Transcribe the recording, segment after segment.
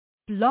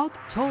Blog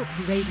Talk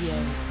Radio.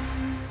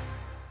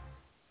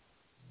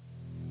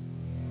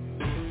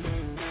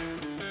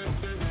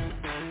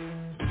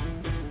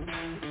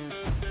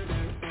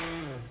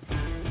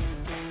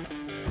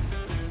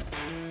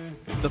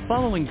 The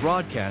following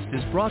broadcast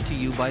is brought to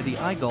you by the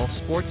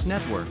iGolf Sports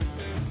Network.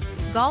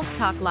 Golf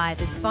Talk Live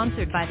is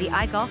sponsored by the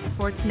iGolf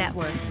Sports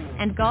Network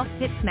and Golf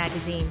Tips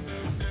Magazine.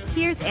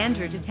 Here's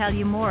Andrew to tell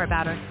you more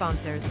about our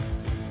sponsors.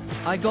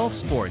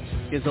 iGolf Sports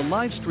is a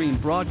live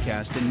stream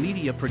broadcast and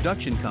media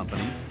production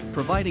company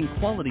providing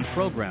quality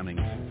programming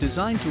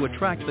designed to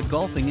attract the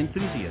golfing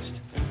enthusiast.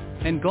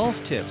 And Golf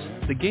Tips,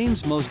 the game's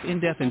most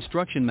in-depth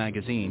instruction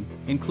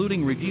magazine,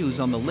 including reviews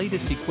on the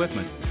latest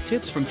equipment,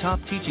 tips from top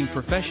teaching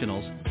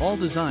professionals, all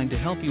designed to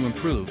help you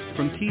improve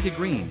from tee to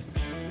green.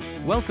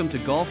 Welcome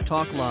to Golf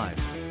Talk Live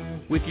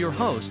with your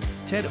host,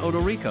 Ted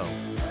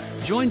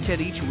Odorico. Join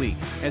Ted each week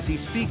as he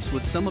speaks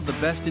with some of the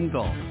best in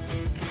golf.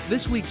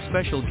 This week's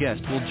special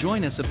guest will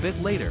join us a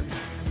bit later.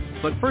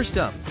 But first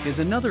up is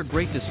another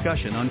great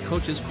discussion on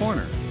Coach's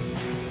Corner.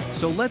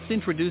 So let's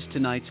introduce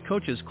tonight's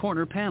Coach's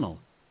Corner panel.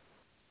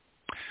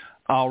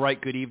 All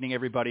right, good evening,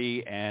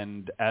 everybody,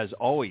 and as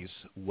always,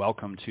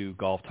 welcome to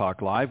Golf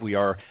Talk Live. We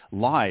are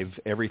live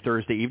every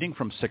Thursday evening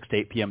from 6 to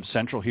 8 p.m.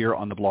 Central here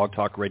on the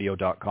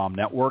blogtalkradio.com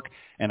network,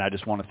 and I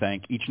just want to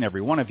thank each and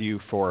every one of you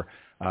for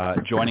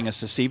joining us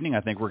this evening.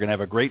 I think we're going to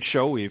have a great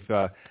show. We've,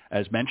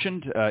 as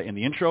mentioned in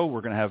the intro,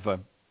 we're going to have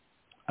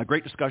a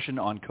great discussion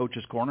on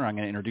Coach's Corner. I'm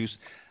going to introduce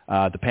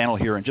the panel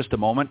here in just a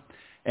moment.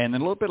 And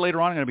then a little bit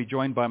later on, I'm going to be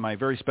joined by my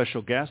very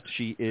special guest.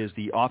 She is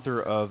the author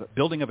of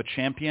Building of a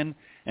Champion,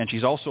 and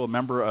she's also a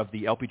member of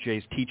the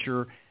LPGA's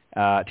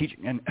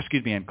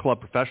and club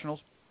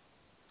professionals.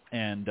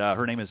 And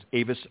her name is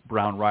Avis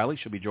Brown-Riley.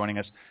 She'll be joining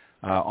us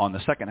on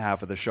the second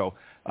half of the show.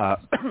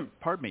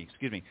 Pardon me,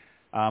 excuse me.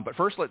 But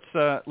first,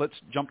 let's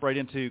jump right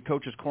into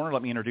Coach's Corner.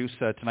 Let me introduce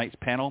tonight's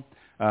panel.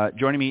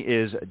 Joining me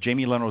is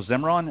Jamie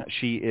Leno-Zimron.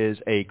 She is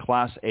a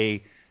Class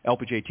A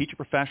LPGA teacher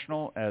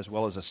professional, as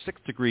well as a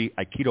 6th degree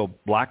Aikido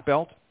black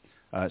belt.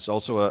 It's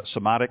also a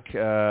somatic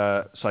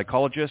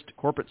psychologist,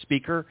 corporate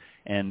speaker,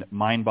 and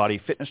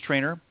mind-body fitness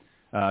trainer.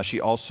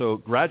 She also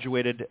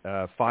graduated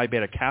Phi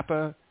Beta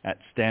Kappa at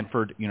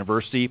Stanford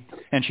University,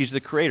 and she's the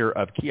creator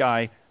of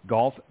Ki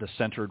Golf, the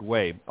Centered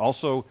Way.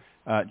 Also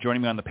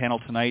joining me on the panel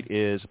tonight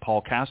is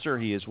Paul Castor.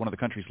 He is one of the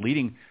country's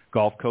leading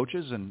golf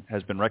coaches and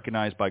has been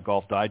recognized by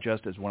Golf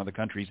Digest as one of the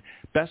country's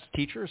best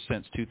teachers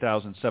since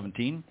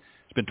 2017.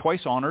 He's been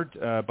twice honored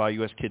by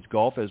U.S. Kids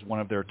Golf as one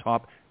of their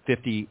top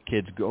 50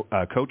 kids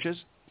coaches.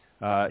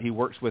 He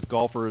works with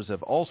golfers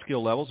of all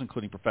skill levels,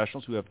 including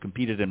professionals who have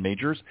competed in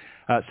majors.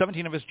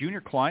 17 of his junior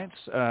clients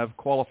have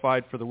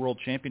qualified for the World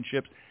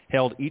Championships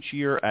held each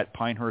year at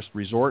Pinehurst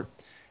Resort.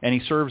 And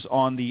he serves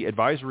on the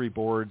advisory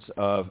boards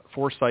of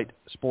Foresight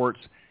Sports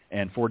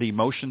and 4D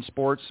Motion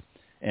Sports,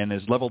 and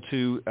is level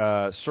 2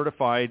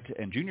 certified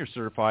and junior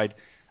certified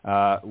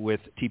with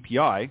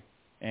TPI.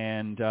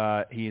 And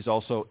he is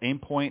also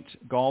Aimpoint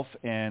Golf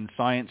and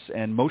Science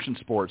and Motion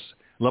Sports,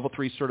 level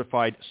 3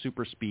 certified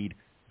super speed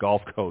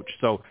golf coach.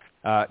 So,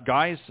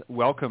 guys,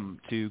 welcome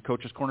to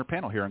Coach's Corner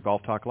panel here on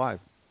Golf Talk Live.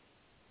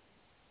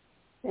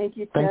 Thank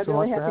you, Ted.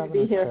 Really happy to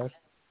be here.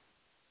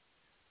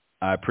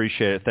 I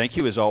appreciate it. Thank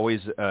you, as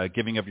always,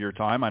 giving of your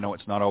time. I know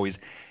it's not always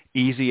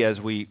easy as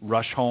we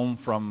rush home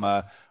from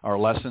our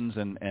lessons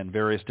and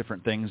various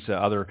different things,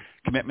 other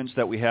commitments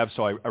that we have.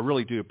 So I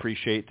really do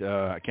appreciate,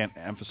 I can't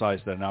emphasize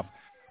that enough,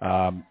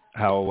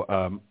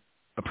 how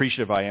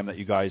appreciative I am that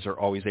you guys are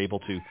always able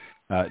to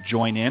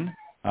join in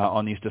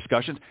on these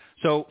discussions.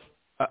 So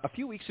a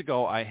few weeks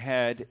ago, I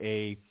had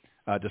a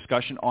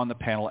discussion on the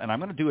panel, and I'm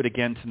going to do it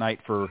again tonight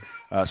for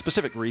a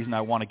specific reason.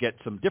 I want to get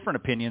some different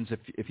opinions,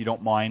 if you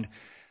don't mind.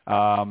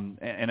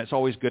 And it's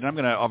always good. And I'm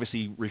going to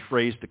obviously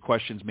rephrase the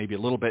questions maybe a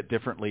little bit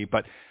differently,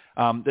 but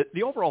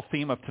the overall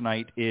theme of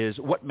tonight is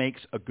what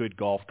makes a good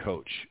golf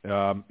coach.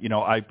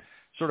 I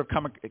sort of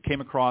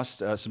came across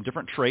some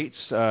different traits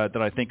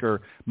that I think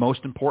are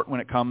most important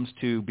when it comes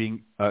to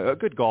being a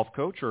good golf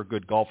coach or a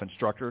good golf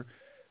instructor.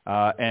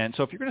 And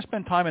so if you're going to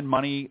spend time and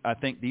money, I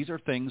think these are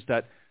things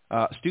that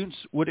students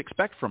would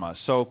expect from us.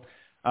 So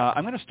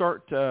I'm going to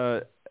start,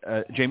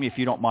 Jamie, if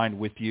you don't mind,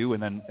 with you,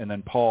 and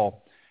then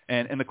Paul.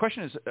 And the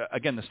question is,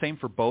 again, the same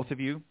for both of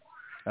you,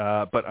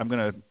 but I'm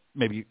going to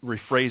maybe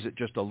rephrase it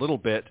just a little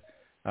bit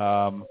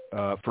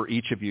for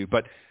each of you.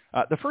 But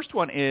the first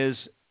one is,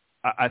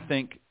 I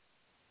think,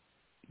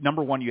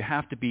 number one, you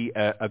have to be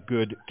a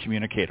good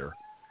communicator.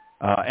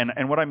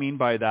 And what I mean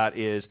by that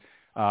is,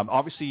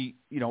 obviously,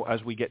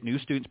 as we get new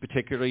students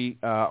particularly,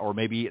 or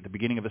maybe at the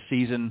beginning of a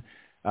season,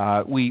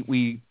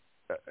 we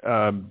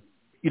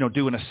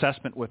do an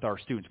assessment with our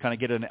students, kind of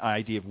get an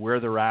idea of where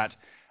they're at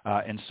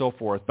and so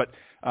forth. But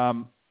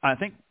I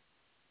think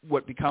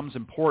what becomes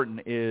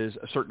important is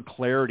a certain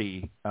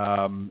clarity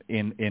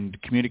in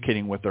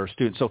communicating with our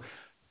students. So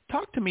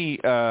talk to me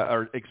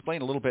or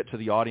explain a little bit to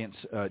the audience,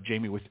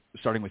 Jamie,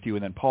 starting with you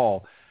and then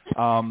Paul.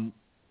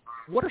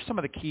 What are some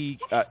of the key,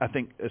 I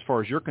think, as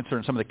far as you're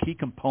concerned, some of the key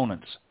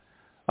components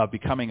of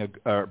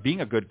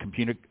being a good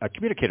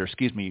communicator,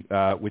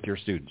 with your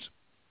students?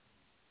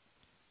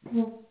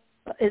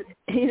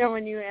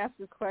 When you ask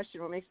this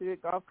question, what makes a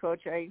good golf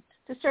coach, I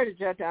just started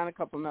to jot down a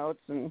couple notes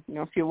and,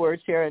 a few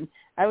words here. And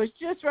I was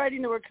just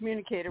writing the word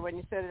communicator when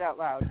you said it out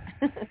loud.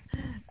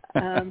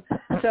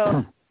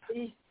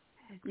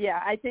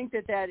 Yeah, I think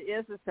that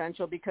is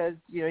essential because,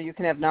 you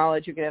can have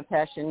knowledge, you can have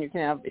passion, you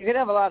can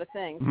have a lot of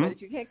things. Mm-hmm. But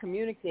if you can't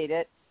communicate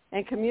it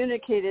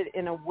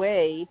in a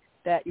way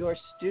that your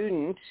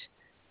student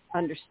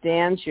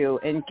understands you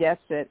and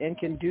gets it and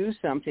can do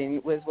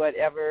something with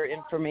whatever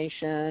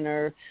information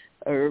or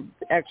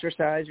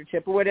exercise or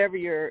tip or whatever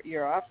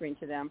you're offering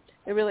to them,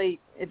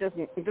 it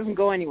doesn't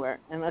go anywhere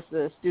unless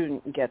the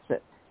student gets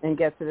it and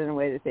gets it in a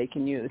way that they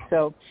can use.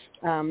 So,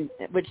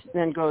 which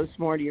then goes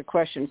more to your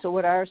question. So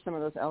what are some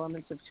of those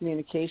elements of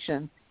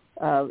communication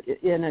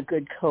in a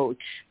good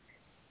coach?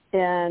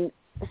 And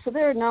so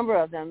there are a number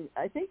of them.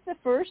 I think the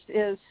first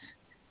is,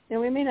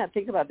 we may not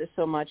think about this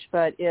so much,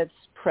 but it's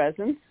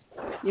presence.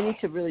 You need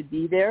to really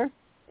be there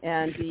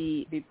and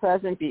be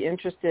present, be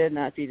interested,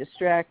 not be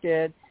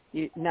distracted,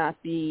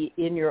 not be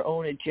in your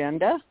own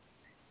agenda,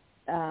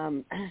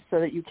 so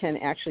that you can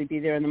actually be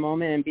there in the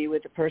moment and be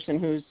with the person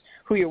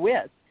who you're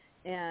with,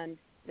 and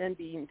then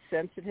being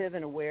sensitive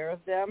and aware of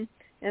them.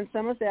 And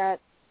some of that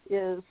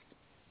is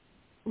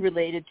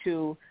related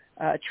to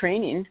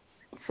training.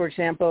 For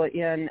example,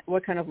 in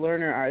what kind of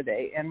learner are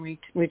they? And we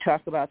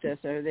talk about this.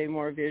 Are they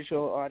more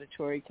visual,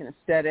 auditory,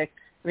 kinesthetic?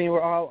 I mean,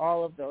 we're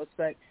all of those.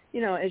 But,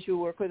 as you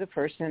work with a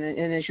person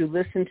and as you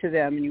listen to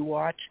them and you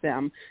watch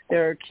them,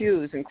 there are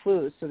cues and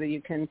clues so that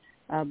you can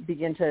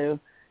begin to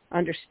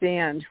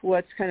understand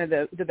what's kind of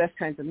the best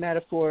kinds of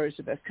metaphors,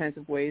 the best kinds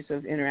of ways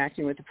of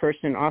interacting with the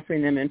person and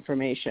offering them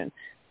information.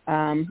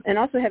 And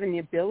also having the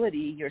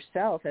ability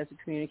yourself as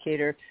a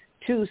communicator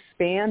to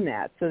span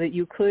that so that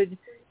you could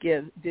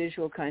give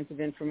visual kinds of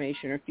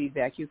information or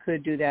feedback. You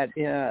could do that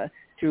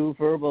through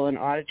verbal and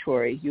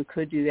auditory. You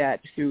could do that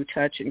through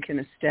touch and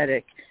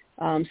kinesthetic.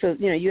 So,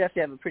 you have to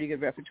have a pretty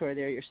good repertoire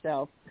there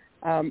yourself.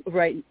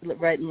 Right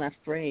and left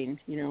brain,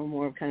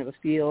 more kind of a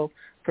feel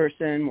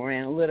person, more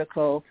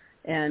analytical,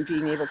 and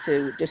being able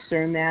to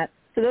discern that.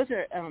 So those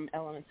are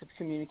elements of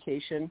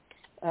communication.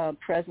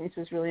 Presence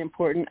is really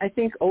important. I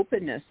think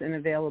openness and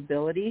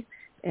availability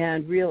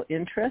and real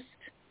interest,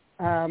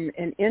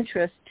 and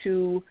interest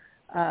to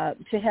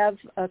have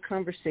a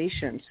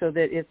conversation so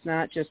that it's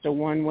not just a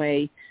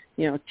one-way,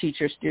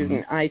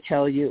 teacher-student, I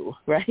tell you,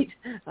 right?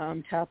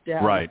 Top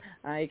down. Right.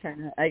 I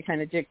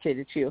kind of dictate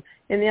it to you.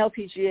 In the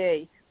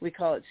LPGA, we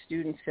call it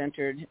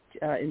student-centered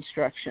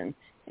instruction.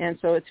 And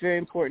so it's very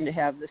important to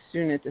have the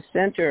student at the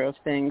center of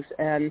things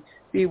and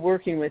be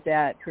working with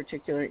that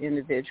particular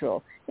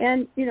individual.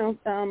 And,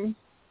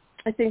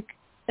 I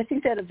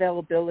think that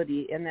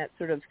availability and that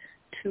sort of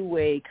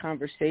two-way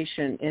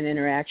conversation and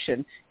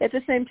interaction, at the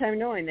same time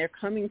knowing they're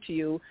coming to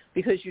you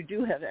because you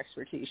do have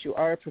expertise. You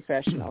are a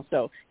professional.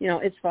 So,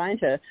 it's fine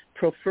to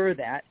prefer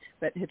that,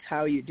 but it's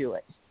how you do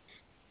it.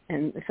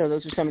 And so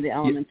those are some of the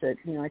elements that,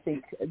 I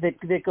think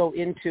that go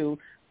into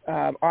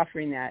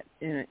offering that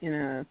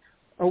in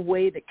a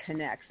way that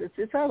connects.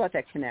 It's all about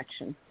that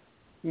connection,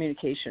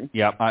 communication.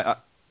 Yeah,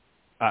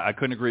 I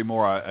couldn't agree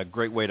more. A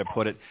great way to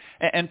put it.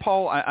 And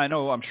Paul,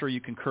 I'm sure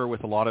you concur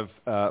with a lot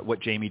of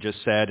what Jamie just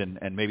said,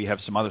 and maybe have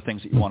some other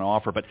things that you want to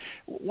offer. But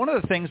one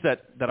of the things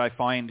that I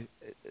find,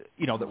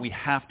 that we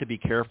have to be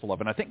careful of,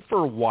 and I think for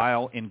a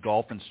while in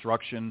golf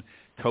instruction,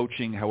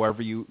 coaching,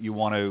 however you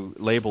want to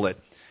label it,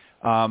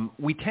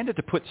 we tended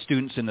to put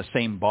students in the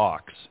same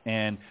box.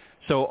 And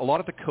so a lot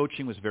of the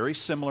coaching was very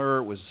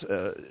similar, was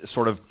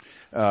sort of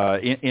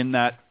in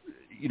that,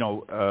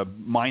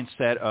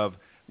 mindset of,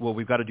 well,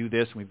 we've got to do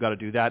this and we've got to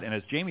do that. And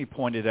as Jamie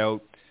pointed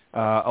out,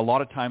 a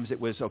lot of times it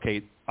was,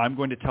 okay, I'm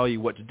going to tell you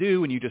what to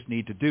do and you just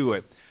need to do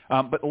it.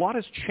 But a lot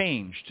has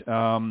changed.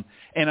 And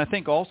I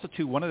think also,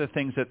 too, one of the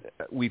things that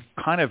we've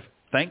kind of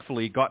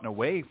thankfully gotten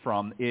away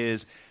from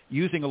is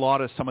using a lot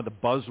of some of the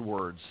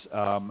buzzwords.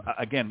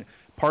 Again,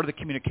 part of the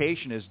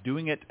communication is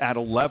doing it at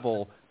a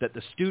level that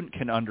the student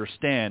can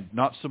understand,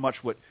 not so much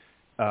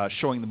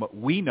showing them what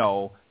we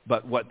know,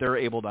 but what they're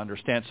able to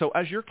understand. So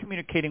as you're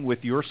communicating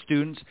with your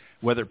students,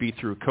 whether it be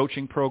through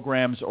coaching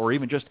programs or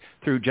even just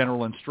through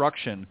general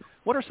instruction,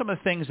 what are some of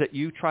the things that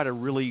you try to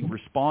really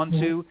respond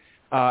to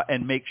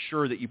and make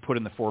sure that you put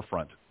in the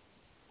forefront?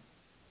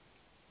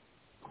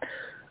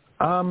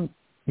 I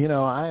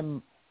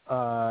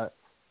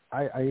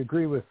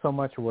agree with so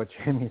much of what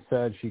Jamie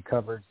said. She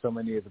covered so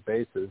many of the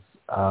bases.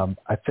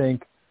 I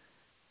think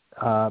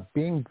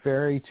being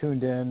very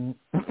tuned in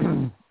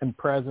and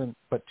present,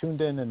 but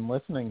tuned in and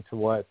listening to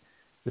what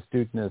the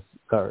student is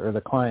or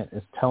the client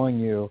is telling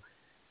you,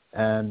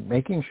 and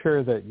making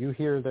sure that you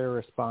hear their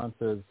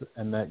responses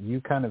and that you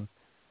kind of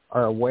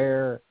are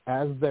aware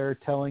as they're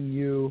telling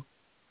you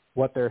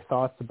what their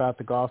thoughts about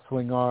the golf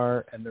swing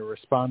are and they're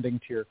responding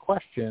to your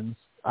questions.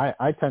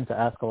 I tend to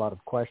ask a lot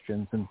of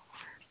questions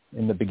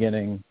in the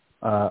beginning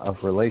of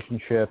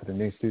relationship, the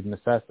new student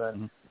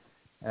assessment,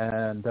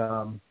 and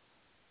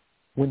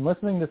when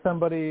listening to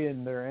somebody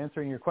and they're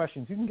answering your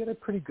questions, you can get a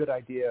pretty good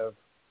idea of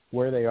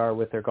where they are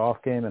with their golf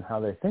game and how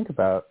they think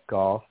about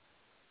golf,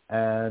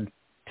 and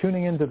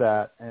tuning into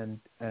that and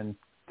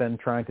then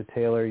trying to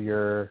tailor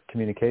your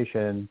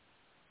communication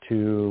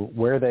to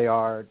where they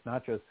are,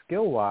 not just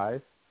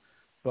skill-wise,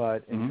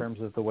 but in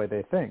terms of the way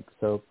they think.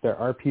 So there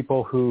are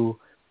people who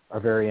are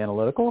very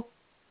analytical,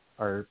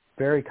 are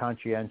very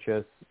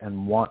conscientious,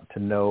 and want to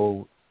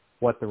know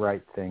what the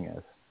right thing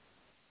is.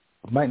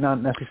 It might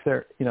not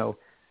necessarily,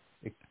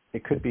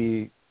 it could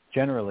be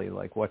generally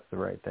like what's the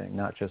right thing,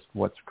 not just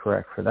what's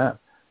correct for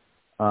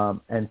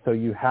them. And so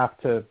you have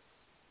to,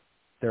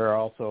 there are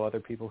also other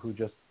people who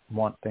just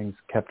want things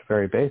kept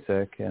very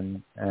basic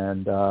and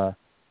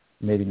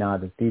maybe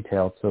not as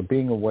detailed. So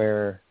being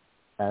aware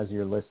as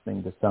you're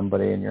listening to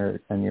somebody and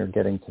you're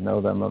getting to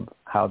know them of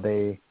how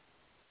they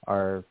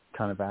are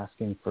kind of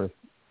asking for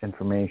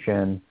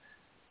information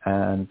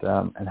and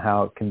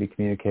how it can be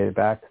communicated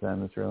back to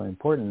them is really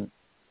important.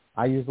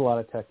 I use a lot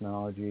of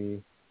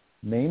technology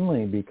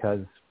mainly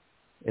because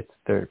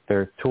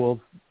they're tools,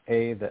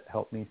 that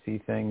help me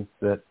see things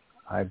that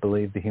I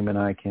believe the human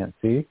eye can't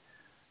see,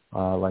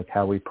 like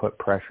how we put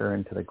pressure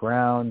into the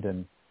ground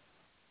and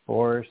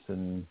force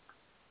and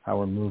how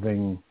we're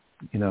moving,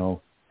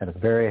 at a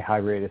very high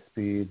rate of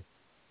speed,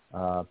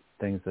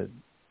 things that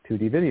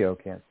 2D video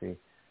can't see.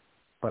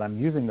 But I'm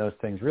using those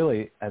things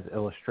really as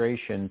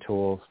illustration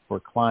tools for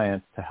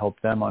clients to help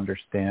them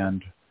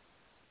understand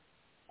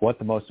what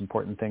the most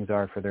important things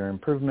are for their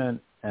improvement,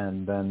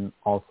 and then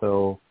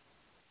also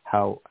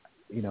how,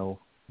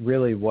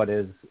 really what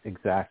is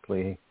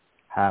exactly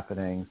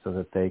happening so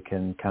that they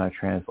can kind of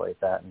translate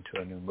that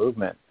into a new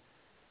movement.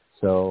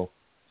 So,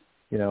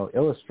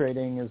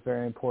 illustrating is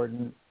very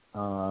important,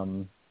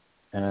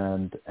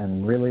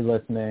 and really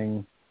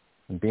listening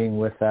and being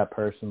with that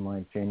person,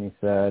 like Jamie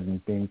said,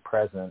 and being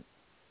present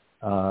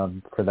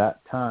for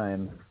that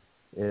time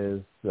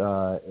is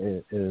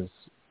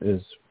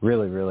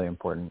really, really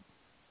important.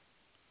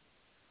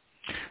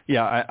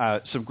 Yeah,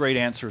 some great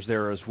answers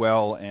there as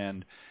well.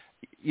 And,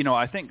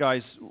 I think,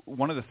 guys,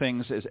 one of the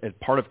things is as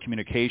part of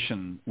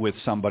communication with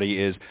somebody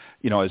is,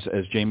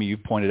 as Jamie, you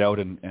pointed out,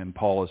 and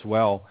Paul as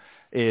well,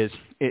 is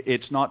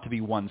it's not to be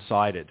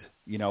one-sided.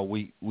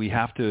 We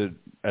have to,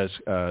 as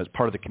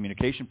part of the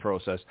communication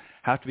process,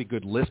 have to be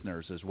good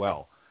listeners as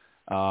well.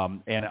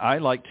 And I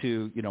like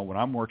to, when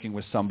I'm working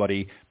with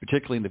somebody,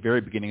 particularly in the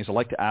very beginning, is I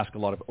like to ask a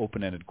lot of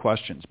open-ended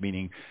questions,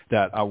 meaning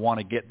that I want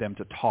to get them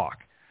to talk.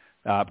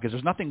 Because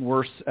there's nothing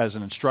worse as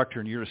an instructor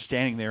and you're just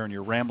standing there and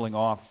you're rambling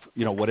off,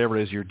 whatever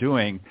it is you're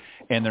doing,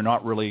 and they're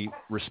not really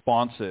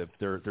responsive.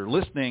 They're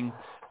listening,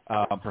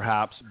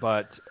 perhaps,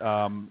 but,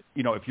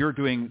 if you're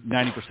doing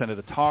 90% of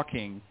the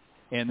talking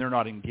and they're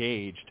not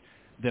engaged,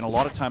 then a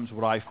lot of times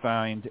what I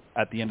find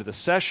at the end of the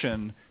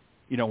session,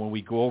 when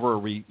we go over,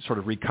 we sort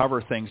of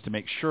recover things to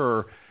make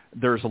sure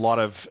there's a lot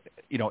of,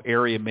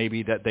 area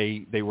maybe that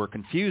they were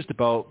confused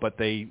about, but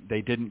they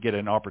didn't get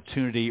an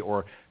opportunity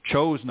or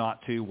chose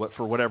not to,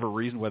 for whatever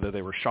reason, whether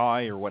they were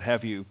shy or what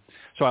have you.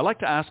 So I like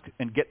to ask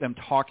and get them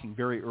talking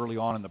very early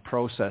on in the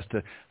process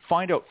to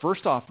find out,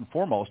 first off and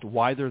foremost,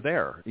 why they're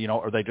there.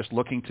 Are they just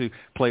looking to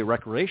play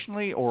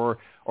recreationally, or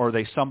are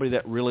they somebody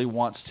that really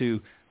wants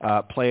to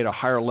play at a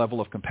higher level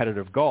of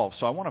competitive golf?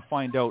 So I want to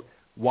find out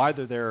why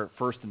they're there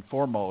first and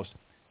foremost.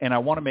 And I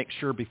want to make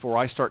sure before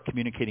I start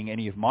communicating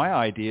any of my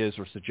ideas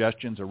or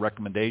suggestions or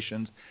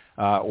recommendations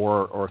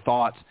or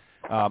thoughts,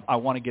 I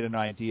want to get an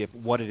idea of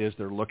what it is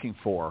they're looking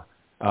for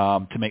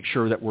to make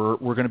sure that we're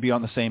going to be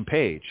on the same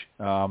page.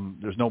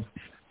 There's no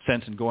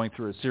sense in going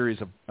through a series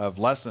of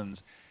lessons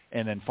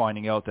and then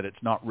finding out that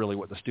it's not really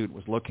what the student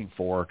was looking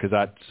for, because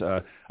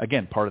that's,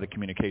 again, part of the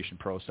communication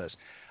process.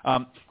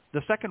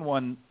 The second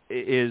one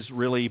is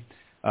really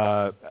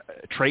a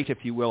trait, if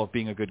you will, of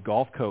being a good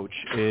golf coach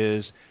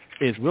is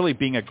really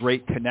being a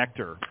great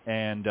connector.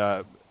 And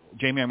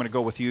Jamie, I'm going to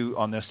go with you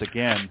on this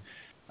again,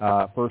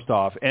 first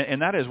off.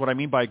 And that is what I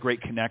mean by a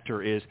great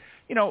connector is,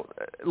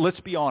 let's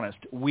be honest,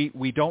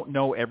 we don't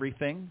know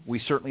everything. We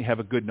certainly have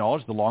a good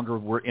knowledge. The longer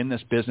we're in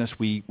this business,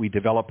 we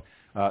develop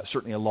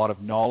certainly a lot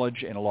of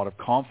knowledge and a lot of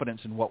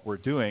confidence in what we're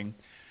doing.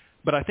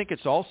 But I think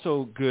it's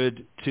also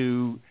good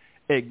to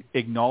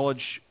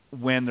acknowledge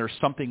when there's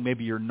something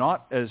maybe you're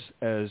not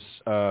as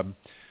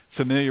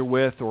familiar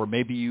with, or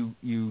maybe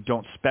you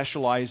don't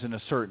specialize in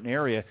a certain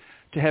area,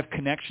 to have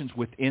connections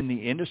within the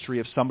industry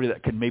of somebody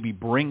that can maybe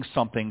bring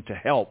something to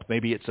help.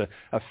 Maybe it's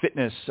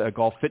a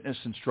golf fitness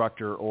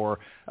instructor, or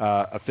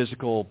a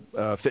physical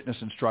fitness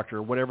instructor,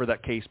 or whatever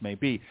that case may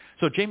be.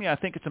 So Jamie, I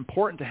think it's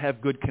important to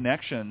have good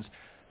connections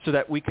so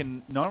that we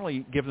can not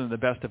only give them the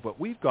best of what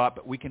we've got,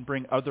 but we can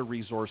bring other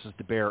resources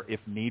to bear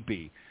if need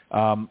be.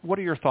 What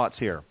are your thoughts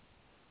here?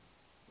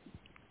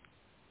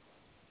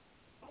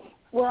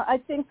 Well, I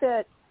think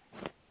that,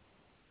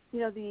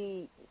 in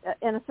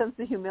a sense,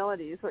 the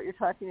humility is what you're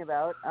talking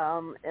about.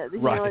 The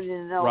humility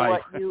to know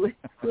what you,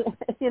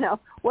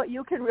 what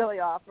you can really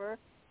offer,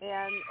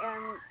 and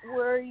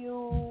where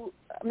you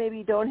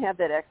maybe don't have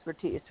that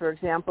expertise. For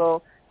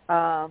example,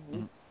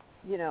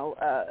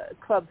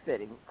 club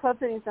fitting. Club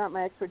fitting is not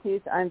my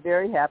expertise. I'm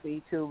very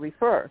happy to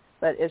refer,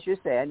 but as you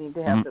say, I need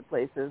to have the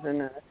places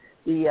and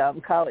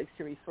the colleagues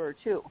to refer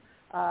to.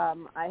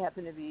 I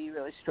happen to be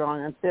really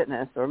strong on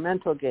fitness or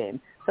mental game,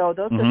 so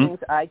those are things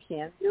I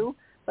can do.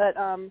 But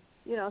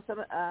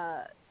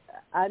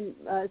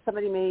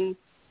somebody may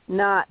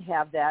not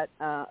have that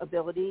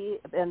ability,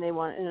 and they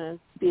want to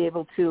be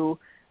able to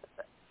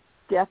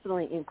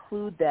definitely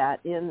include that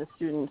in the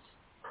student's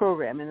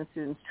program, in the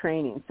student's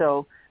training.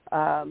 So,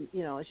 as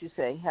you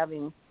say,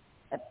 having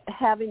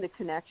the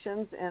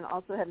connections and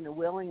also having the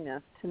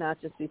willingness to not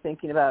just be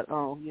thinking about,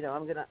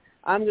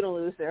 I'm gonna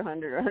lose their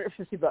 $100 or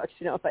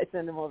 $150, if I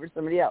send them over to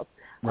somebody else,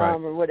 right.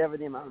 or whatever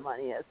the amount of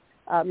money is.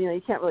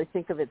 You can't really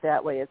think of it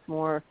that way. It's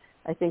more,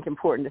 I think,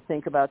 important to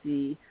think about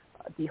the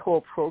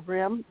whole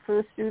program for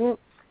the student,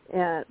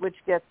 and which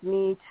gets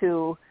me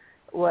to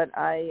what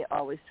I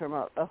always term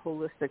a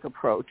holistic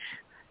approach.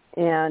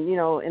 And,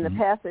 in the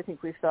past, I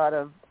think we've thought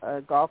of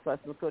golf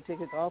lessons, go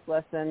take a golf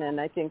lesson, and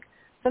I think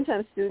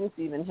sometimes students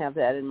even have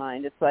that in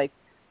mind. It's like,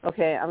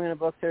 okay, I'm going to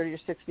book 30 or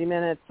 60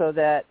 minutes so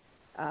that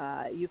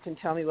you can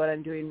tell me what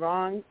I'm doing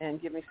wrong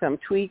and give me some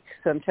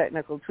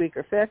technical tweak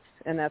or fix,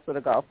 and that's what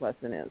a golf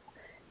lesson is.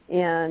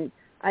 And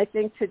I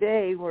think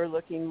today we're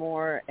looking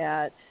more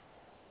at,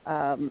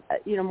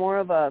 more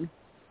of a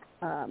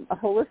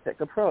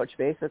holistic approach,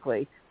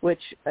 basically,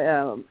 which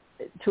to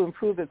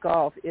improve at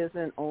golf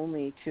isn't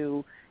only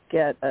to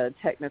get a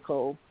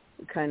technical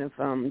kind of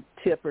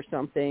tip or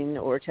something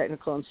or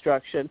technical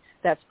instruction.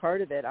 That's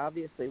part of it.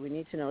 Obviously, we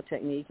need to know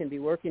technique and be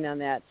working on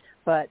that.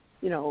 But,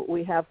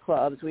 we have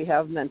clubs, we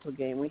have mental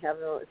game, we have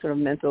a sort of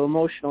mental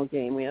emotional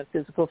game, we have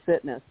physical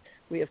fitness,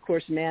 we have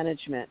course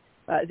management.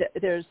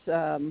 There's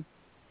the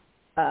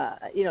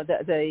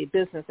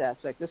business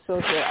aspect, the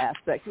social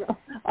aspect.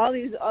 All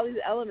these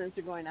elements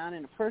are going on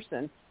in a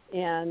person,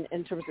 and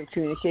in terms of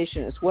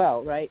communication as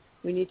well, right?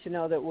 We need to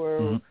know that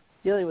we're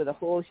dealing with a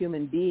whole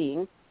human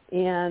being,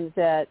 and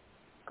that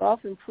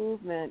golf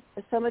improvement,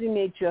 somebody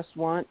may just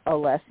want a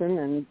lesson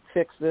and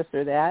fix this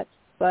or that,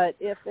 but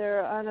if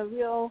they're on a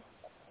real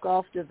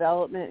golf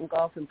development and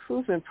golf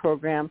improvement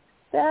program,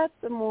 that's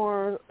a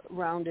more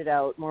rounded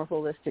out, more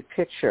holistic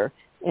picture.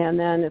 And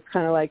then it's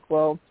kind of like,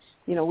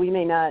 we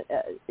may not,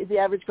 the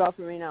average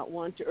golfer may not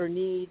want to or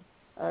need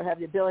or have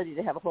the ability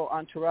to have a whole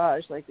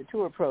entourage like the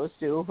tour pros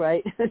do,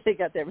 right? They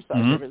got their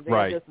massage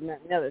right. this and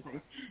that and the other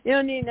thing. You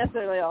don't need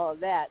necessarily all of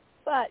that.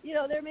 But,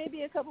 there may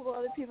be a couple of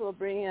other people to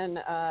bring in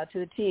to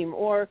the team,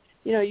 or,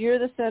 you're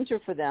the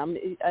center for them.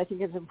 I think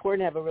it's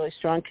important to have a really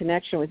strong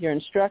connection with your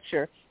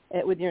instructor.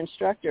 At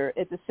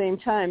the same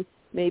time,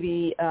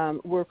 maybe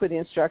work with the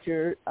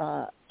instructor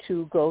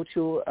to go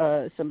to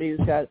somebody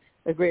who's got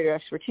a greater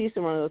expertise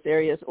in one of those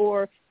areas,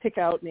 or pick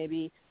out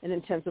maybe an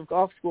intensive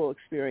golf school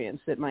experience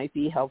that might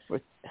be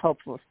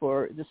helpful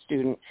for the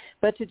student.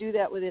 But to do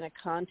that within a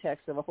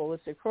context of a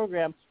holistic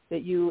program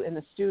that you and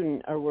the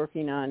student are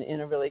working on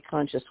in a really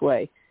conscious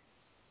way.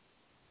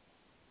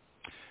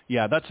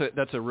 Yeah,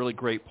 that's a really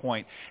great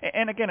point.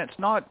 And again, it's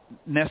not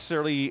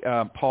necessarily,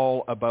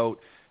 Paul, about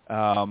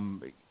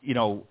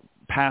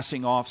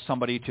passing off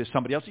somebody to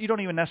somebody else. You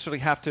don't even necessarily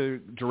have to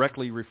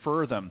directly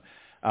refer them.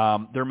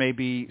 There may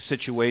be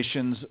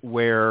situations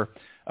where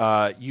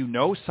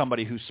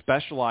somebody who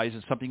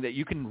specializes in something that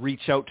you can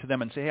reach out to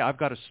them and say, hey, I've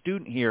got a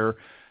student here.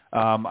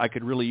 I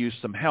could really use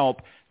some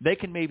help. They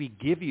can maybe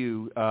give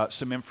you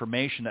some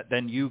information that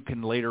then you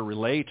can later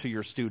relay to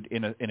your student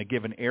in a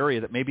given area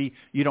that maybe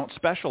you don't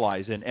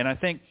specialize in. And I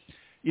think,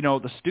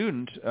 the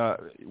student,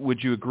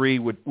 would you agree,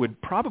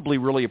 would probably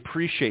really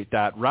appreciate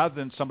that, rather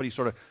than somebody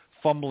sort of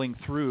fumbling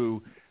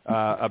through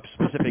a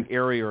specific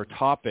area or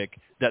topic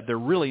that they're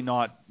really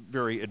not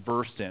very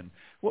adverse in.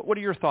 What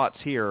are your thoughts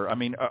here? I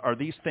mean, are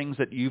these things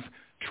that you've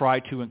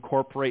tried to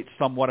incorporate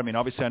somewhat? I mean,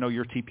 obviously I know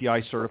you're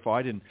TPI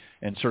certified and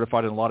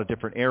certified in a lot of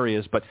different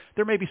areas, but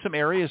there may be some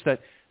areas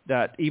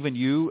that even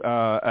you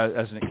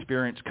as an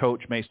experienced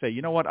coach may say,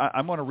 you know what,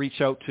 I'm going to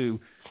reach out to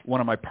one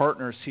of my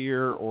partners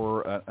here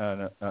or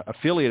an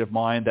affiliate of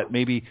mine that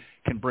maybe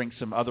can bring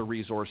some other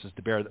resources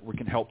to bear that we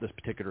can help this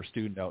particular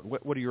student out.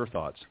 What are your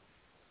thoughts?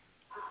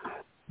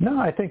 No,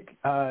 I think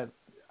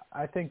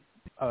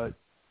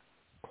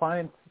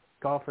clients,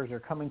 golfers are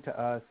coming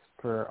to us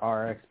for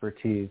our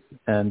expertise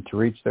and to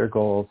reach their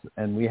goals,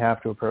 and we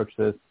have to approach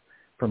this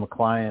from a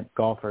client,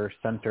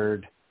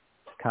 golfer-centered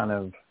kind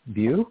of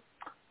view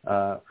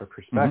or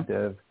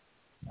perspective.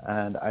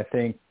 And I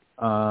think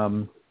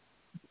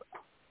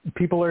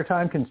people are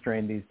time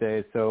constrained these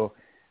days, so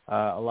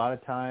a lot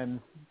of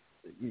times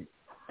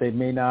they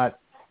may not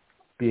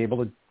be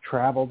able to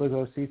travel to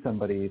go see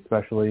somebody,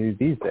 especially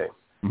these days.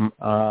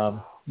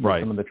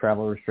 Right. Some of the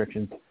travel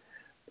restrictions,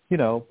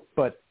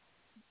 but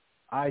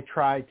I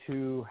try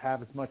to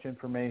have as much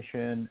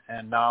information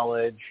and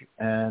knowledge,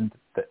 and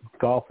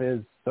golf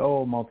is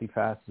so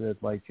multifaceted,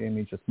 like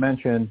Jamie just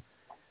mentioned,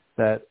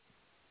 that,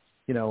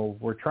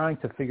 we're trying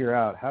to figure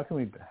out how can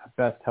we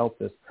best help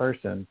this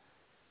person.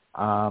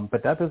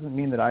 But that doesn't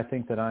mean that I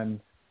think that I'm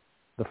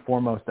the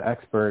foremost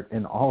expert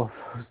in all of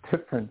those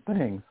different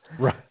things.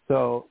 Right.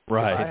 So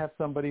right. if I have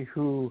somebody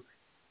who,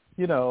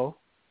 has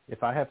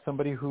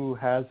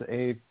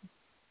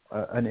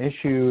an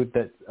issue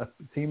that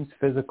seems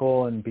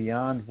physical and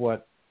beyond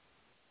what,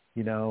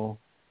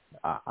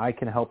 I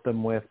can help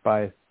them with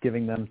by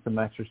giving them some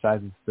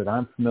exercises that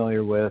I'm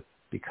familiar with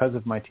because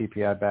of my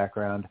TPI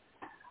background,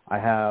 I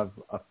have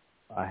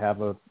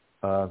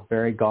a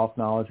very golf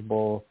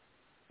knowledgeable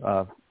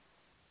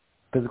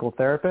physical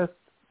therapist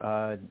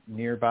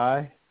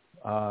nearby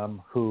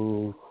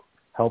who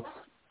helps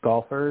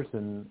golfers,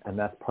 and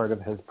that's part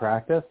of his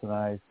practice, and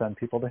I send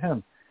people to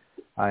him.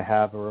 I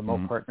have a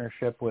remote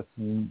partnership with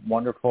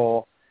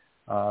wonderful,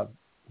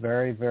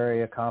 very,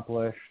 very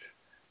accomplished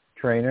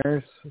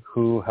trainers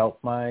who help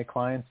my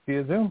clients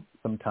via Zoom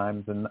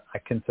sometimes, and I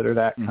consider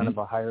that kind of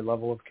a higher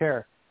level of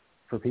care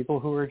for people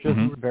who are just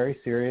very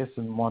serious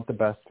and want the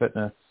best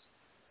fitness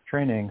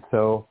training.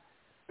 So,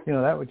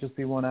 that would just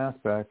be one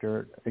aspect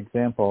or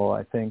example.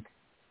 I think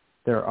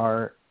there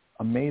are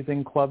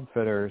amazing club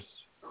fitters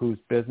whose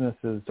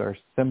businesses are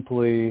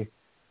simply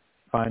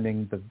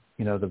finding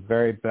the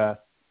very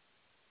best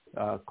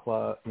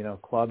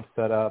club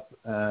setup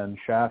and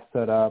shaft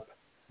setup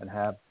and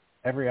have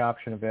every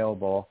option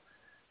available.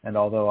 And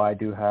although I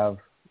do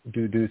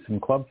some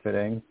club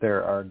fitting,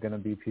 there are going to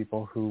be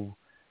people who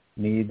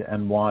need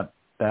and want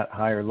that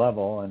higher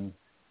level. And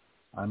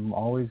I'm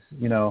always,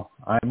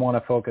 I want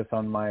to focus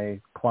on my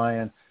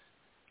clients'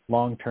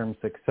 long-term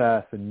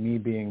success and me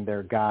being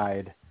their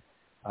guide,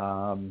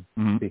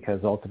 because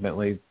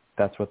ultimately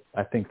that's what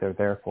I think they're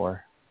there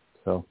for.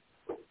 So.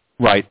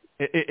 Right.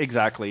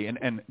 Exactly.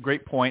 And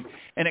great point.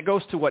 And it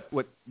goes to what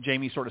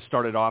Jamie sort of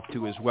started off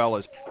to as well,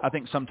 as I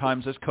think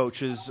sometimes as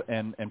coaches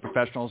and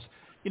professionals,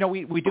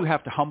 we do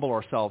have to humble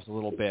ourselves a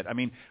little bit. I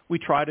mean, we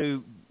try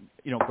to,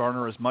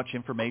 garner as much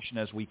information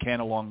as we can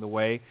along the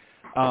way.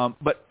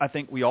 But I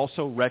think we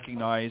also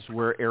recognize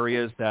where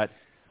areas that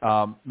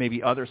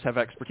maybe others have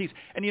expertise.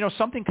 And,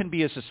 something can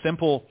be as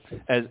simple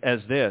as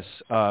this,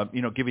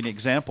 giving an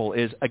example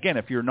is, again,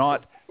 if you're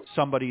not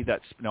somebody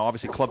that's,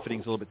 obviously club fitting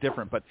is a little bit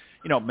different, but,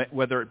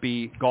 whether it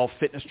be golf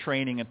fitness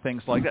training and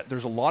things like that,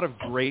 there's a lot of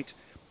great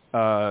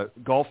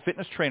golf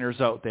fitness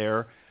trainers out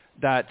there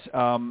that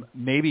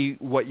maybe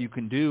what you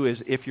can do is,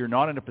 if you're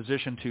not in a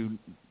position to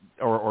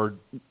or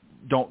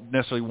don't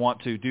necessarily want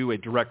to do a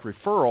direct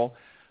referral,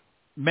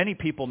 many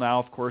people now,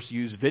 of course,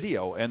 use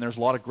video, and there's a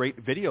lot of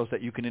great videos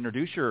that you can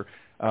introduce your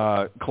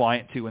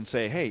client to and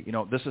say, hey,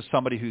 this is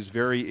somebody who's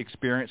very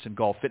experienced in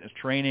golf fitness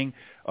training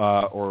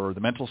or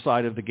the mental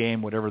side of the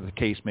game, whatever the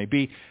case may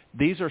be.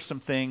 These are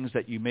some things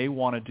that you may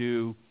want to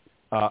do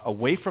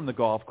away from the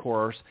golf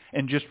course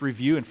and just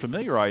review and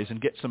familiarize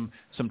and get some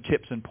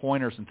tips and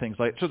pointers and things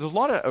like that. So there's a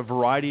lot of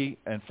variety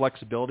and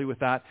flexibility with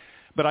that,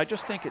 but I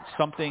just think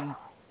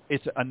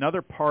it's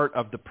another part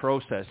of the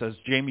process. As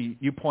Jamie,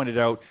 you pointed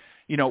out,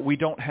 we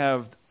don't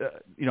have,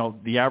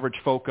 the average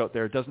folk out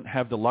there doesn't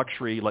have the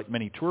luxury like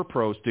many tour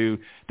pros do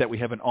that we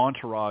have an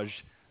entourage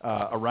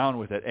around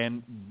with it,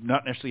 and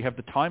not necessarily have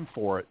the time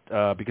for it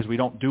because we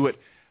don't do it.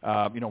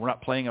 We're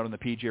not playing out on the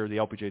PGA or the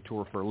LPGA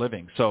Tour for a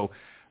living. So,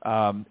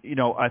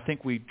 I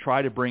think we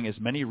try to bring as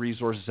many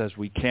resources as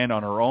we can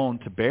on our own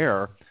to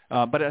bear,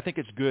 but I think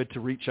it's good to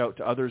reach out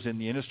to others in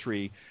the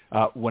industry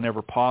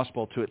whenever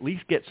possible to at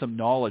least get some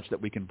knowledge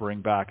that we can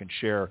bring back and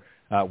share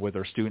with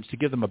our students to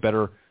give them a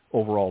better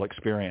overall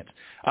experience.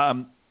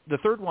 The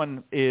third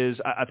one is,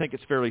 I think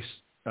it's fairly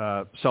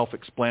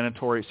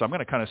self-explanatory, so I'm going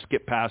to kind of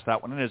skip past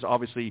that one. And it is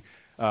obviously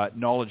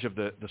knowledge of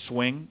the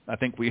swing. I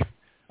think we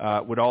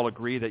would all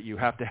agree that you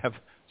have to have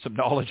some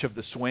knowledge of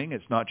the swing.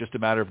 It's not just a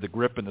matter of the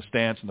grip and the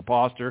stance and the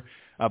posture,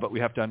 but we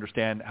have to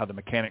understand how the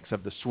mechanics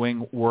of the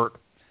swing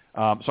work.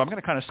 So I'm going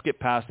to kind of skip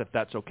past if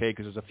that's okay,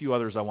 because there's a few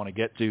others I want to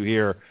get to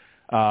here,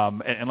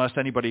 unless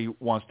anybody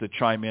wants to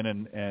chime in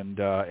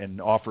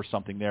and offer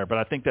something there. But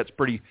I think that's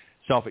pretty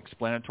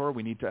self-explanatory.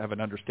 We need to have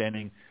an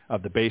understanding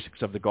of the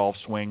basics of the golf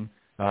swing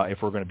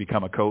if we're going to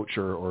become a coach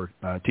or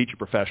teach a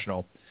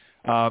professional.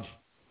 The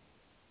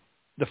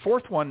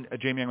fourth one,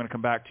 Jamie, I'm going to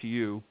come back to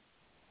you,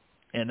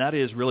 and that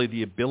is really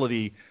the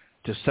ability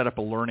to set up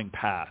a learning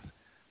path.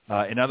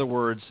 In other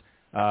words,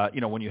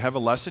 when you have a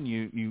lesson,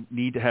 you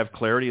need to have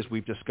clarity, as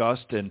we've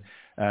discussed, and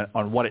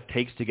on what it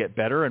takes to get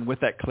better. And with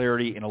that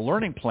clarity in a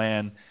learning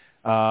plan,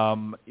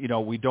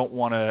 we don't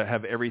want to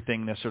have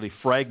everything necessarily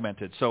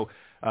fragmented. So,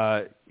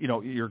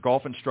 your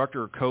golf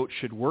instructor or coach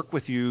should work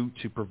with you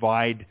to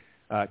provide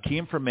key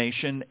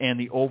information and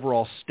the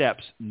overall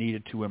steps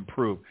needed to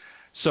improve.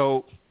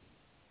 So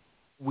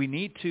we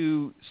need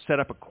to set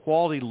up a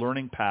quality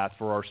learning path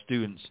for our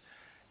students,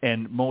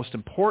 and most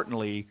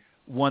importantly,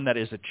 one that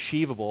is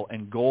achievable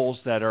and goals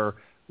that are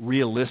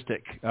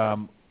realistic.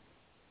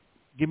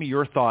 Give me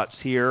your thoughts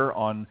here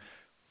on,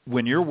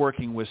 when you're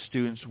working with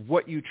students,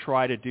 what you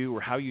try to do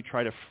or how you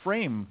try to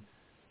frame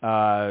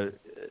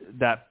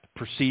that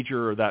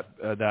procedure or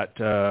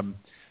that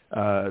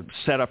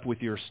setup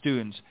with your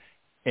students,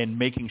 and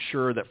making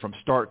sure that from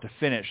start to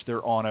finish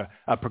they're on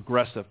a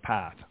progressive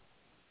path.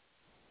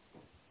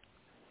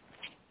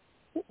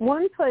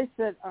 One place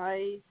that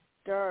I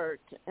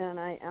start and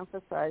I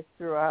emphasize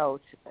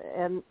throughout,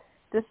 and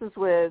this is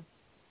with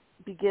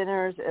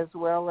beginners as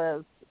well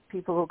as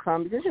people who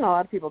come, because, a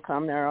lot of people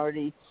come, they're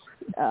already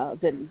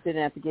been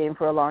at the game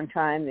for a long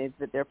time,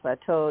 they're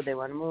plateaued, they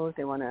want to move,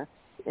 they want to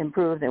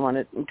improve, they want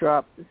to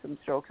drop some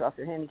strokes off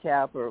their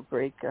handicap or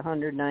break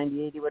 100,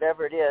 90, 80,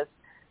 whatever it is.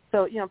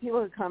 So,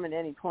 people who come at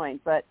any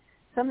point, but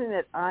something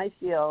that I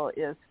feel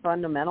is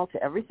fundamental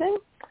to everything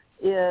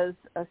is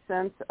a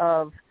sense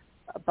of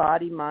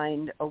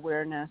body-mind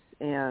awareness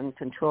and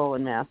control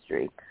and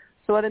mastery.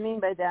 So what I mean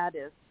by that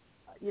is,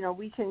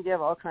 we can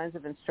give all kinds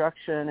of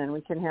instruction, and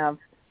we can have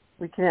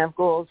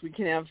goals, we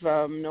can have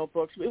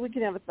notebooks, we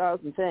can have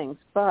 1,000 things,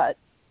 but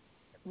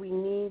we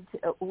need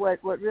to, what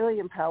really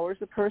empowers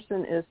a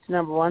person is to,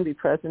 number one, be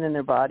present in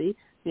their body,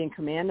 be in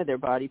command of their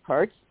body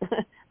parts,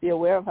 be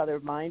aware of how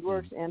their mind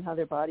works and how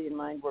their body and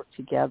mind work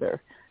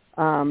together.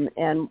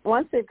 And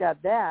once they've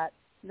got that,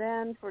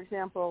 then, for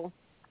example,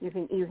 you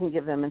can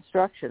give them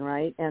instruction,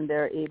 right? And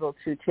they're able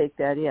to take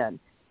that in.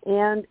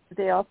 And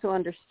they also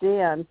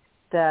understand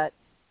that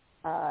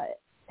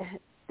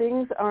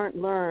things aren't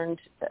learned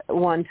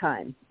one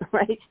time,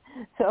 right?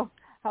 So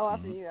how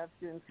often you have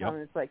students come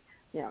and it's like,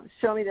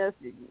 show me this,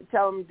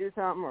 tell them to do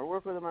something or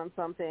work with them on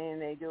something,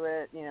 they do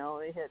it,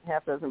 they hit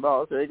half a dozen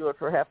balls, or they do it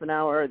for half an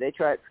hour, or they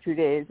try it for 2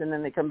 days, and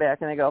then they come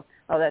back and they go,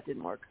 oh, that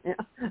didn't work.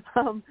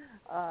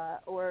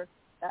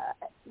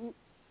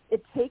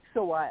 It takes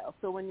a while.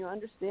 So when you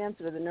understand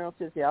sort of the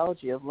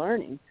neurophysiology of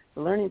learning,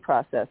 the learning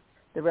process,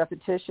 the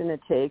repetition it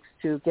takes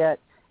to get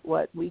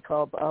what we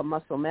call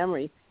muscle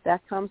memory,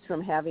 that comes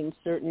from having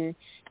certain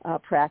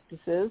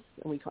practices,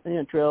 we call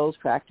drills,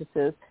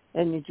 practices,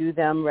 and you do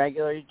them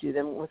regularly, you do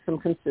them with some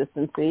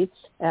consistency.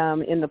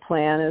 In the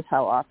plan is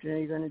how often are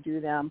you going to do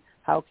them?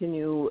 How can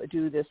you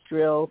do this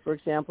drill, for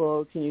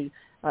example? Can you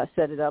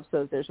set it up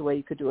so that there's a way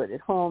you could do it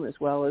at home as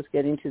well as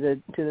getting to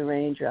the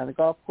range or on the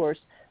golf course?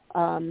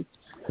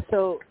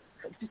 So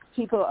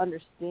people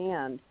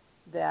understand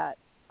that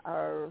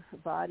our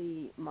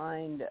body,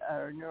 mind,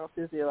 our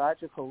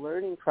neurophysiological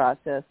learning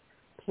process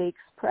takes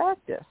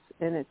practice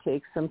and it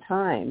takes some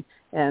time.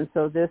 And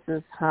so this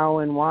is how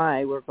and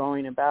why we're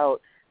going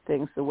about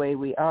things the way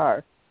we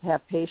are.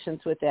 Have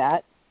patience with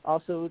that.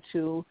 Also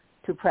to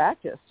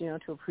practice, to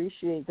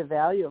appreciate the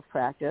value of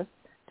practice,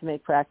 to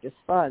make practice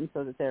fun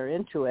so that they're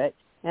into it,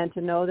 and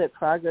to know that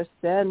progress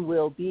then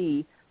will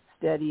be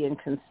steady and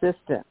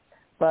consistent.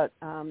 But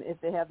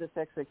if they have this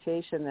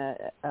expectation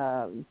that,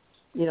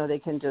 they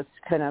can just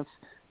kind of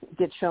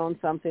get shown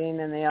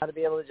something and they ought to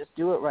be able to just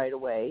do it right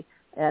away,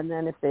 and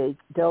then if they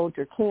don't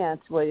or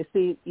can't, well, you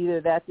see, either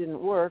that didn't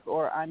work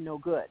or I'm no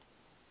good.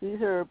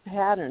 These are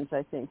patterns,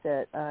 I think,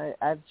 that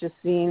I've just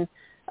seen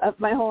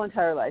my whole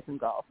entire life in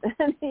golf,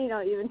 and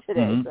even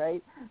today,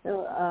 right?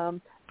 So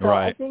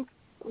right.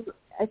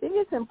 I think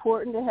it's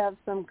important to have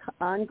some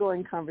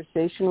ongoing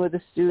conversation with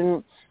a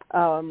student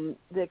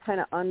that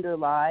kind of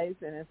underlies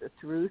and is a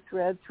through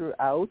thread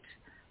throughout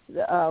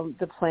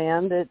the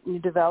plan that you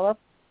develop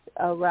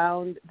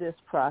around this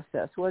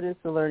process. What is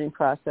the learning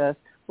process?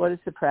 What is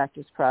the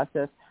practice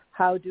process?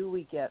 How do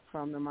we get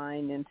from the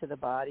mind into the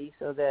body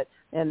so that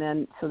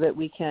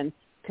we can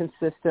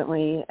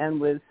consistently and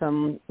with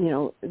some,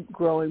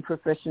 growing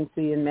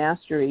proficiency and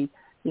mastery,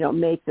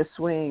 make the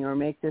swing or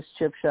make this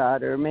chip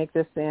shot or make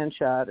this sand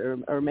shot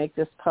or make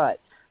this putt.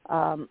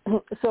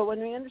 So when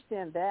we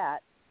understand that,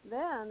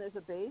 then there's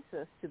a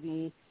basis to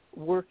be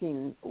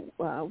working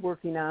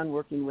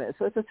with.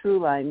 So it's a through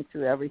line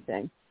through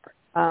everything.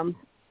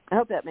 I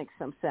hope that makes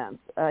some sense.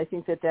 I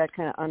think that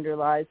kind of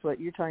underlies what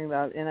you're talking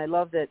about, and I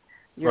love that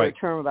your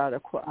term about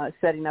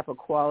setting up a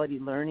quality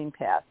learning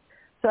path.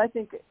 So I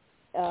think,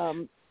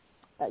 as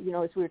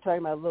we were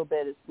talking about a little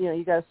bit, is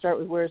you got to start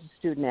with where's the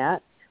student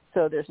at.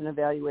 So there's an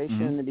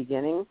evaluation in the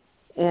beginning,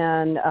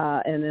 and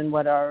then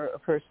what are a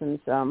person's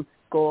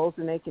goals,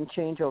 and they can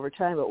change over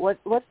time. But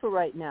what for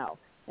right now?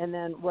 And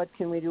then what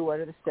can we do? What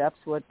are the steps?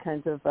 What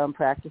kinds of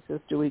practices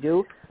do we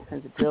do? What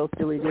kinds of drills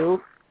do we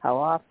do? How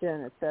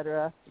often, et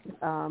cetera?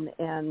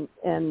 And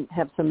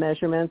have some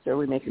measurements. Are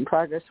we making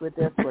progress with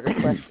this? What are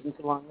questions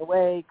along the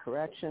way?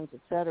 Corrections, et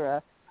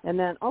cetera? And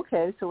then,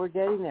 okay, so we're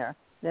getting there.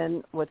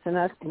 Then what's the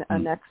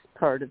next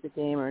part of the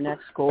game or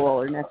next goal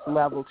or next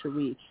level to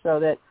reach? So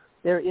that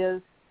there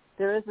is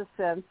a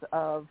sense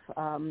of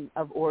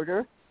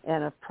order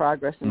and of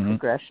progress and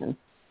progression.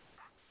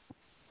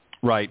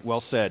 Right.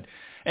 Well said.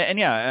 And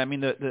yeah, I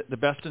mean, the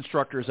best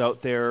instructors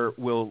out there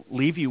will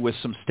leave you with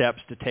some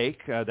steps to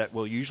take that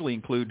will usually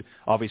include,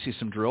 obviously,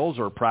 some drills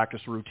or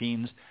practice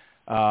routines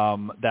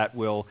that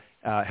will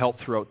help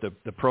throughout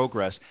the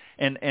progress.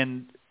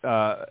 And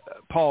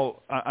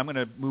Paul, I'm going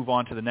to move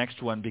on to the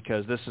next one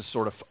because this is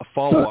sort of a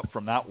follow-up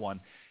from that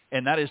one,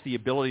 and that is the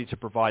ability to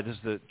provide. This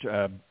is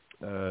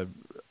the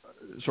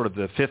sort of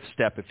the fifth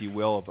step, if you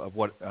will, of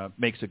what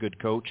makes a good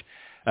coach.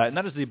 And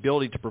that is the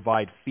ability to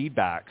provide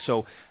feedback.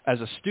 So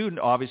as a student,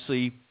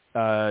 obviously,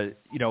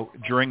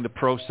 during the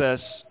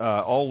process,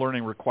 all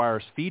learning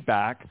requires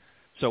feedback.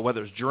 So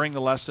whether it's during the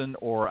lesson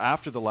or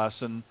after the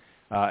lesson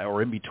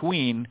or in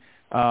between,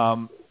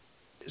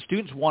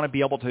 students want to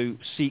be able to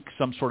seek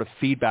some sort of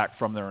feedback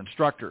from their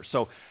instructor.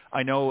 So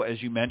I know,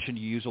 as you mentioned,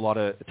 you use a lot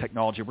of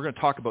technology. We're going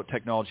to talk about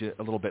technology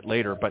a little bit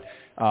later, but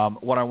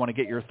what I want to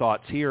get your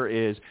thoughts here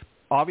is,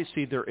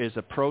 obviously there is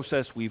a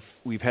process.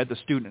 We've had the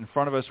student in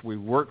front of us. We've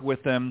worked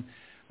with them,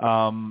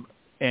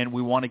 and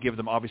we want to give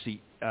them,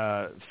 obviously,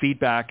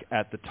 feedback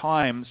at the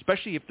time,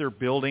 especially if they're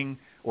building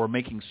or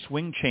making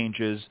swing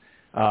changes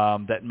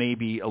that may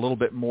be a little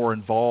bit more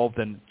involved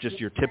than just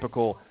your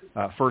typical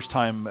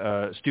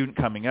first-time student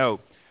coming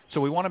out. So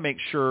we want to make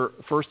sure,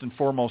 first and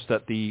foremost,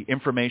 that the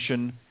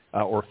information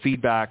or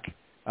feedback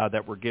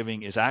that we're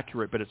giving is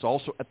accurate, but it's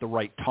also at the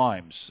right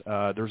times.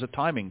 There's a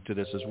timing to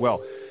this as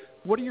well.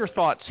 What are your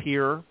thoughts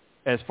here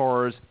as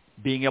far as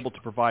being able to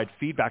provide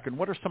feedback, and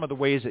what are some of the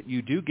ways that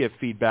you do give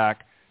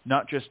feedback,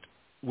 not just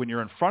when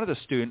you're in front of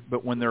the student,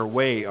 but when they're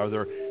away?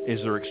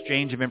 Is there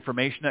exchange of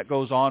information that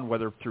goes on,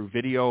 whether through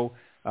video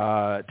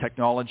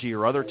technology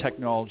or other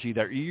technology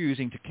that you're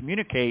using to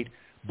communicate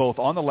both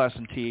on the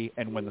lesson tee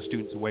and when the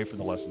student's away from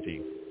the lesson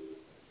tee?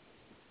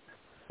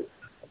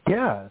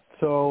 Yeah,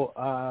 so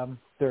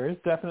there is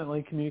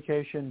definitely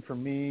communication for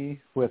me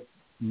with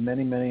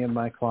many of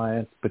my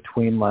clients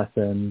between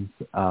lessons.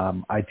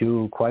 I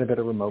do quite a bit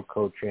of remote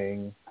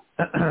coaching.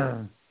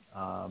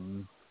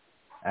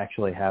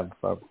 Actually have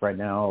right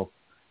now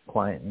a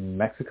client in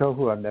Mexico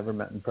who I've never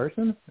met in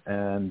person,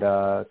 and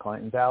a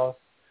client in Dallas,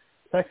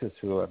 Texas,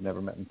 who I've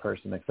never met in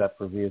person except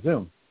for via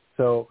Zoom.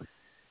 So,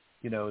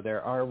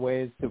 there are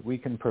ways that we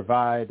can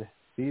provide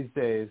these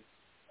days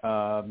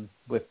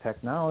with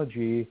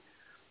technology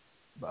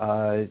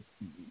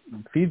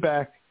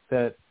feedback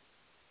that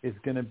is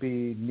going to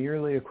be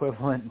nearly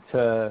equivalent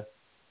to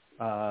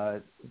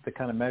the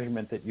kind of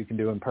measurement that you can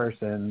do in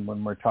person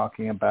when we're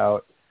talking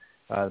about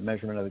the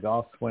measurement of the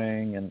golf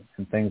swing and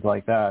things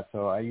like that.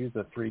 So I use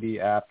a 3D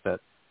app that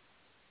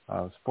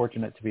I was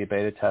fortunate to be a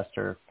beta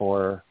tester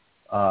for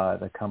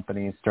the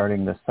company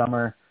starting this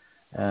summer,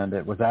 and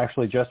it was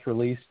actually just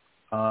released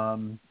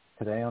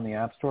today on the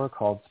App Store,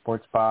 called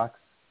Sportsbox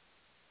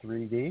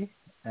 3D.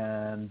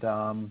 And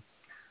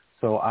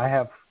so I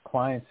have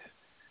clients.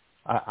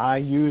 I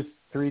use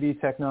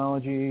 3D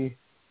technology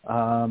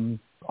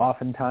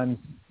oftentimes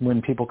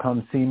when people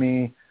come see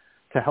me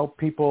to help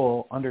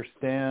people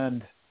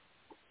understand,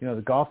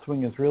 the golf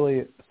swing is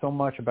really so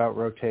much about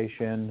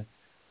rotation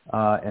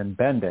and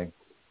bending.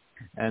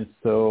 And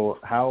so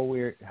how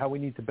we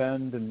need to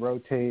bend and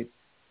rotate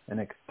and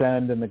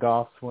extend in the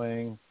golf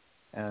swing,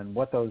 and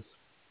what those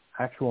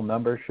actual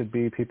numbers should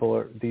be.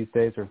 People these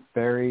days are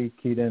very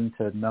keyed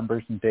into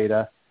numbers and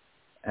data.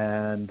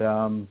 And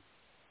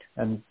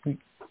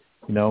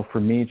for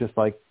me, just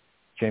like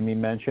Jamie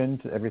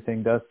mentioned,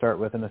 everything does start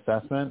with an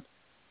assessment,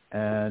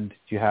 and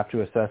you have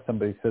to assess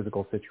somebody's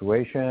physical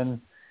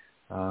situation,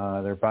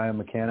 their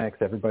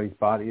biomechanics. Everybody's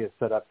body is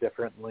set up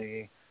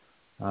differently.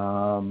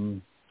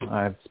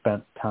 I've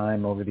spent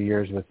time over the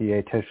years with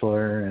E.A.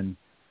 Tischler and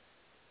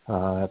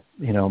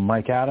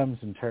Mike Adams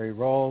and Terry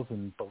Rolls,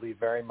 and believe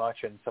very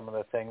much in some of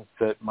the things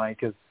that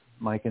Mike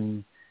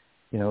and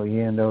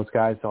Ian, those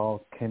guys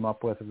all came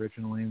up with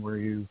originally, where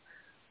you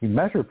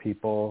measure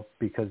people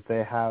because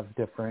they have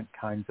different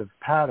kinds of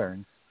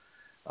patterns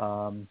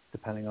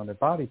depending on their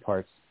body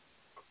parts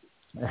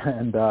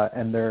and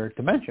their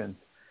dimensions.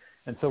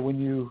 And so when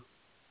you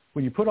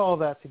put all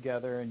that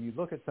together and you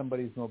look at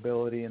somebody's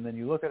mobility, and then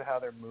you look at how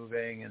they're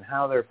moving and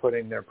how they're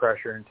putting their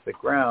pressure into the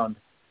ground,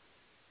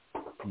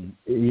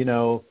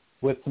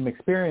 with some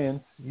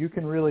experience, you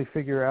can really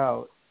figure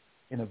out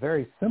in a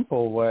very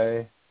simple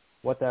way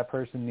what that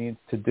person needs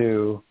to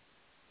do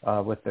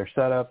with their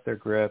setup, their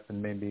grip,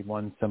 and maybe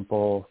one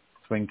simple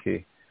swing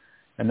key.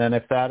 And then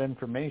if that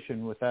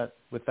information, with that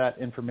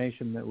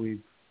information that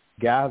we've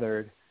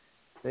gathered,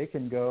 they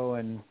can go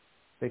and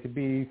they could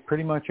be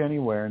pretty much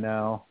anywhere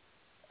now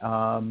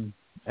and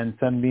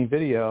send me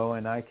video,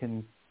 and I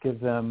can give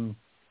them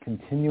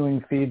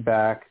continuing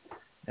feedback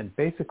and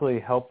basically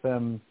help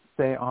them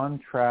stay on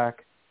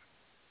track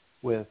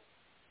with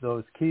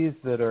those keys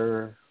that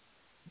are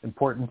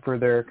important for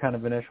their kind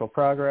of initial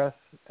progress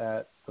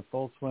at the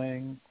full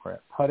swing or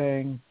at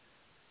putting,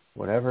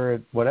 whatever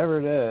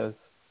it is,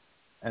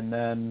 and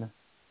then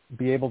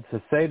be able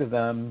to say to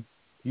them,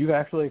 you've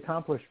actually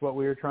accomplished what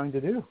we were trying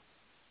to do,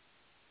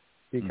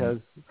 because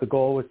the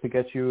goal was to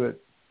get you at,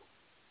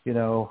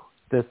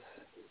 this,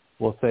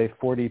 we'll say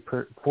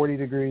 40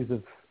 degrees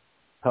of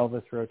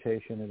pelvis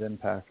rotation at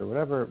impact or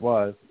whatever it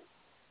was.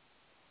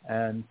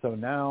 And so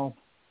now,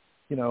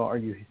 are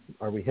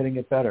we hitting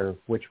it better?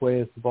 Which way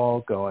is the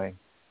ball going?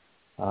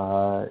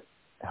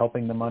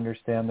 Helping them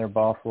understand their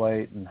ball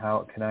flight and how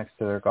it connects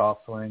to their golf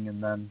swing,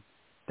 and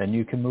then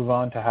you can move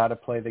on to how to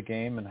play the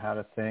game and how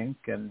to think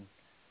and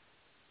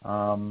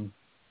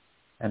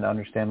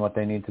understand what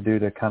they need to do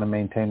to kind of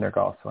maintain their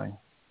golf swing.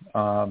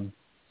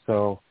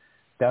 So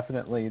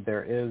definitely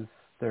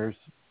there's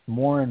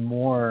more and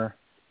more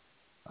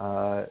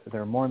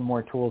there are more and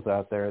more tools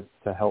out there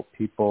to help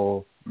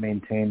people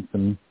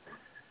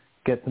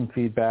get some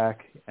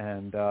feedback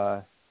and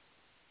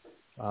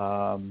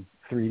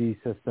 3D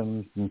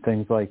systems and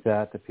things like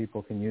that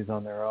people can use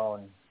on their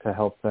own to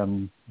help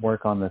them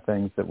work on the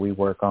things that we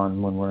work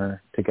on when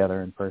we're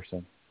together in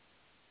person.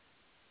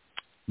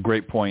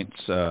 Great points,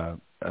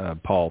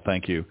 Paul.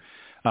 Thank you.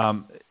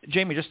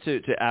 Jamie, just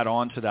to add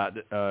on to that,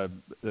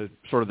 the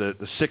sort of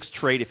the sixth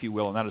trait, if you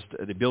will, and that is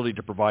the ability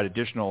to provide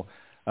additional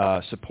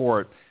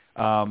support.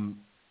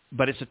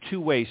 But it's a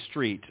two-way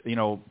street. You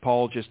know,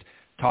 Paul just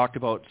talked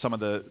about some of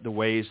the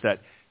ways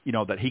that, you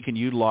know, that he can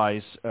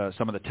utilize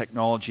some of the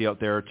technology out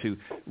there to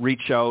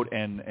reach out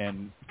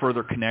and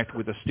further connect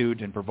with the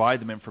student and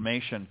provide them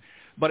information.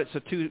 But it's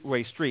a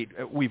two-way street.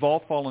 We've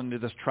all fallen into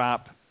this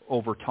trap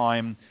over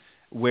time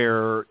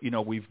where, you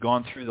know, we've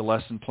gone through the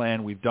lesson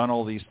plan, we've done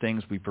all these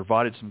things, we've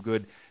provided some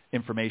good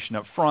information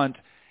up front,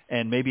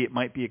 and maybe it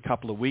might be a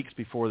couple of weeks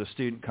before the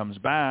student comes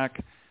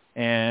back,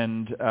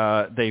 and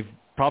they've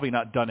probably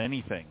not done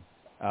anything.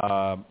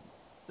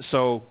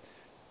 So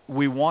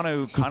we want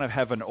to kind of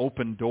have an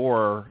open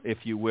door, if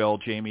you will,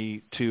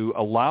 Jamie, to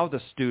allow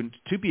the student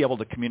to be able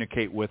to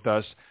communicate with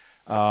us.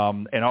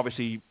 And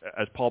obviously,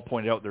 as Paul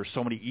pointed out, there's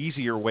so many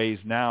easier ways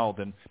now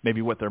than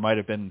maybe what there might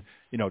have been,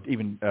 you know,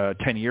 even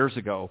 10 years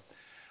ago.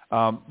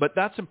 But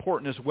that's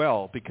important as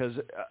well because,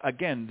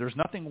 again, there's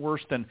nothing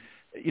worse than,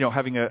 you know,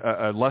 having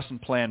a lesson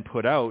plan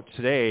put out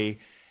today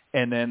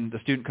and then the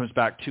student comes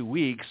back 2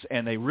 weeks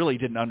and they really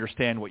didn't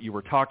understand what you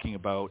were talking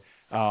about,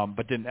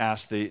 but didn't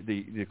ask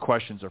the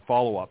questions or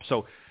follow-up.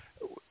 So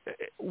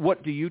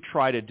what do you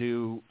try to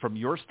do from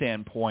your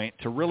standpoint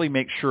to really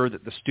make sure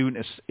that the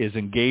student is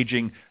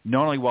engaging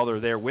not only while they're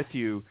there with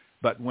you,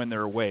 but when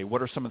they're away?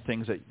 What are some of the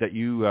things that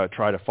you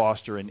try to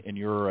foster in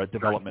your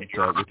development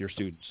with your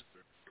students?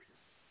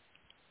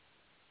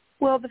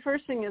 Well, the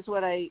first thing is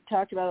what I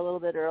talked about a little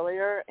bit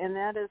earlier, and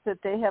that is that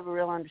they have a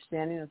real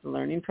understanding of the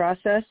learning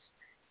process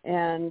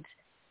and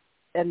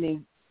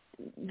the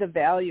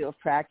value of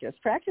practice.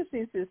 Practice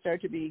needs to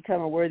start to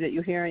become a word that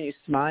you hear and you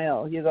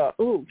smile. You go,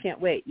 ooh,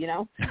 can't wait, you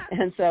know?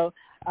 And so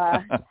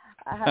how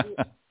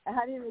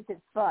do you make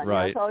it fun? Right.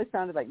 You know, it's always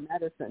sounded like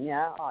medicine,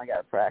 yeah? Oh, I got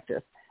to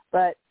practice.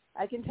 But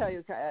I can tell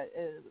you,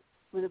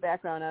 with a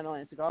background not only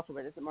as a golfer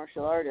but as a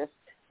martial artist,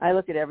 I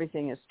look at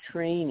everything as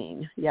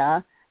training, yeah?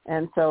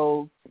 And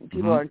so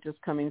people aren't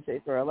just coming,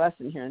 say, for a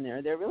lesson here and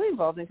there. They're really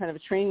involved in kind of a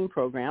training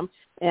program.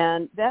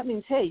 And that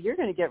means, hey, you're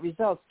going to get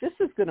results. This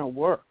is going to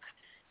work.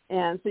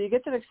 And so you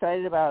get them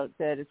excited about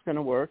that it's going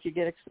to work. You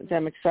get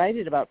them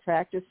excited about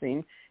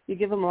practicing. You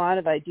give them a lot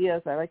of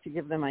ideas. I like to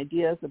give them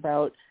ideas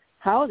about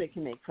how they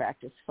can make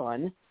practice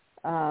fun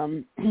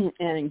and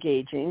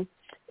engaging,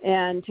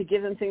 and to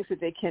give them things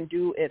that they can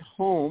do at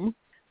home.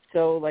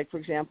 So, like, for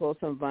example,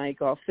 some of my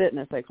golf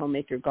fitness, I call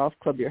Make Your Golf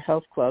Club Your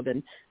Health Club,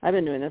 and I've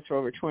been doing this for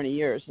over 20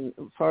 years, and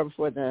far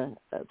before the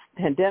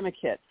pandemic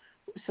hit,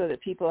 so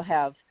that people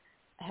have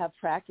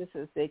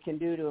practices they can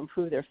do to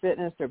improve their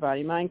fitness, their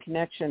body-mind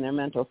connection, their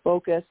mental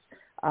focus,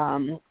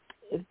 and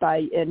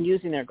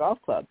using their golf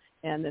club,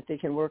 and that they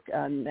can work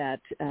on that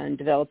and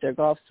develop their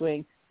golf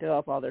swing,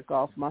 develop all their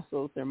golf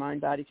muscles, their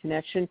mind-body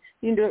connection.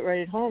 You can do it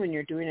right at home, and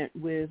you're doing it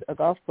with a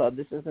golf club.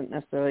 This isn't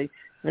necessarily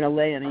going to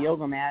lay on a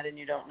yoga mat, and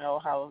you don't know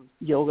how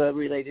yoga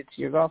related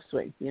to your golf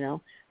swing, you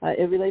know.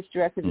 It relates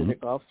directly to the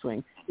golf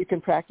swing. You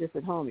can practice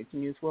at home. You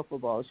can use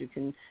wiffle balls. You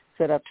can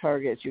set up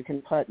targets. You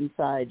can putt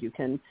inside. You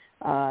can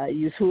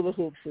use hula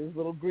hoops as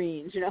little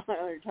greens, you know,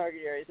 or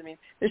target areas. I mean,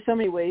 there's so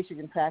many ways you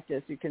can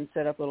practice. You can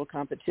set up little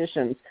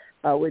competitions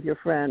with your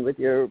friend, with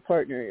your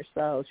partner, your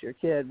spouse, your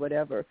kid,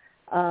 whatever.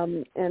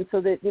 And so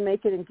that you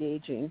make it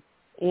engaging.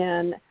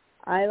 And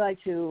I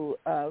like to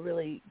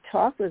really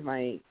talk with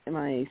my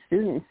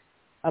students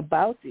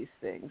about these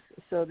things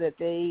so that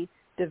they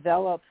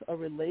develop a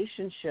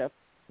relationship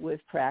with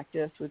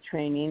practice, with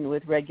training,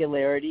 with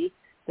regularity,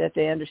 that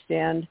they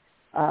understand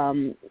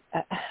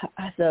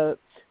the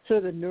sort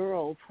of the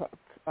neural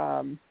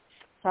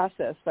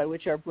process by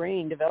which our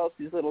brain develops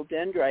these little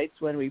dendrites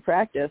when we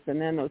practice, and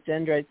then those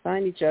dendrites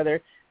find each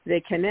other.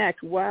 They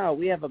connect. Wow,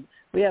 we have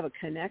a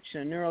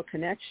connection, a neural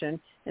connection,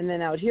 and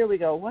then out here we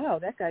go, wow,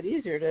 that got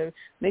easier to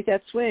make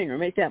that swing or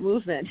make that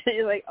movement.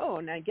 You're like, oh,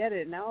 and I get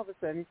it. Now all of a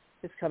sudden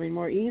it's coming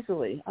more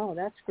easily. Oh,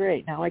 that's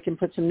great. Now I can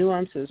put some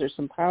nuances or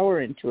some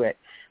power into it.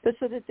 But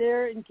so that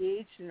they're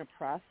engaged in a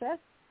process,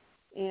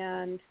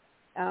 and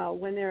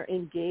when they're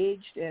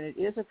engaged and it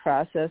is a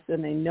process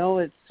and they know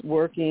it's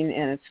working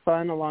and it's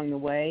fun along the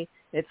way,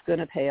 it's going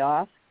to pay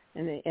off,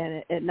 and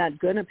it's not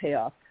going to pay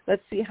off.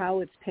 Let's see how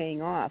it's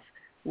paying off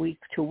week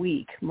to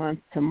week, month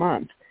to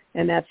month.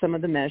 And that's some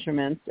of the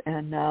measurements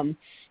and,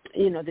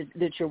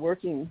 that you're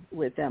working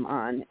with them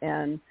on.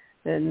 And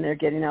then they're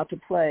getting out to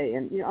play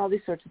and, you know, all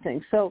these sorts of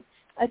things. So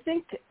I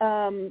think,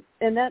 and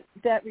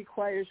that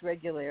requires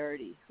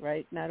regularity,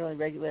 right? Not only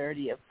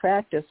regularity of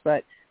practice,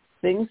 but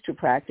things to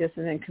practice,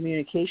 and then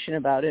communication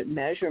about it,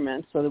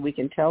 measurements so that we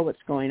can tell what's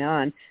going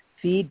on,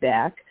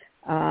 feedback,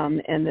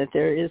 and that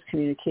there is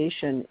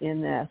communication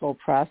in that whole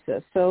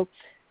process. So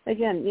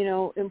again, you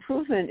know,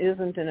 improvement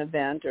isn't an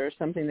event or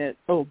something that,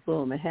 oh,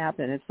 boom, it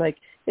happened. It's like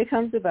it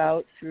comes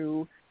about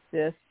through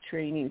this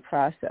training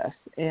process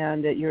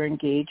and that you're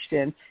engaged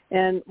in.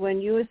 And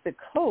when you as the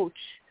coach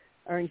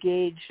are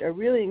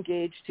really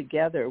engaged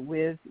together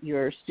with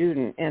your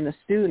student, and the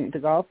student, the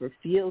golfer,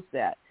 feels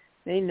that.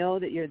 They know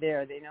that you're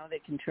there. They know they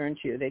can turn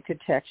to you. They could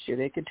text you.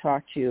 They could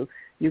talk to you.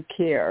 You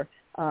care.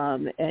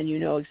 And you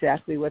know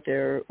exactly what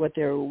they're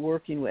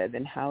working with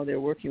and how they're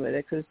working with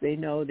it, because they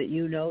know that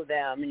you know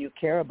them and you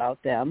care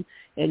about them,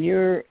 and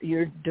you're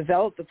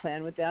developed the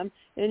plan with them,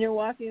 and you're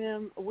walking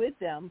them with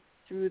them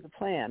through the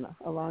plan,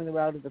 along the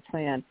route of the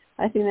plan.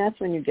 I think that's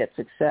when you get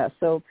success.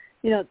 So,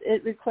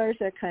 it requires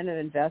that kind of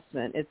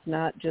investment. It's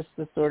not just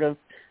the sort of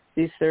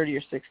these 30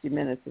 or 60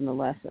 minutes in the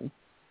lesson.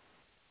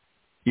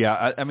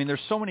 Yeah, I mean,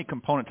 there's so many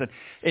components.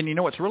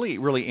 And what's really,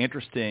 really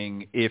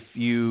interesting, if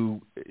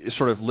you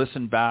sort of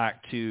listen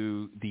back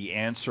to the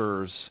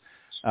answers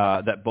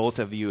that both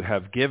of you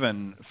have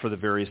given for the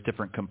various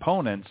different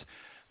components,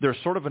 there's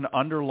sort of an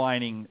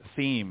underlining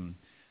theme,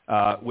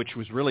 which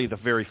was really the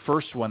very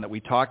first one that we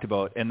talked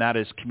about, and that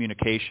is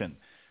communication.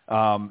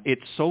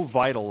 It's so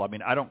vital. I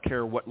mean, I don't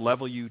care what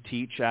level you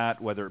teach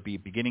at, whether it be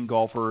beginning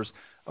golfers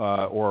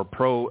or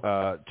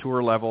pro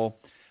tour level.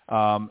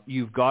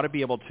 You've got to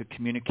be able to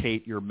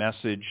communicate your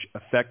message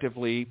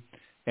effectively,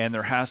 and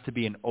there has to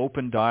be an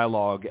open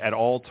dialogue at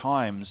all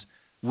times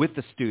with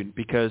the student,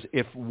 because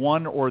if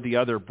one or the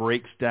other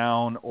breaks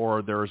down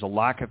or there's a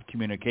lack of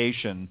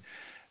communication,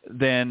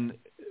 then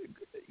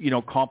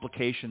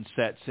complication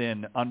sets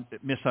in,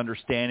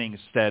 misunderstandings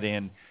set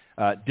in,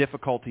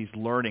 difficulties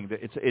learning.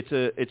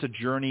 It's a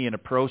journey and a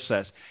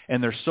process,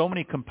 and there's so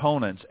many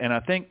components. And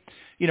I think,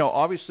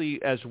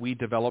 obviously as we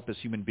develop as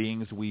human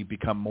beings, we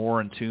become more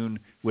in tune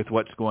with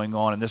what's going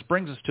on. And this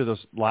brings us to this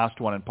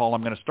last one. And Paul,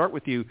 I'm going to start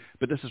with you,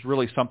 but this is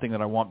really something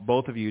that I want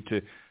both of you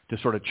to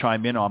sort of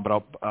chime in on.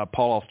 But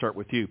Paul, I'll start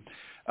with you.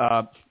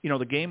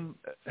 The game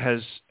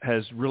has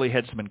really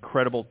had some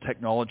incredible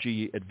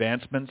technology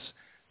advancements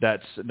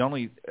that's not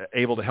only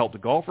able to help the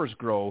golfers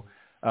grow,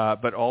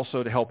 but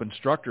also to help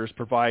instructors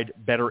provide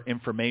better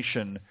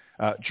information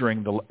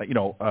during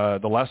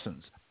the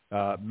lessons.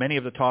 Many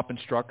of the top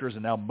instructors,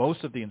 and now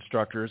most of the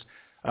instructors,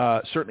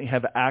 certainly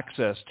have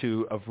access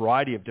to a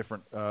variety of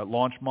different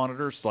launch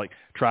monitors like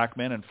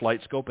TrackMan and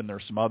FlightScope, and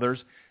there's some others.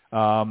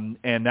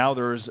 And now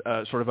there's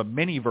sort of a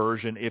mini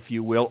version, if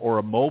you will, or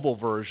a mobile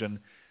version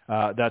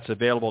that's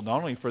available not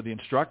only for the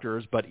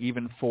instructors, but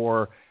even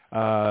for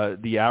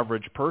the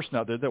average person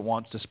out there that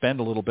wants to spend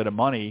a little bit of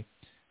money,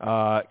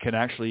 can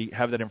actually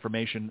have that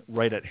information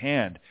right at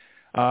hand.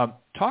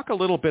 Talk a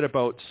little bit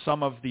about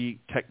some of the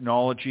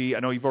technology. I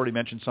know you've already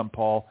mentioned some,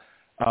 Paul,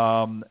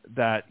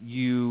 that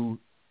you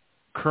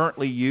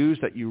currently use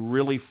that you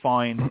really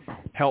find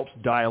helps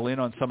dial in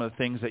on some of the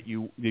things that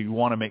you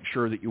want to make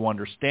sure that you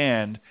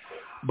understand.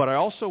 But I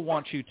also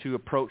want you to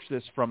approach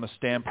this from a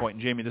standpoint,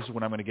 and Jamie, this is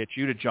when I'm going to get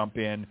you to jump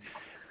in,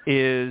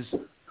 is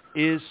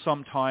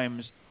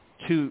sometimes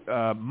too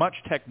much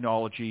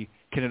technology,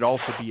 can it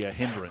also be a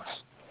hindrance?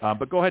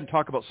 But go ahead and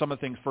talk about some of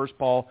the things first,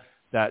 Paul,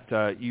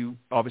 that you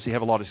obviously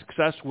have a lot of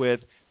success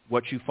with,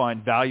 what you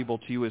find valuable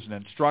to you as an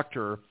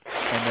instructor,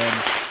 and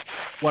then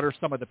what are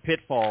some of the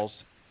pitfalls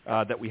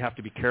that we have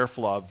to be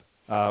careful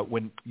of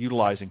when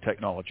utilizing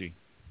technology?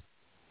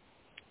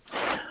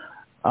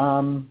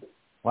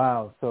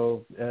 Wow.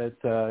 So this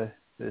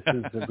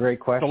is a great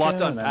question. It's a lot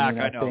to unpack,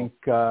 I know.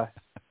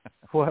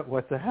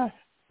 What's that?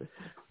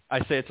 I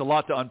say it's a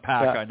lot to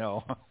unpack, I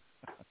know.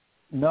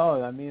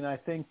 No, I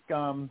think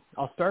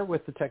I'll start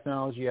with the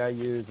technology I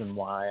use and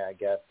why, I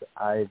guess.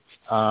 I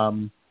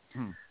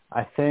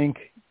think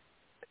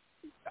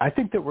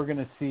that we're going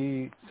to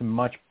see some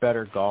much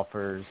better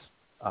golfers,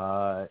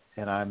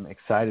 and I'm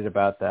excited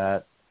about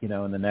that, in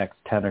the next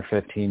 10 or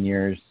 15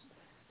 years,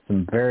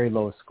 some very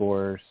low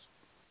scores,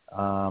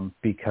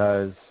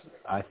 because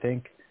I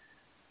think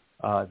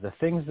the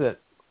things that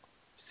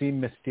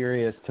seemed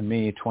mysterious to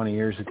me 20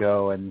 years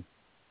ago and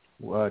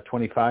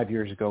 25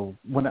 years ago,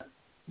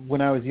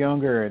 when I was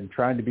younger and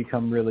trying to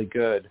become really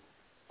good,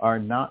 are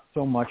not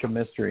so much a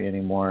mystery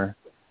anymore.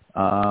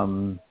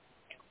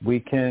 We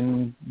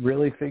can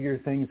really figure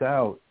things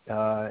out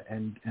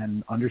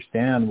and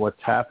understand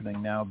what's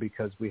happening now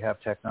because we have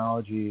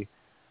technology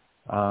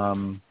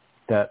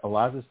that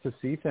allows us to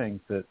see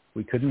things that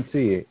we couldn't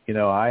see.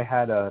 I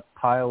had a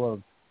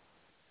pile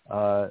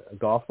of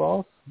golf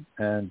balls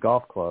and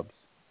golf clubs,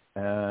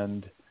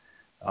 and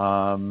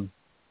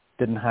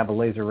didn't have a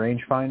laser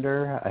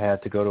rangefinder. I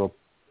had to go to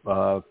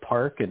a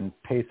park and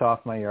pace off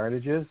my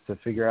yardages to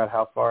figure out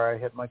how far I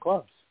hit my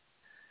clubs.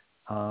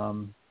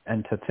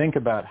 And to think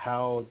about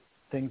how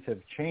things have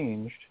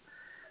changed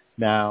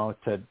now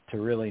to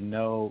really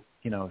know,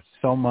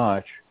 so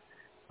much.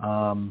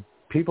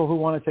 People who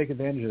want to take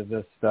advantage of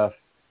this stuff,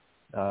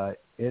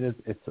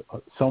 it's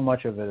so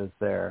much of it is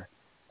there,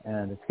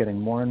 and it's getting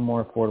more and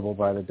more affordable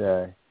by the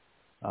day,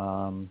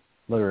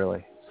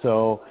 literally.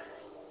 So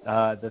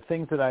the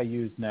things that I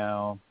use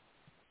now,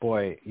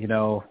 boy,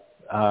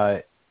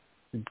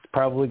 it's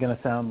probably going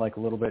to sound like a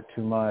little bit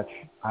too much.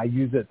 I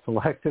use it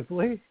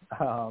selectively,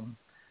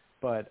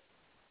 but,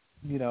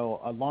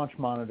 a launch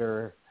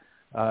monitor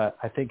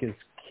I think is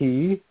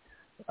key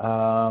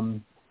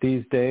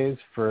these days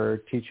for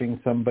teaching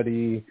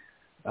somebody,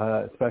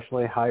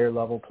 especially higher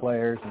level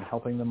players, and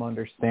helping them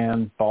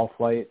understand ball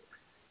flight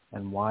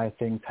and why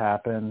things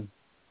happen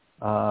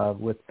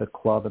with the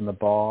club and the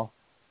ball.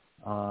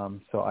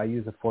 So I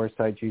use a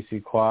Foresight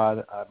GC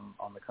Quad. I'm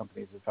on the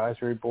company's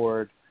advisory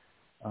board.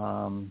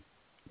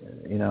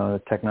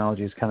 The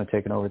technology has kind of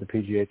taken over the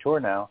PGA Tour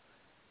now.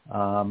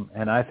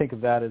 And I think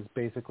of that as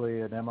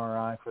basically an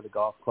MRI for the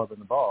golf club and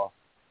the ball.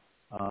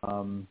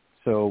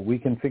 So we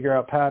can figure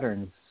out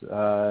patterns.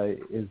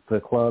 Is the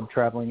club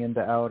traveling in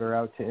to out or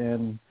out to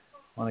in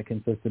on a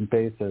consistent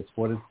basis?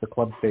 What is the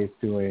club face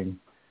doing?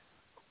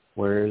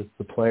 Where is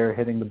the player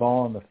hitting the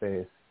ball in the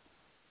face?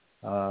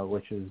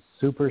 Which is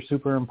super,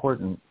 super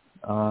important.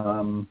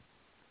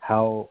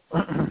 How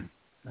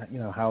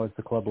how is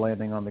the club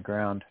landing on the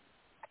ground?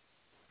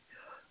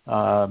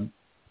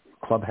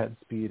 Club head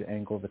speed,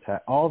 angle of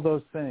attack, all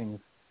those things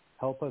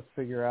help us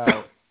figure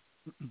out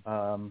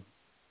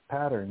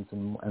patterns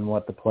and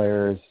what the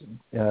player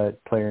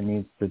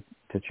needs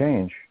to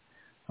change.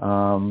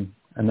 And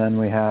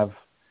then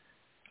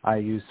I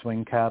use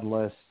swing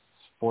catalysts,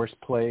 force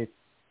plates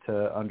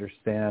to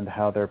understand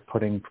how they're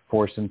putting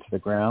force into the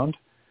ground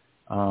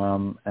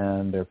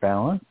and their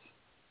balance.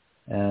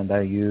 And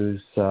I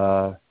use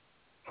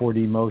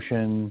 4D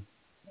motion,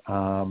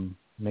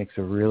 makes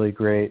a really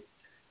great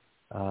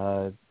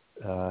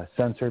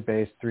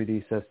sensor-based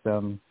 3D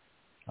system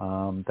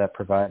that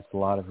provides a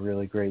lot of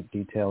really great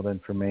detailed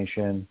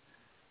information.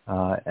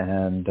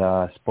 And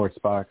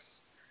Sportsbox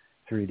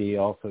 3D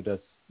also does,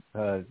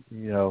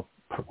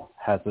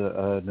 has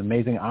an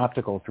amazing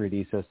optical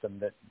 3D system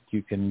that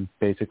you can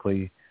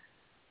basically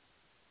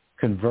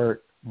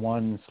convert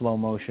one slow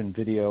motion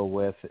video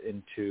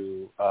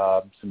into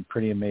some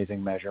pretty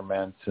amazing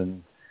measurements,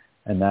 and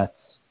that's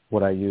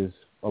what I use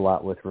a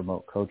lot with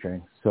remote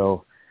coaching.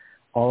 So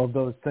all of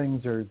those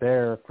things are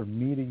there for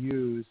me to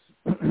use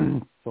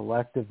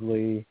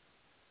selectively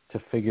to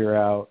figure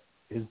out,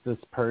 is this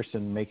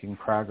person making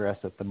progress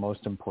at the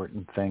most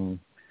important thing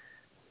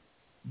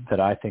that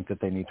I think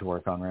that they need to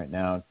work on right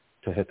now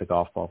to hit the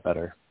golf ball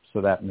better.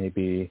 So that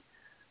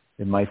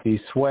it might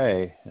be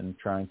sway and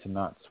trying to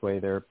not sway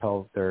their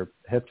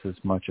hips as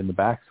much in the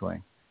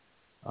backswing.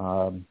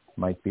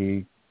 Might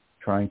be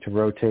trying to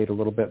rotate a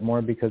little bit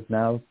more because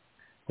now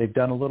they've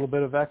done a little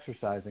bit of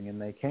exercising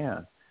and they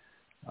can.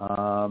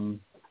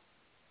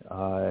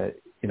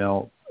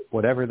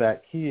 Whatever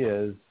that key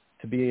is,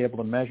 to be able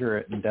to measure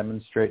it and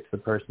demonstrate to the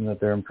person that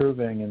they're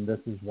improving, and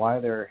this is why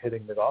they're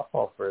hitting the golf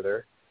ball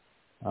further,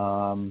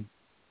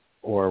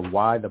 or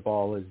why the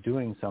ball is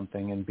doing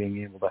something, and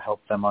being able to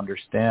help them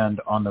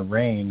understand on the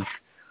range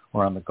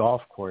or on the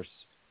golf course,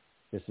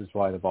 this is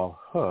why the ball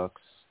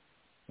hooks,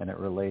 and it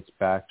relates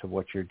back to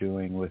what you're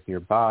doing with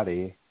your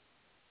body.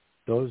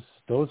 Those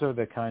are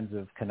the kinds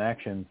of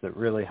connections that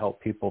really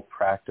help people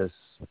practice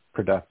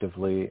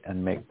productively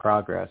and make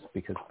progress,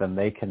 because then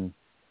they can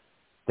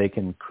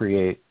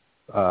create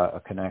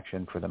a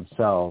connection for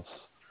themselves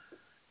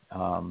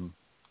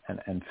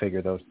and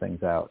figure those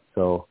things out.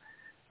 So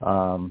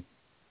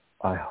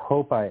I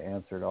hope I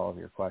answered all of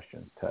your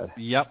questions, Ted.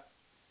 Yep.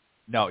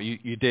 No,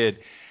 you did.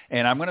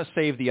 And I'm going to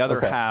save the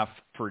other half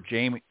for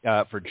Jamie.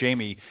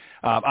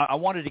 I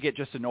wanted to get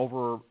just an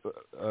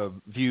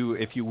overview,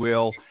 if you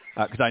will,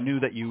 because I knew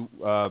that you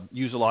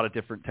use a lot of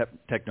different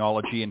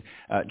technology. And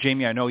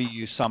Jamie, I know you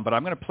use some, but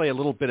I'm going to play a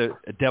little bit of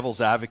a devil's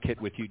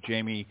advocate with you,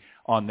 Jamie,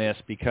 on this,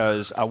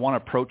 because I want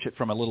to approach it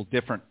from a little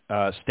different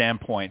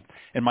standpoint.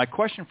 And my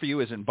question for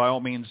you is, and by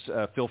all means,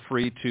 feel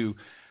free to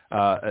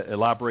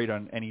elaborate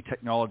on any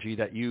technology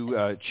that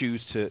you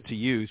choose to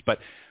use. But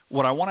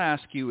what I want to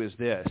ask you is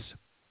this.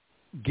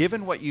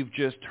 Given what you've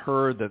just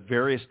heard, the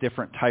various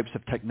different types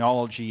of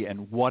technology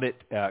and what it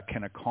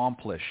can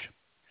accomplish,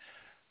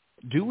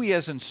 do we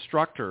as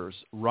instructors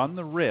run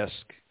the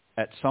risk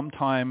at some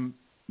time,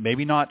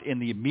 maybe not in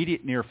the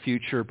immediate near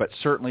future, but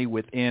certainly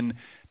within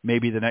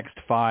maybe the next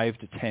 5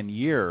 to 10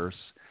 years,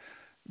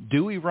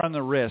 do we run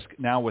the risk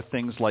now with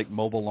things like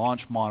mobile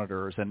launch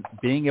monitors and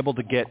being able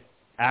to get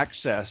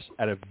access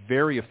at a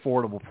very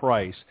affordable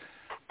price,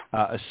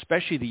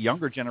 especially the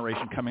younger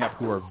generation coming up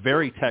who are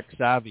very tech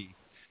savvy?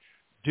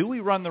 Do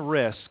we run the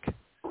risk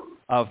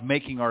of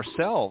making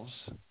ourselves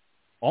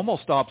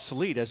almost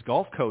obsolete as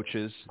golf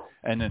coaches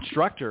and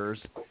instructors,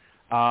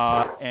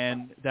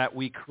 and that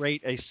we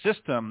create a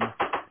system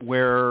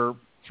where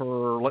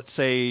for, let's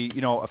say,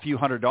 a few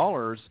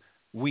 $100s,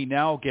 we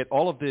now get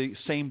all of the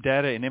same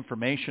data and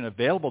information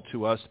available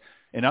to us?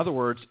 In other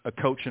words, a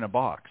coach in a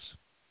box.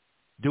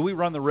 Do we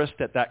run the risk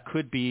that that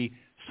could be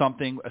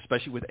something,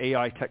 especially with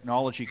AI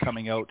technology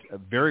coming out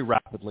very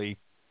rapidly?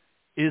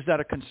 Is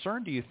that a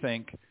concern, do you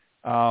think,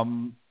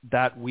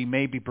 that we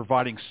may be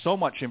providing so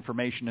much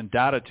information and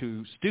data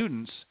to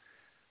students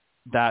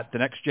that the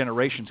next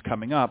generations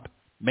coming up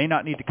may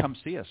not need to come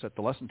see us at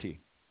the lesson tee?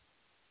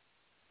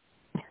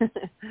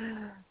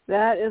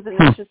 That is an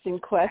interesting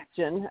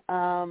question.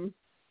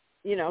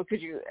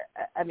 could you,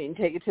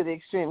 take it to the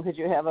extreme. Could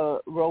you have a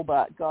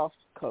robot golf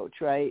coach,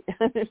 right?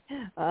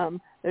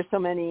 There's so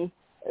many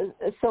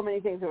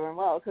things that are,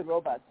 well, could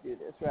robots do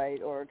this,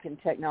 right? Or can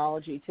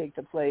technology take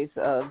the place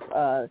of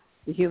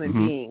the human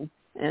being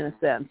in a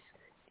sense?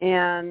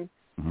 And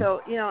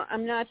so,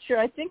 I'm not sure.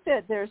 I think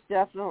that there's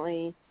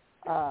definitely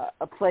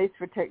a place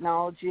for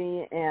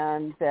technology,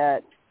 and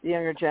that the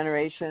younger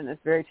generation is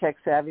very tech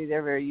savvy.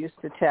 They're very used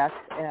to tech,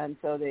 and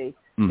so they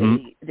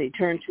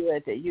turn to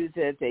it. They use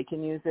it. They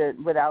can use it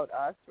without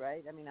us,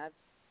 right? I mean,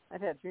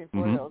 I've had 3 and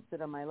 4 year olds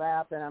sit on my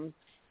lap, and I'm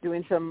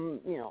doing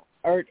some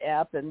art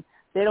app, and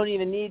they don't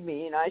even need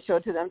me. I show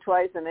it to them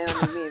twice, and they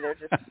don't need me. They're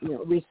just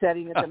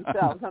resetting it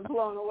themselves. I'm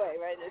blown away,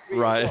 right?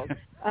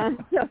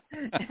 So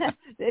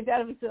they've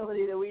got a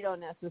facility that we don't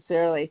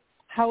necessarily.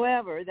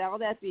 However, all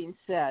that being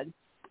said,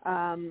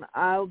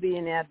 I'll be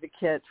an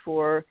advocate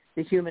for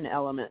the human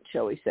element,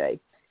 shall we say.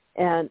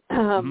 And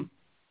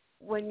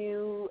when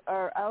you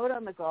are out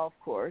on the golf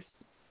course,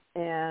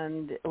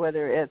 and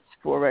whether it's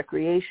for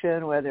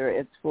recreation, whether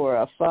it's for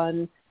a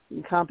fun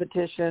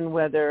competition,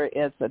 whether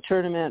it's a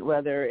tournament,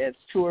 whether it's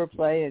tour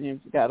play and you've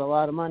got a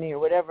lot of money or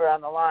whatever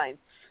on the line,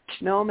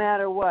 no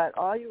matter what,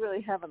 all you really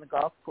have on the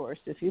golf course,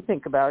 if you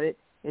think about it,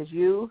 is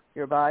you,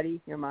 your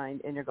body, your mind,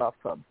 and your golf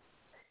club.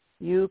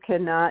 You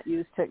cannot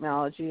use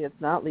technology. It's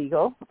not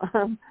legal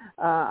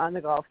on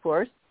the golf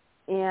course.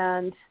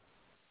 And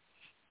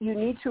you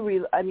need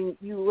to,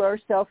 you are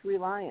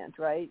self-reliant,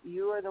 right?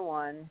 You are the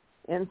one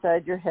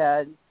inside your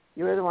head.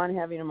 You are the one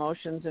having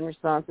emotions and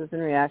responses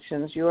and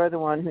reactions. You are the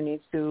one who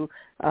needs to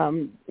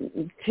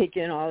take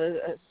in all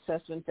the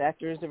assessment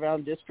factors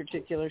around this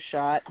particular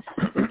shot,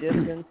 the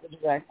distance,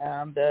 the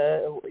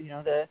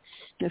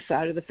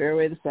side of the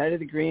fairway, the side of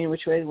the green,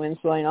 which way the wind's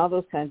blowing, all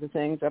those kinds of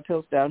things,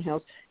 uphills,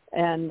 downhills,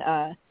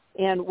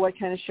 and what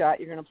kind of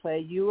shot you're going to play.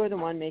 You are the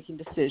one making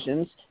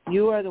decisions.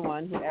 You are the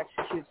one who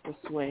executes the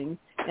swing,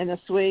 and the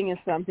swing is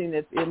something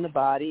that's in the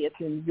body. It's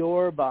in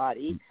your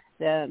body.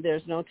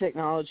 There's no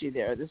technology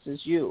there. This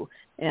is you,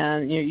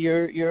 and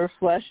your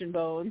flesh and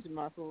bones and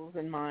muscles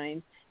and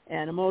mind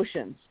and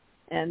emotions.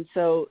 And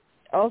so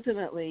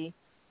ultimately,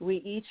 we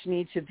each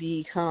need to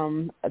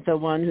become the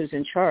one who's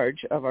in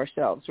charge of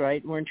ourselves,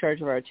 right? We're in charge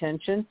of our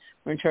attention.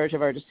 We're in charge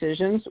of our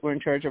decisions. We're in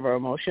charge of our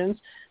emotions.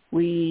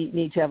 We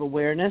need to have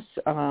awareness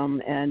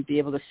and be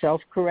able to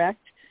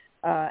self-correct.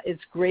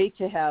 It's great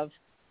to have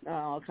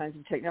all kinds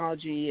of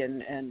technology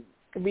and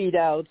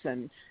readouts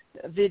and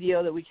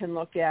video that we can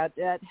look at.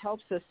 That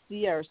helps us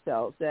see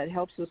ourselves. That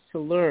helps us to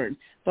learn.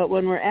 But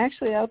when we're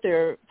actually out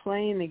there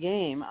playing the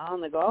game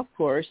on the golf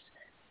course,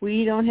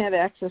 we don't have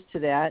access to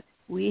that.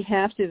 We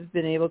have to have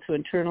been able to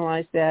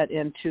internalize that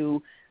and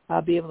to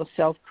be able to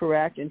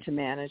self-correct and to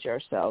manage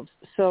ourselves.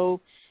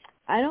 So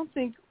I don't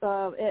think,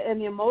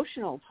 and the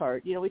emotional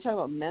part, we talk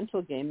about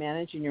mental game,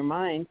 managing your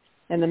mind,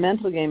 and the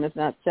mental game is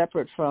not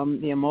separate from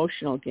the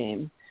emotional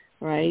game,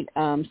 right?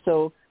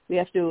 So we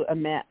have to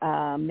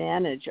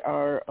manage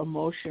our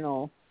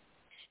emotional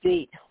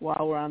state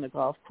while we're on the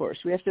golf course.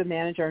 We have to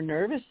manage our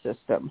nervous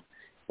system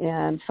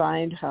and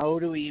find how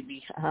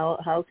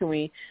can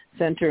we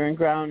center and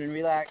ground and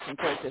relax and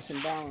focus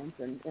and balance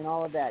and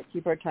all of that.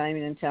 Keep our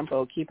timing and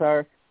tempo. Keep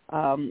on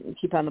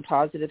the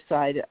positive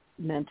side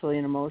mentally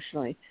and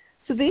emotionally.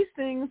 So these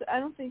things, I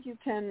don't think you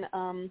can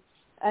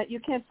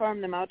can't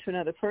farm them out to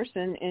another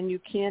person, and you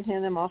can't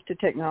hand them off to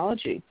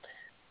technology.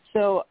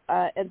 So,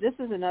 and this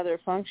is another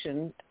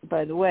function,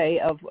 by the way,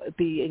 of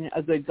being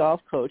a good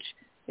golf coach,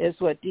 is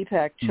what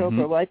Deepak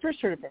Chopra, well, I first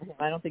heard it from him.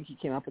 I don't think he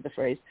came up with the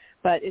phrase,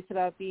 but it's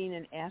about being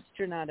an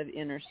astronaut of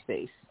inner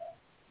space.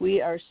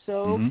 We are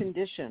so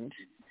conditioned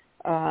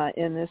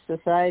in this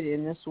society,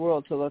 in this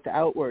world, to look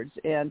outwards,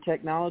 and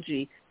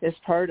technology is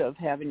part of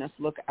having us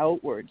look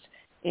outwards.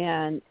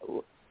 And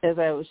as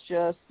I was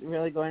just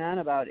really going on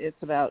about, it's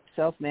about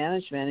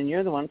self-management, and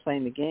you're the one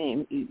playing the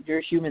game,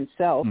 your human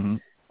self.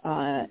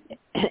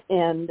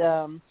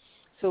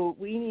 So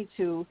we need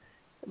to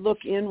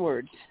look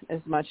inwards as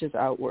much as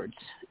outwards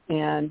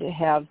and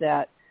have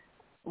that,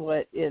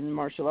 what in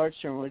martial arts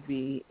terms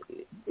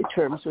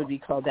would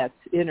be called that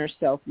inner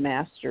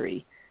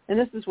self-mastery. And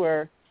this is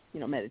where,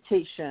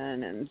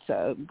 meditation and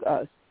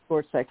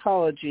sports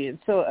psychology and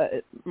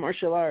so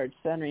martial arts,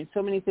 centering,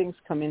 so many things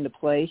come into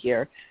play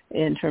here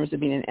in terms of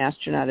being an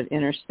astronaut of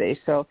inner space.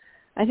 So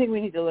I think we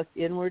need to look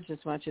inwards as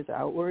much as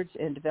outwards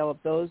and develop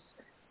those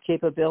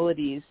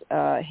capabilities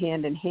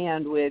hand in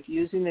hand with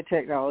using the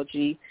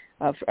technology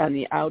on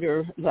the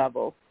outer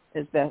level,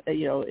 is that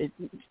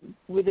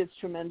with its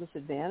tremendous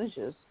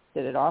advantages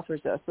that it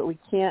offers us. But we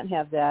can't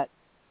have that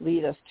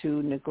lead us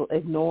to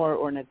ignore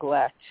or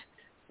neglect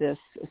this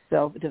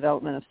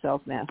development of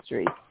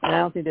self-mastery. And I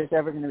don't think there's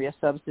ever going to be a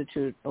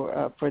substitute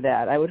for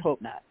that. I would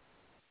hope not.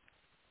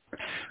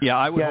 Yeah,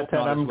 I would hope Ted,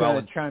 not I'm as well.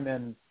 going to chime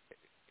in.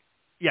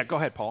 Yeah, go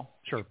ahead, Paul.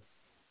 Sure.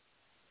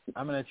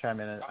 I'm going to chime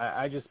in.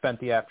 I just spent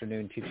the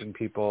afternoon teaching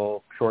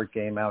people short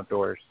game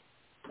outdoors,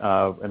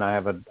 and I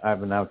have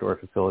an outdoor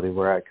facility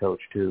where I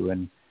coach too.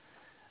 And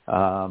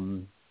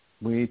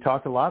we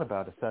talked a lot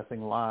about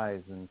assessing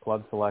lies and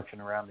club selection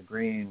around the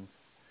greens,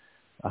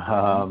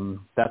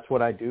 That's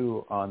what I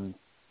do on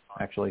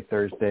actually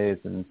Thursdays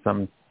and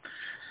some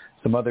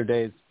other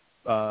days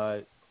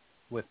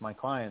with my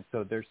clients.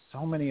 So there's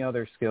so many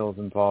other skills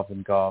involved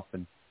in golf.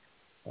 And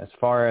as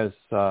far as,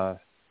 the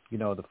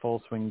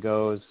full swing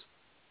goes,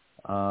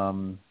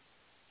 I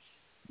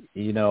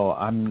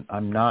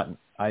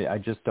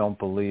just don't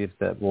believe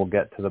that we'll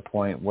get to the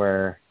point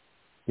where,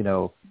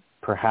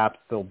 perhaps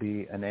there'll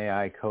be an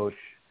AI coach,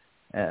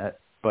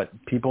 but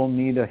people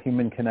need a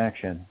human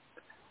connection.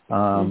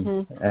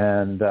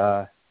 And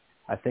I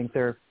think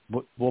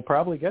we'll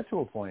probably get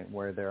to a point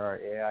where there are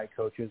AI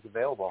coaches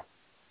available.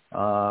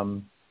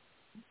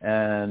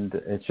 And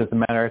it's just a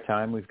matter of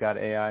time. We've got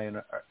AI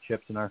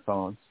chips in our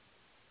phones,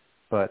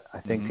 but I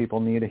think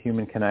people need a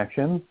human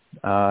connection.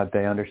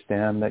 They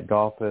understand that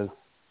golf is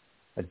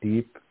a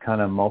deep, kind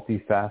of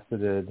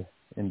multifaceted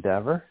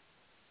endeavor,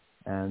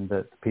 and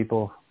that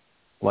people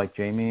like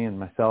Jamie and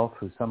myself,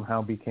 who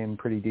somehow became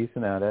pretty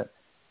decent at it,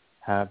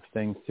 have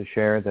things to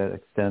share that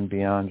extend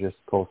beyond just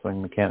full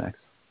swing mechanics.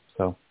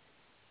 So.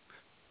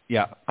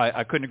 Yeah,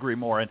 I couldn't agree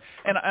more, and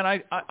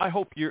I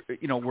hope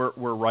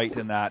we're right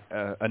in that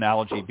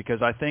analogy,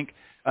 because I think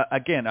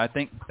and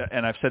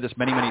I've said this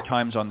many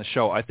times on the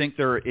show, I think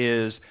there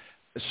is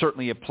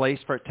certainly a place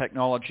for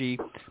technology,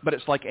 but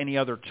it's like any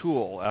other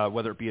tool,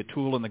 whether it be a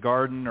tool in the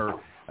garden or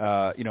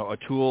a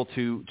tool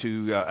to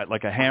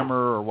like a hammer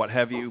or what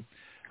have you.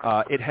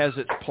 It has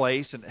its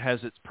place and it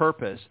has its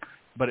purpose,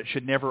 but it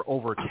should never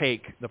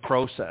overtake the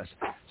process.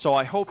 So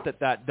I hope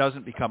that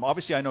doesn't become,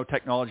 obviously I know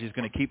technology is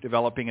going to keep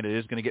developing and it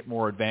is going to get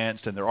more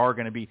advanced, and there are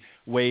going to be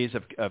ways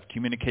of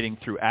communicating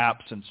through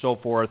apps and so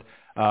forth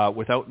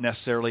without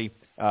necessarily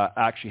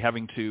actually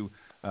having to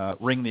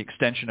ring the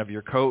extension of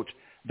your coach.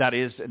 That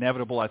is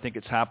inevitable. I think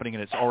it's happening,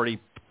 and it's already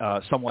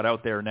somewhat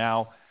out there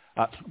now.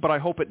 But I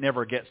hope it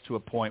never gets to a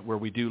point where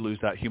we do lose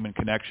that human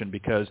connection,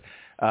 because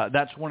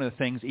that's one of the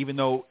things, even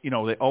though,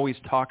 they always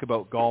talk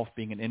about golf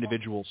being an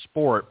individual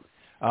sport,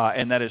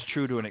 and that is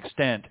true to an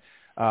extent.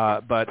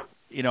 But,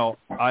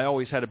 I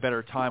always had a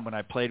better time when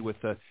I played with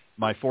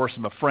my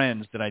foursome of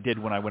friends than I did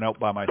when I went out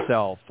by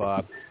myself.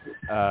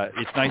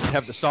 It's nice to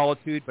have the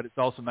solitude, but it's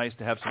also nice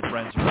to have some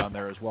friends around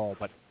there as well.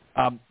 But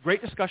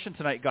great discussion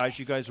tonight, guys.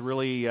 You guys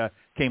really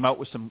came out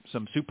with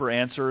some super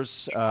answers.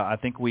 I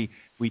think we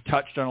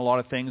touched on a lot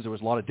of things. There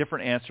was a lot of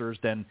different answers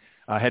than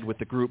I had with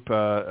the group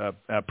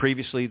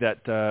previously that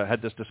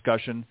had this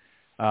discussion.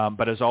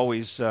 But as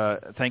always,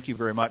 thank you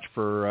very much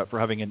for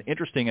having an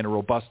interesting and a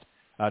robust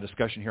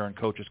discussion here on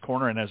Coach's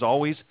Corner. And as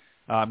always,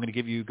 I'm going to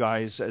give you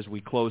guys, as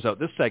we close out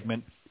this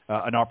segment,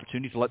 an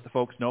opportunity to let the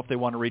folks know if they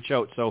want to reach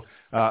out. So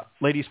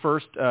ladies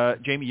first,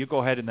 Jamie, you go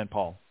ahead, and then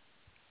Paul.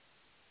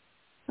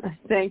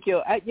 Thank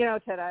you.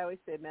 Ted, I always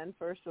say men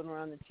first when we're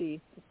on the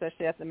tee,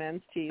 especially at the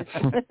men's tees.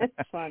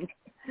 It's fun.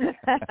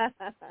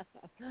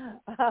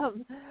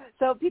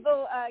 So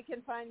people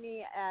can find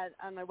me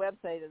on my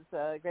website. Is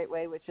a great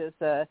way, which is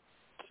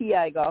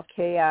Kiai Golf,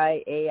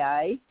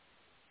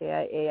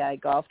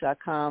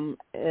 KIAI-golf.com.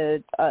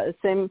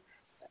 Same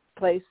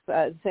place,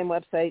 same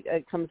website.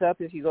 It comes up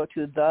if you go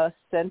to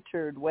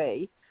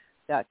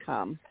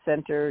thecenteredway.com,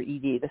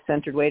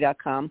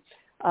 thecenteredway.com.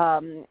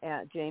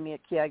 At Jamie at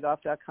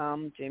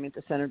KIGolf.com, Jamie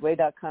at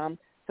thecenteredway.com.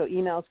 So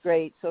email's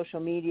great, social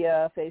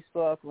media,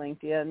 Facebook,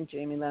 LinkedIn,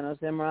 Jamie Leno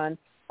Zimron.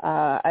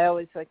 I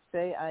always like to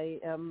say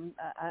I'm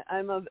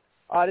a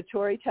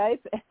auditory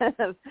type,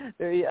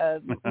 very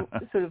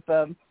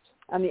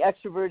I'm the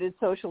extroverted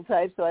social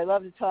type, so I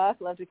love to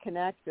talk, love to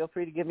connect. Feel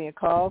free to give me a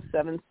call,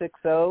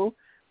 760-492-GOLF,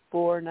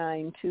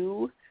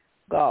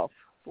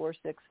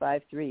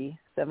 4653,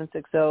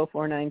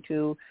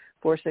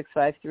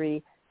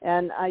 760-492-4653.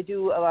 And I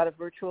do a lot of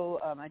virtual,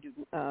 I do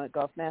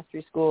golf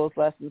mastery schools,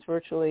 lessons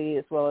virtually,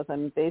 as well as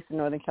I'm based in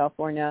Northern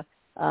California.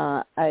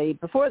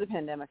 Before the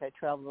pandemic, I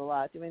traveled a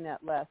lot, doing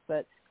that less,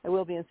 but I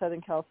will be in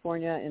Southern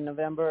California in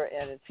November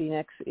and in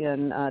Phoenix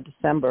in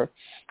December.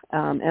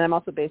 And I'm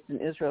also based in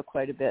Israel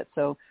quite a bit,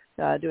 so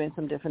doing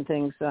some different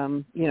things,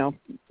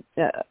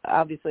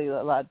 obviously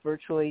a lot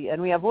virtually. And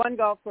we have one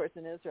golf course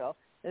in Israel.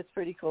 It's a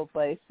pretty cool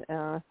place,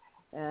 and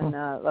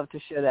love to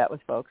share that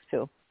with folks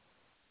too.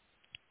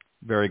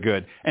 Very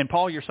good. And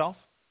Paul, yourself?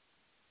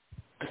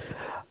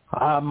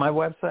 My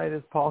website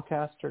is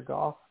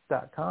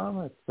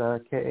paulcastergolf.com. It's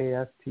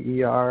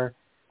Kaster.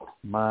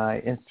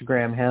 My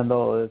Instagram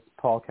handle is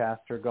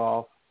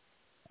paulcastergolf.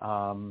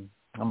 I'm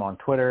on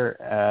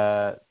Twitter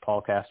at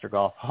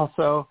paulcastergolf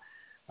also.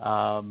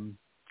 I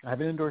have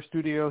an indoor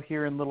studio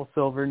here in Little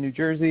Silver, New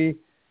Jersey,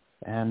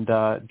 and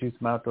do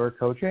some outdoor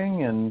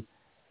coaching and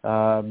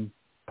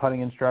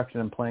putting instruction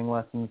and playing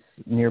lessons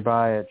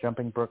nearby at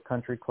Jumping Brook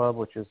Country Club,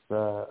 which is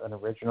an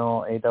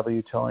original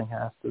A.W.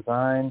 Tillinghast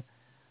design.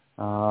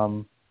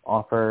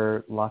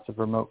 Offer lots of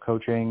remote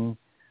coaching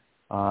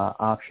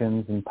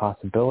options and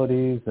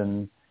possibilities,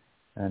 and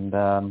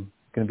going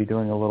to be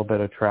doing a little bit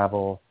of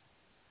travel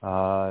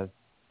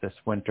this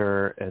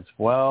winter as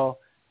well.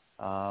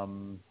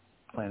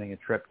 Planning a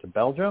trip to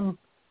Belgium,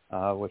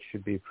 which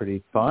should be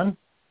pretty fun.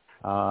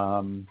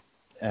 And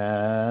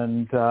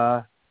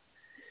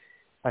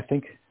I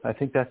think I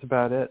think that's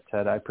about it,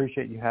 Ted. I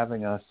appreciate you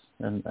having us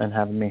and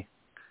having me.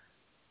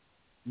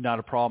 Not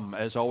a problem.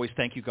 As always,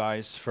 thank you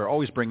guys for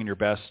always bringing your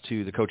best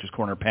to the Coach's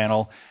Corner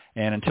panel.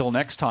 And until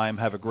next time,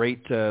 have a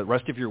great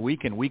rest of your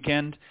week and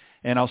weekend.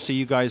 And I'll see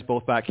you guys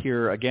both back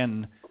here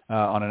again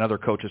on another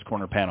Coach's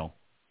Corner panel.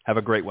 Have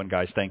a great one,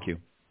 guys. Thank you.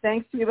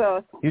 Thanks to you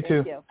both. You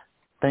too.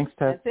 Thanks,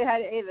 Ted. And say hi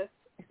to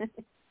Avis.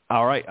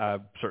 All right.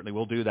 Certainly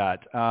will do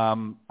that.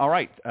 All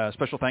right.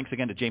 Special thanks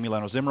again to Jamie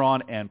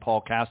Leno-Zimron and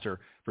Paul Castor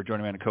for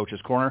joining me on the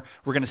Coach's Corner.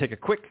 We're going to take a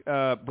quick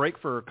break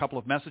for a couple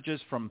of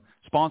messages from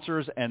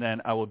sponsors, and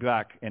then I will be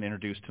back and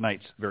introduce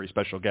tonight's very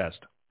special guest.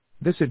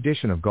 This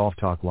edition of Golf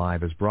Talk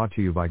Live is brought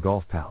to you by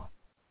Golf Pal,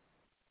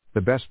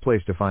 the best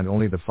place to find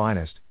only the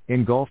finest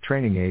in golf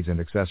training aids and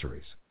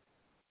accessories.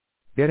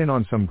 Get in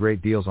on some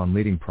great deals on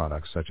leading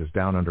products such as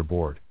Down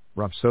Underboard,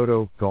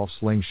 Rapsodo, Golf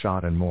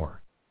Slingshot, and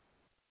more.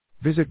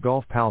 Visit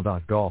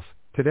golfpal.golf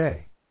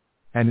today.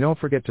 And don't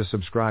forget to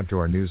subscribe to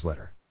our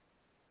newsletter.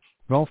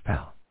 Golf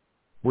Pal.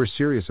 We're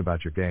serious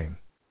about your game.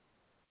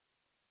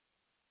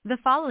 The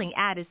following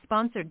ad is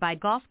sponsored by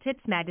Golf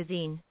Tips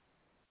Magazine.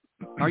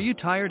 Are you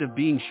tired of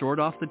being short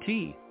off the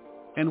tee?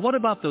 And what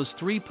about those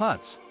 3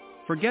 putts?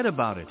 Forget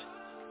about it.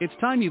 It's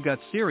time you got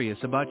serious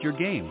about your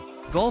game.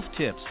 Golf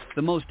Tips,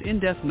 the most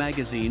in-depth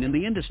magazine in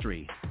the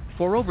industry.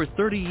 For over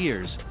 30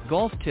 years,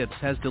 Golf Tips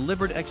has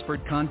delivered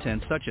expert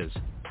content such as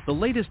the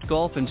latest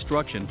golf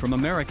instruction from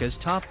America's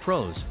top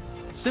pros,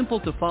 simple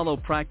to follow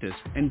practice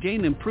and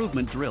game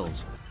improvement drills,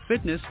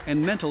 fitness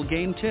and mental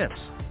game tips,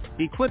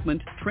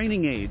 equipment,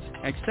 training aids,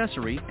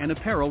 accessory and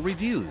apparel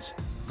reviews,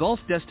 golf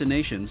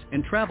destinations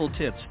and travel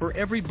tips for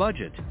every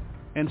budget,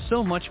 and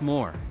so much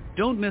more.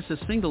 Don't miss a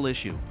single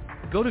issue.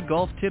 Go to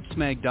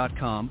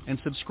golftipsmag.com and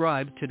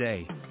subscribe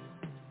today.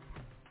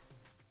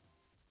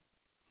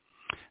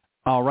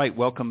 All right,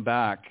 welcome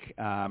back.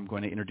 I'm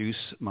going to introduce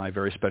my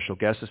very special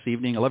guest this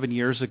evening. 11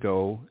 years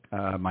ago,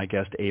 my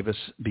guest Avis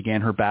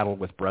began her battle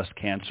with breast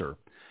cancer.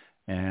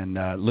 And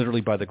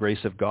literally by the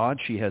grace of God,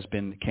 she has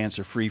been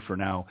cancer-free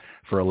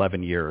for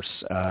 11 years.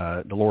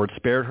 The Lord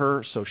spared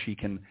her so she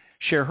can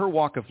share her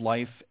walk of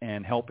life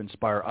and help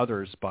inspire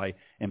others by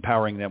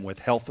empowering them with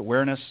health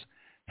awareness,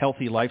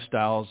 healthy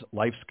lifestyles,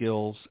 life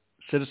skills,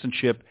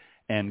 citizenship,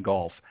 and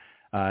golf.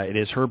 It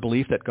is her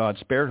belief that God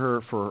spared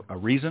her for a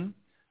reason.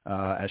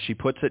 As she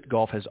puts it,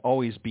 golf has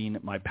always been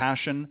my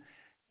passion.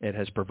 It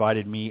has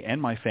provided me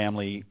and my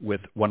family with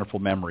wonderful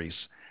memories.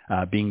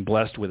 Being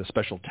blessed with a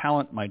special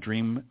talent, my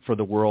dream for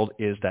the world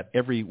is that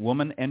every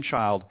woman and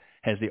child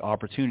has the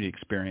opportunity to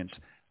experience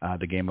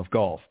the game of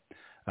golf.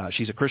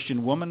 She's a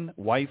Christian woman,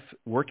 wife,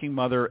 working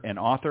mother, and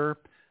author.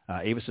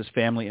 Avis's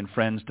family and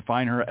friends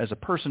define her as a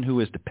person who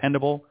is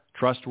dependable,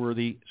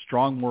 trustworthy,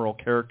 strong moral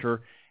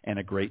character, and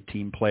a great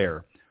team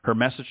player. Her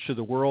message to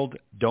the world,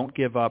 don't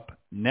give up,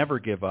 never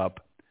give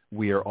up.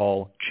 We are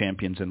all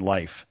champions in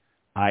life.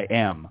 I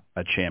am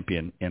a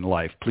champion in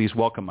life. Please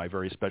welcome my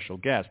very special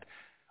guest,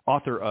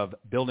 author of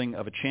Building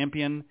of a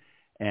Champion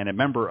and a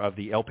member of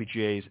the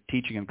LPGA's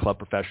Teaching and Club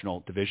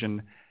Professional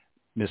Division,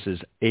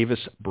 Mrs.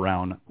 Avis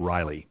Brown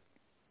Riley.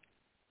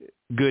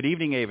 Good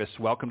evening, Avis.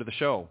 Welcome to the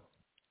show.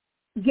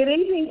 Good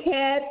evening,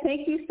 Ted.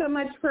 Thank you so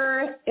much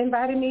for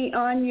inviting me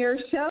on your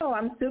show.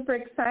 I'm super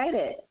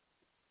excited.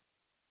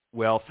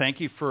 Well, thank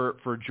you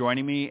for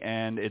joining me,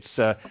 and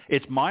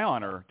it's my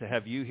honor to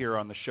have you here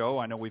on the show.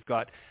 I know we've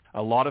got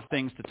a lot of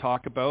things to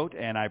talk about,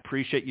 and I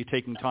appreciate you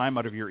taking time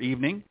out of your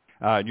evening.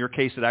 In your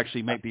case, it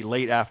actually might be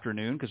late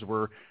afternoon because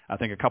we're, I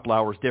think, a couple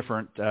hours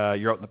different.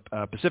 You're out in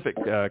the Pacific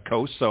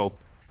coast, so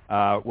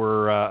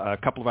we're a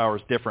couple of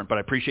hours different, but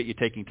I appreciate you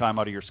taking time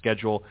out of your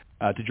schedule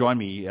to join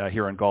me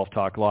here on Golf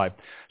Talk Live.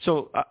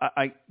 So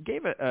I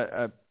gave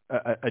a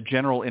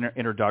general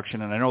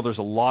introduction, and I know there's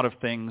a lot of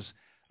things.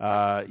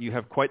 You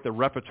have quite the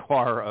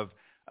repertoire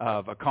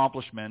of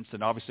accomplishments,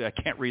 and obviously I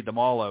can't read them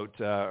all out,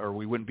 or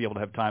we wouldn't be able to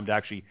have time to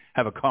actually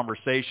have a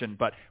conversation,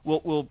 but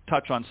we'll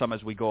touch on some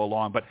as we go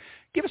along. But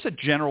give us a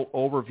general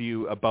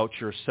overview about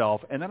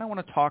yourself, and then I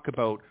want to talk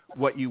about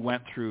what you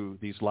went through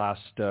these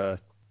last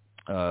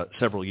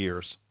several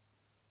years.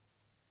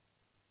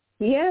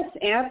 Yes,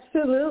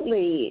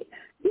 absolutely.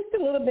 Just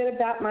a little bit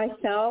about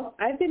myself.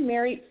 I've been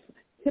married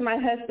to my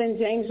husband,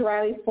 James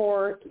Riley,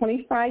 for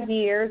 25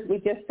 years. We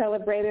just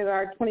celebrated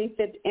our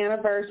 25th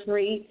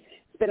anniversary.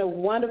 It's been a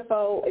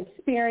wonderful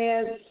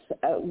experience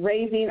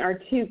raising our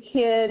 2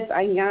 kids,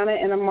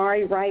 Ayana and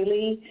Amari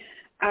Riley.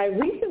 I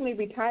recently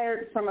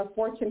retired from a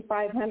Fortune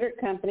 500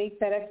 company,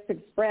 FedEx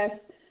Express,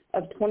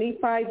 of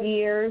 25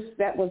 years.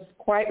 That was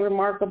quite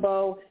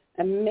remarkable.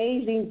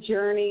 Amazing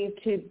journey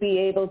to be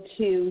able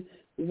to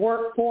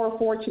work for a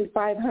Fortune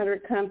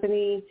 500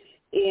 company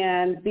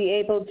and be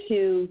able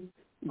to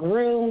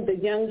groom the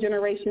young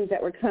generations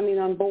that were coming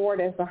on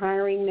board as the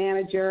hiring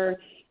manager.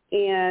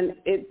 And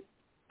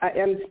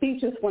I'm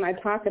speechless when I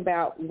talk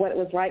about what it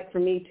was like for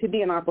me to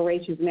be an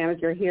operations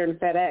manager here in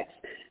FedEx,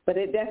 but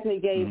it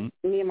definitely gave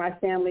me and my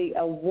family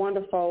a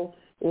wonderful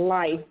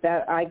life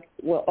that I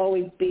will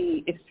always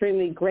be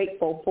extremely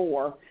grateful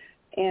for.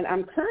 And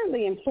I'm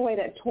currently employed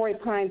at Torrey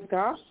Pines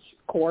Golf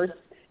Course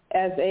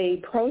as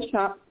a pro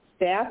shop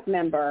staff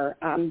member.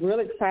 I'm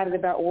really excited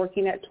about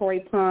working at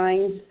Torrey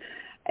Pines.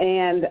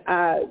 And,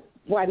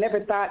 I never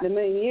thought in a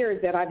million years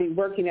that I'd be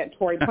working at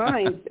Torrey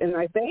Pines. And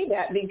I say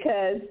that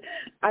because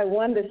I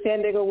won the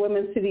San Diego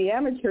Women's City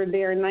Amateur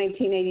there in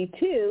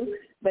 1982.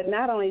 But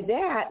not only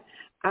that,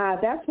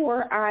 that's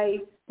where I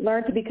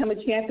learned to become a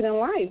champion in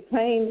life,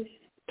 playing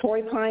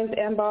Torrey Pines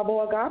and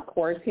Balboa Golf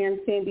Course here in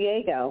San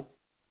Diego.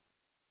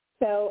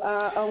 So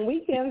on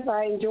weekends,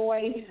 I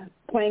enjoy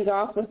playing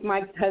golf with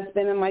my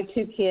husband and my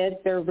 2 kids.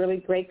 They're really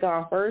great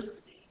golfers.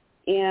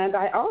 And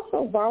I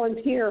also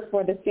volunteer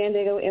for the San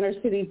Diego Inner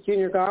City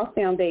Junior Golf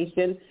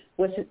Foundation,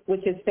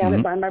 which is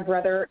founded by my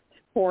brother,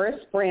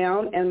 Horace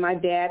Brown, and my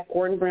dad,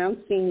 Gordon Brown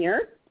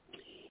Sr.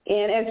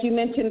 And as you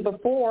mentioned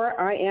before,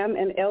 I am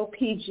an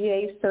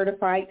LPGA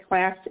certified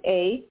Class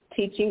A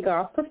teaching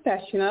golf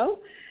professional.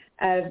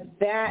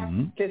 That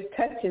just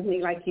touches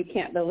me like you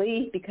can't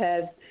believe,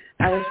 because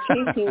I was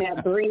chasing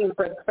that dream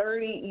for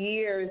 30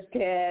 years,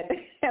 Ted,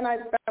 and I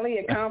finally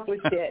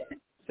accomplished it.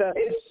 So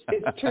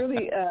it's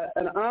truly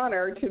an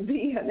honor to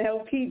be an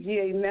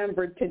LPGA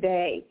member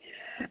today.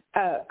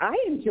 I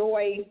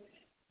enjoy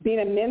being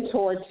a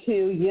mentor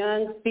to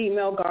young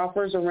female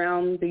golfers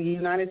around the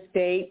United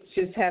States,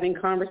 just having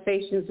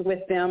conversations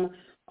with them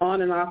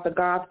on and off the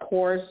golf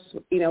course.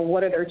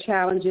 What are their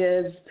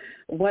challenges?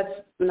 What's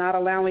not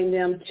allowing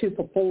them to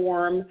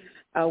perform?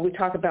 We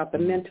talk about the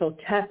mental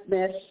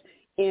toughness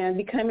and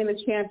becoming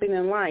a champion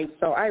in life.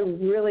 So I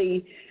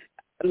really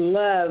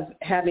love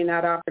having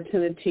that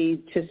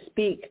opportunity to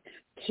speak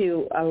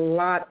to a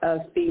lot of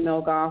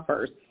female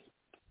golfers.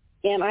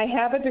 And I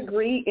have a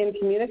degree in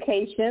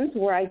communications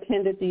where I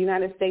attended the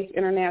United States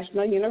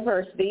International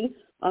University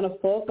on a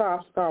full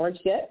golf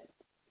scholarship.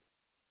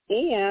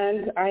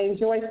 And I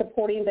enjoy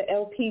supporting the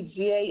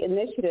LPGA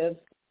initiative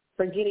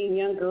for getting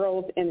young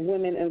girls and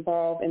women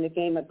involved in the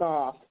game of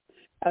golf.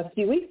 A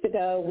few weeks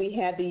ago, we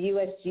had the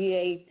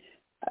USGA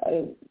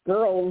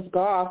girls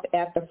golf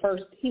at the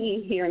first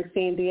tee here in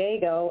San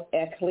Diego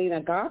at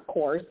Kalina Golf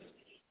Course,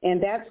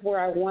 and that's where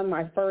I won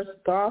my first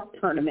golf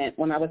tournament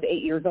when I was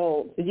 8 years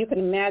old. So you can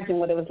imagine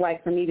what it was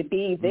like for me to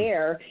be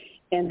there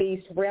and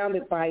be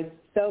surrounded by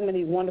so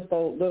many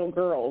wonderful little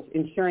girls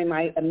and sharing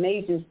my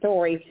amazing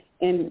story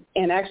and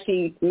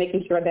actually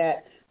making sure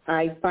that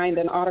I find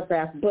an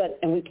autograph book,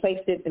 and we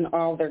placed it in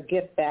all their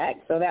gift bags.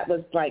 So that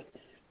was like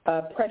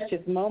a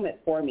precious moment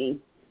for me.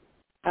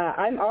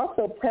 I'm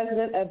also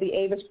president of the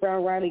Avis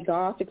Brown Riley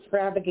Golf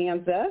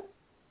Extravaganza,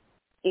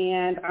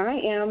 and I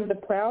am the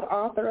proud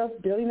author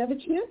of Building of a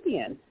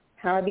Champion,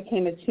 How I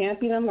Became a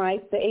Champion in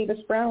Life, the Avis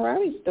Brown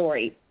Riley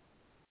story.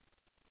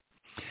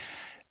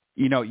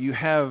 You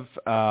have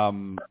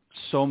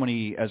so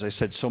many, as I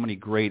said, so many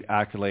great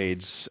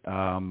accolades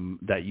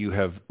that you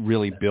have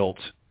really built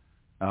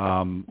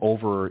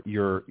over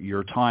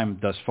your time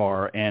thus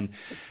far. And,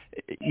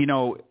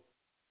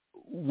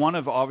 one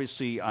of,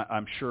 obviously,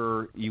 I'm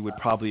sure you would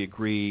probably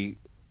agree,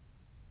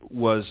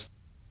 was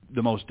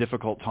the most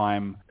difficult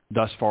time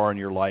thus far in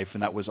your life,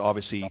 and that was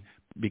obviously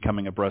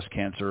becoming a breast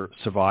cancer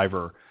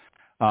survivor.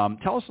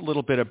 Tell us a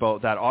little bit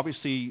about that.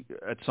 Obviously,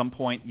 at some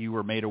point you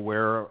were made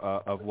aware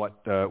of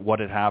what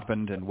had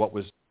happened and what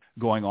was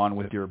going on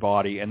with your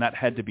body, and that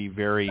had to be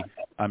very,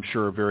 I'm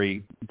sure,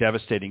 very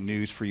devastating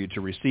news for you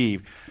to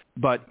receive.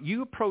 But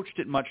you approached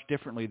it much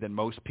differently than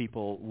most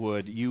people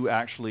would. You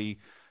actually,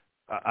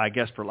 I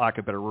guess for lack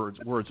of better words,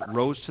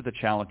 rose to the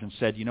challenge and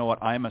said, you know what,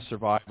 I am a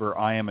survivor,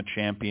 I am a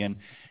champion,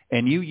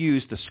 and you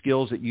used the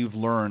skills that you've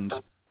learned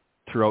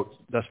throughout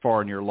thus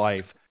far in your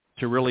life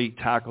to really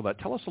tackle that.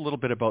 Tell us a little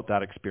bit about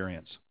that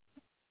experience.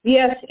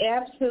 Yes,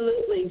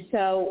 absolutely.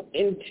 So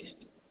in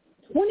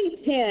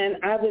 2010,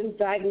 I was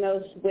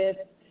diagnosed with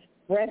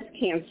breast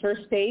cancer,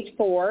 stage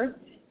 4,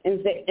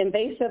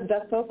 invasive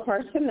ductal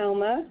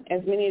carcinoma. As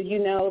many of you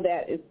know,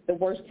 that is the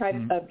worst type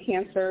of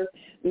cancer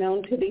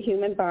known to the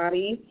human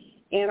body.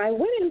 And I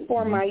went in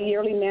for my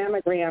yearly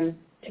mammogram,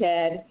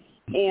 Ted,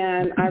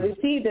 and I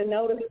received a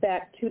notice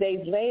back 2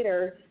 days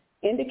later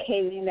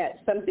indicating that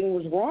something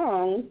was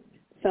wrong,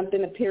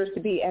 something appears to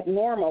be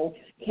abnormal.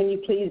 Can you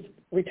please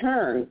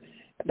return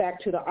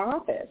back to the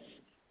office?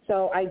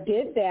 So I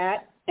did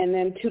that, and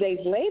then 2 days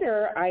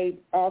later, I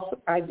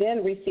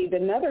then received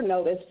another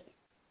notice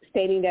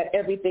stating that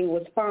everything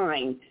was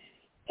fine.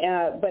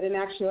 But in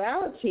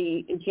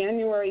actuality, in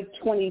January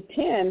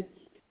 2010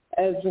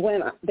 is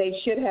when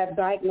they should have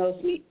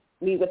diagnosed me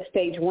with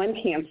stage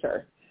 1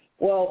 cancer.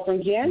 Well,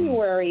 from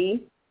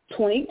January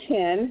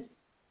 2010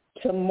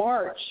 to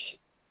March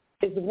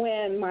is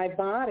when my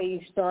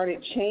body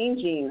started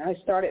changing. I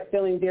started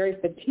feeling very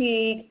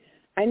fatigued.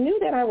 I knew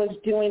that I was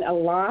doing a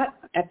lot.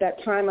 At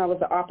that time, I was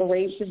the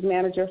operations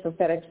manager for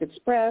FedEx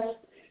Express.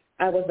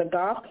 I was a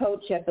golf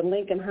coach at the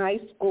Lincoln High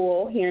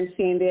School here in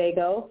San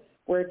Diego,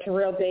 where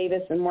Terrell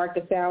Davis and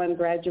Marcus Allen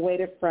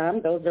graduated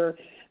from. Those are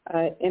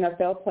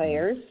NFL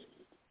players.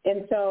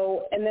 And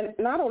then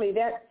not only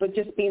that, but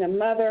just being a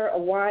mother, a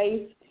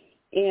wife,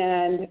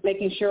 and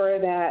making sure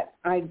that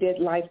I did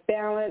life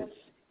balance.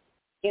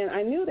 And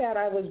I knew that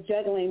I was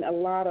juggling a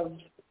lot of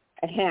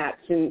hats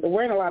and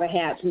wearing a lot of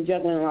hats and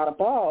juggling a lot of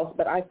balls,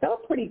 but I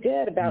felt pretty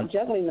good about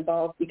juggling the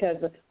balls because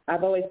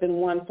I've always been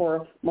one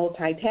for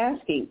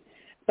multitasking.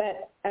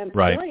 But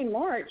during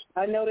March,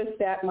 I noticed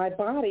that my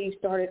body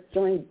started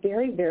feeling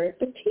very, very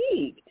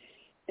fatigued.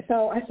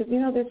 So I said,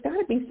 there's got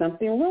to be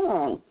something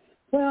wrong.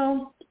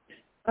 Well,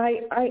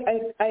 I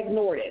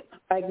ignored it.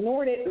 I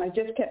ignored it, and I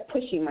just kept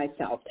pushing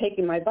myself,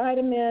 taking my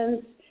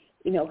vitamins,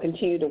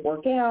 continue to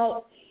work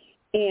out.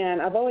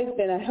 And I've always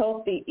been a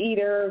healthy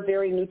eater,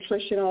 very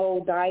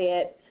nutritional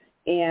diet,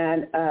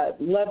 and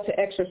love to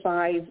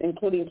exercise,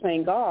 including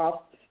playing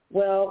golf.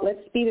 Well, let's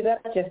speed it up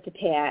just a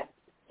tad.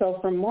 So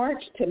from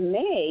March to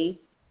May,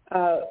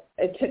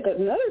 it took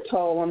another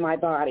toll on my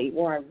body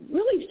where I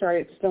really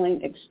started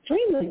feeling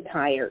extremely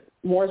tired,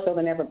 more so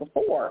than ever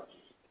before.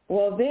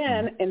 Well,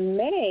 then in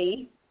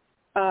May,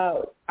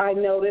 I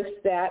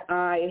noticed that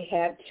I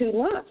had 2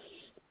 lumps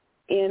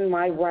in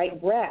my right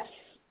breast,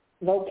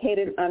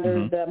 located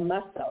under the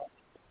muscle.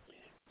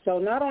 So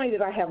not only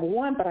did I have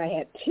 1, but I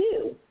had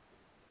 2.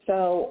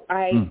 So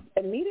I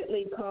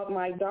immediately called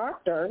my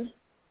doctor,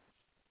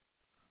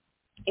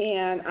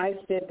 and I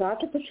said,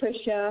 Dr.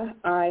 Patricia,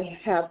 I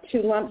have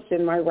 2 lumps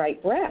in my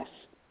right breast.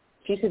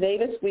 She said,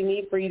 Avis, we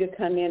need for you to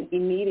come in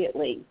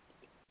immediately.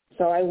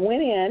 So I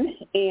went in,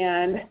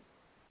 and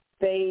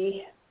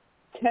they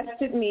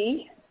tested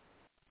me,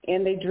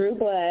 and they drew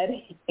blood,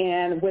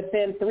 and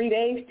within 3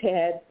 days,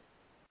 Ted,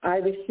 I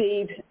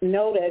received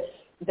notice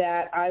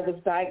that I was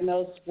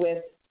diagnosed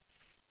with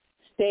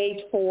stage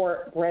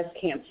 4 breast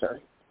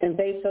cancer,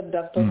 invasive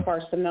ductal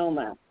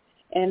carcinoma.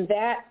 And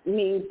that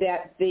means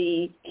that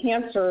the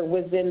cancer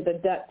was in the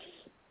ducts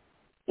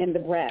in the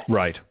breast.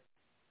 Right.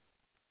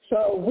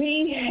 So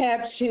we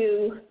had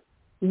to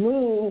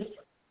move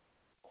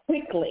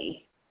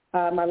quickly.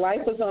 My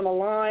life was on the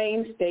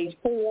line, stage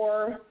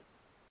 4.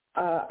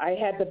 I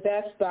had the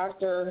best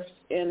doctor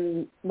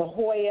in La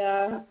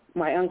Jolla.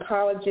 My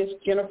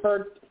oncologist,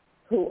 Jennifer,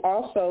 who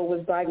also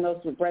was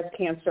diagnosed with breast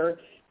cancer,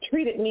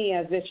 treated me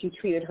as if she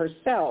treated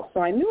herself.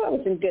 So I knew I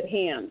was in good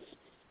hands.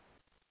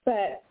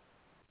 But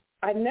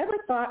I never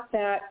thought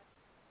that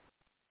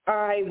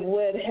I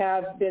would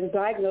have been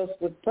diagnosed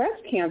with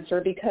breast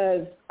cancer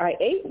because I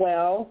ate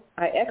well,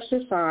 I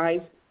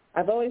exercised.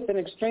 I've always been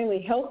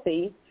extremely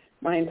healthy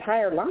my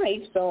entire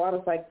life. So I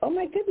was like, oh,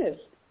 my goodness,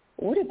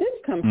 where did this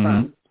come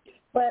from?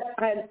 But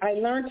I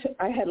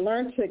had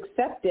learned to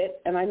accept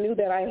it, and I knew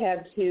that I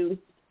had to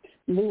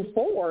move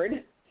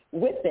forward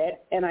with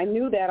it, and I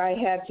knew that I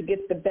had to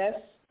get the best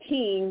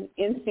team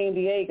in San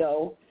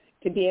Diego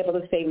to be able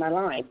to save my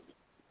life.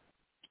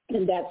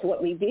 And that's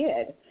what we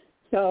did.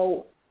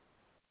 So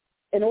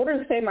in order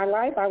to save my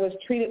life, I was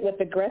treated with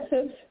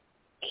aggressive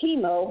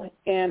chemo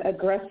and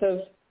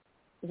aggressive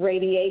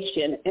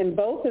radiation, and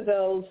both of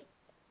those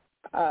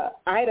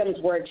items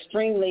were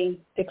extremely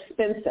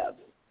expensive.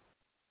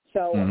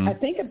 So I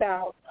think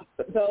about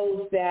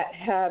those that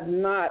have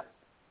not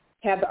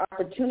had the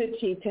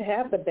opportunity to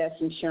have the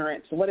best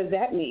insurance. What does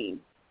that mean?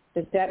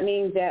 Does that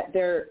mean that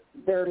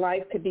their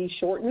life could be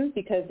shortened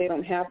because they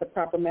don't have the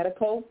proper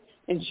medical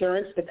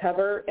insurance to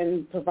cover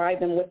and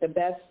provide them with the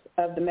best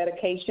of the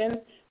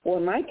medication? Well,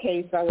 in my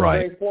case, I was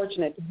very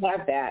fortunate to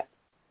have that.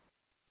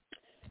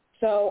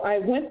 So I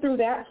went through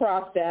that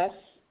process,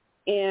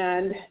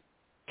 and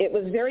it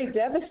was very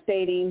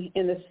devastating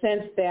in the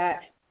sense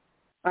that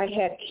I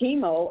had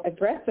chemo,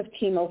 aggressive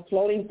chemo,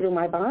 floating through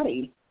my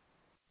body.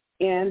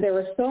 And there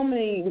were so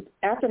many,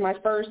 after my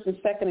first and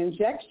second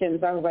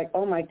injections, I was like,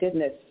 oh, my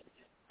goodness,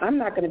 I'm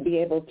not going to be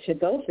able to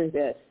go through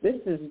this. This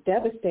is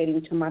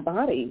devastating to my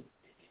body.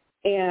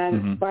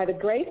 And by the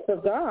grace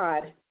of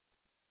God,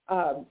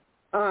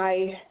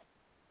 I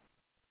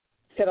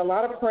said a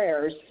lot of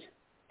prayers,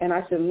 and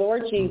I said,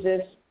 Lord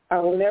Jesus, I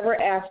will never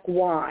ask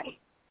why,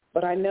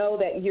 but I know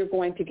that you're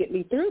going to get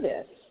me through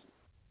this.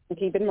 And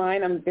keep in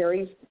mind, I'm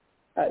very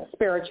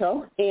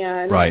spiritual,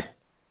 and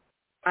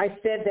I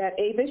said that,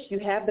 Avis, you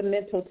have the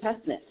mental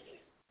toughness.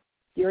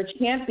 You're a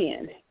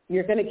champion.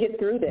 You're going to get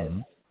through this.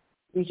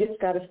 You just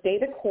got to stay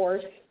the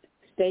course,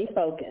 stay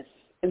focused,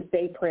 and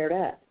stay prayed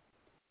up.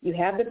 You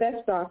have the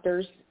best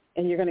doctors,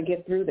 and you're going to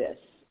get through this.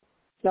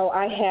 So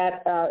I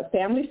had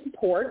family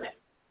support,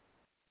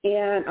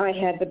 and I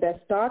had the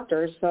best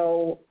doctors,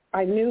 so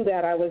I knew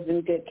that I was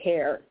in good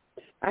care.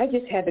 I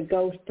just had to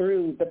go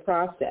through the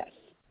process.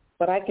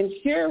 But I can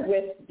share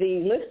with the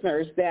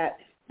listeners that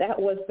that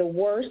was the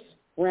worst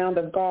round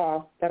of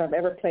golf that I've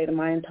ever played in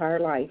my entire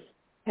life,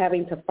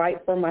 having to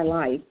fight for my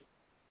life.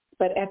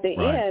 But at the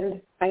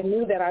end, I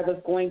knew that I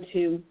was going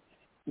to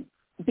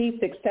be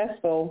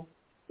successful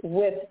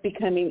with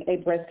becoming a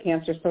breast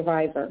cancer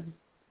survivor.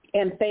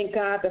 And thank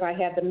God that I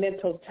had the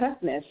mental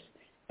toughness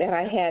that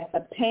I had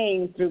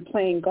obtained through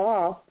playing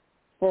golf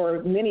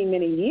for many,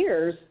 many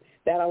years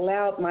that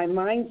allowed my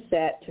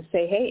mindset to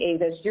say, hey,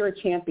 Avis, you're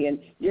a champion.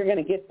 You're going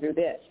to get through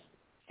this.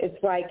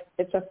 It's like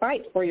it's a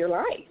fight for your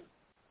life.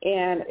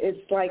 And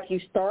it's like you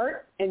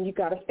start and you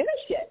got to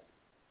finish it.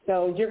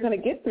 So you're going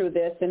to get through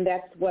this, and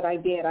that's what I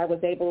did. I was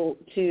able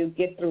to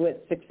get through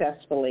it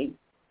successfully.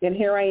 And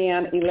here I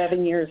am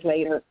 11 years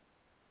later.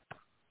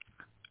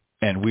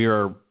 And we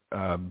are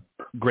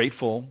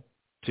grateful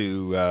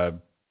to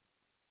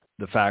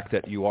the fact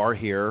that you are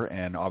here,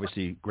 and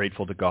obviously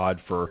grateful to God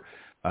for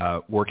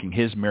working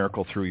his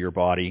miracle through your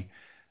body.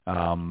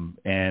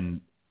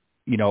 And,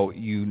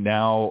 you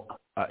now,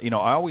 I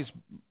always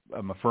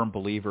am a firm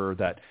believer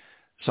that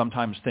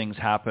sometimes things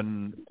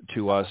happen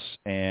to us,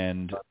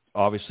 and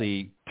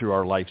obviously through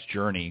our life's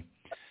journey,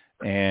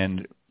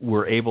 and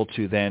we're able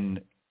to then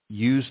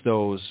use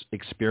those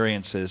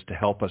experiences to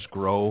help us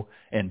grow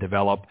and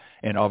develop,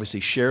 and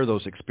obviously share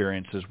those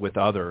experiences with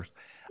others.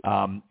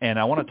 And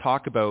I want to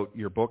talk about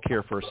your book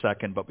here for a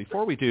second, but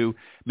before we do,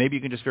 maybe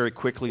you can just very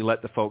quickly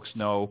let the folks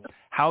know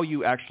how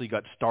you actually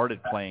got started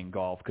playing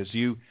golf, because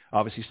you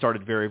obviously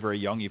started very, very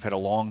young. You've had a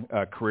long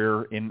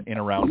career in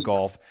around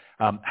golf.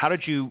 How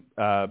did you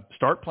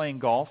start playing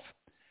golf?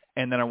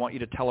 And then I want you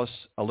to tell us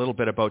a little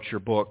bit about your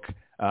book,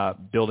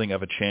 Building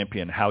of a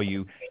Champion, how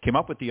you came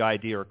up with the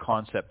idea or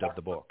concept of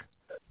the book.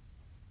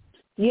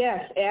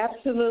 Yes,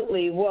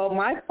 absolutely. Well,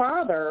 my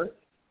father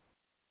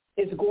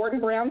is Gordon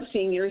Brown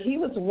Sr. He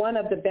was one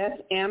of the best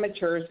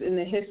amateurs in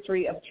the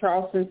history of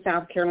Charleston,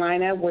 South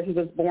Carolina, where he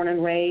was born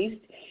and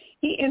raised.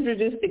 He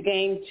introduced the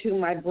game to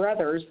my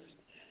brothers.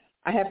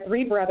 I have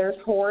three brothers,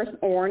 Horace,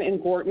 Orrin,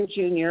 and Gordon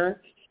Jr.,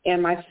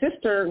 and my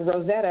sister,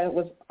 Rosetta,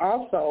 was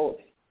also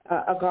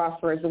a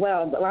golfer as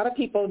well. A lot of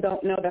people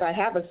don't know that I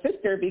have a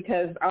sister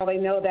because all they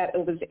know that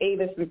it was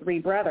Avis and three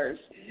brothers.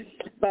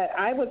 But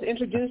I was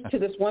introduced to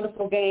this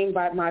wonderful game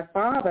by my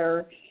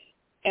father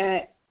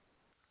in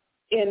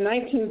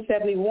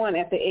 1971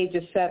 at the age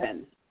of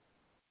 7.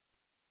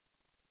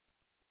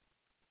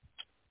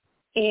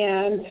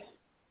 And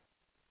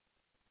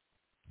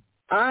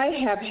I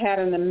have had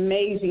an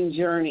amazing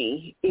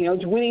journey,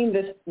 winning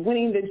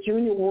the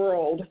junior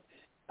world,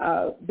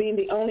 being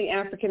the only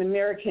African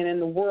American in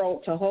the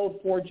world to hold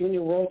 4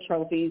 junior world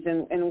trophies,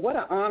 and what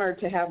an honor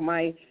to have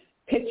my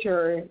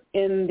picture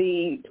in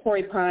the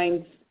Torrey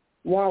Pines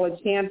Wall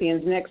of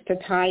Champions next to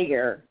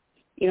Tiger.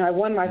 I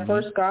won my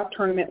first golf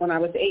tournament when I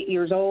was 8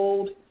 years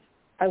old.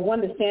 I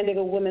won the San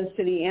Diego Women's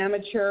City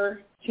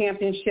Amateur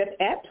Championship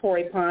at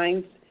Torrey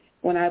Pines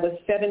when I was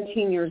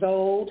 17 years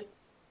old.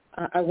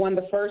 I won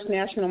the first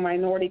National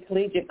Minority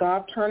Collegiate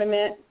Golf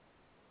Tournament,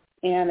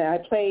 and I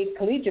played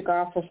collegiate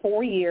golf for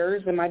 4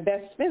 years, and my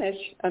best finish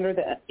under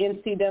the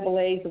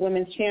NCAA's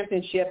Women's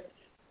Championship,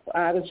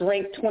 I was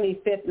ranked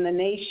 25th in the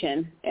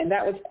nation, and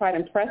that was quite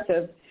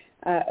impressive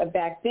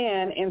back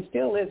then, and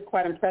still is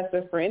quite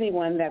impressive for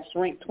anyone that's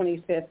ranked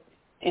 25th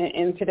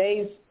in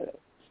today's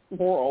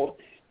world.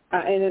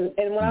 And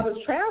when I was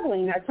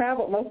traveling, I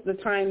traveled most of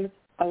the time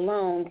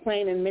alone,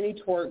 playing in mini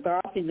tour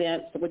golf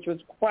events, which was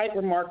quite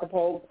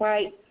remarkable,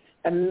 quite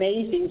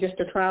amazing just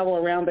to travel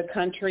around the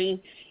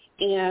country.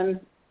 And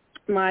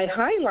my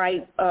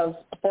highlight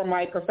for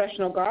my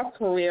professional golf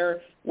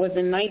career was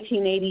in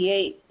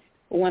 1988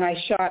 when I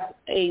shot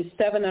a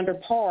 7 under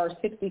par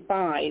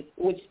 65,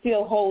 which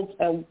still holds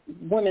a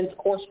women's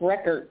course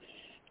record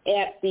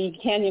at the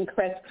Canyon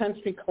Crest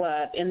Country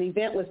Club, and the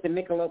event was the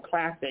Michelob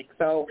Classic.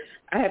 So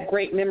I have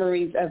great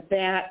memories of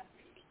that.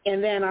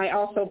 And then I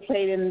also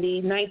played in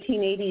the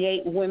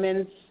 1988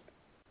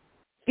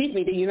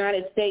 the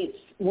United States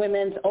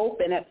Women's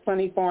Open at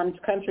Sunny Farms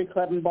Country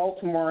Club in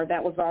Baltimore.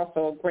 That was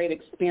also a great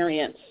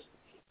experience.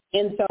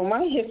 And so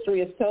my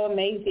history is so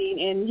amazing,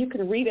 and you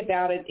can read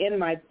about it in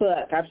my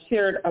book. I've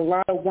shared a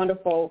lot of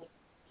wonderful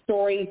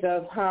stories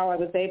of how I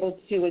was able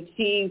to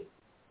achieve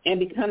and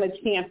become a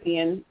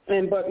champion.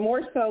 But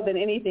more so than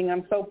anything,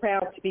 I'm so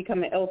proud to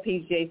become an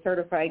LPGA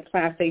certified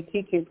Class A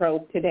teaching pro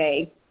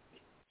today.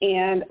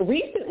 And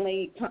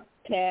recently,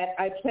 Ted,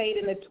 I played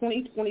in the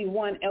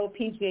 2021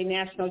 LPGA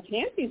National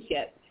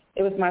Championship.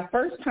 It was my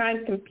first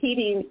time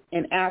competing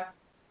in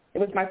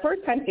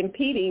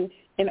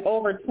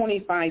over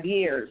 25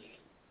 years.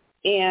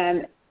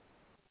 And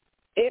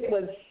it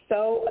was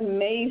so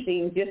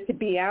amazing just to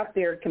be out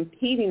there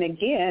competing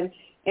again.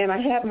 And I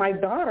had my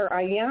daughter,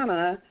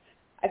 Ayanna,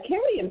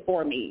 carrying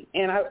for me.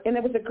 And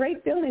it was a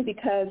great feeling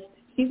because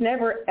she's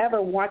never,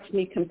 ever watched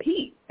me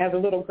compete as a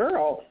little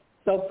girl.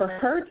 So for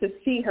her to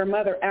see her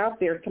mother out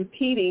there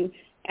competing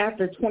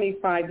after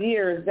 25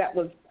 years, that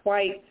was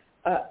quite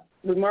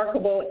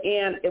remarkable,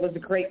 and it was a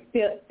great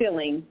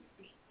feeling.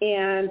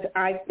 And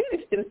I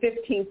finished in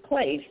 15th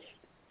place.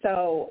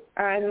 So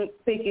I'm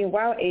thinking,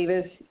 wow,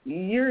 Avis,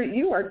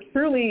 you are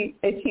truly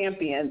a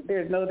champion.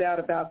 There's no doubt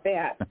about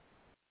that.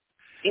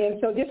 And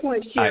so just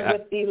want to share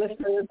with the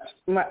listeners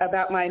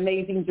about my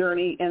amazing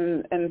journey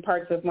and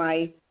parts of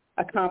my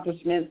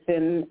accomplishments,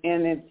 and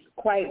it's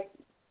quite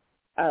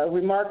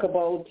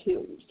remarkable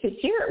to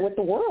share it with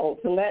the world,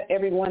 to let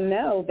everyone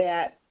know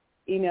that,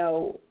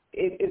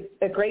 it's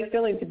a great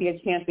feeling to be a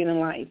champion in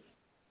life.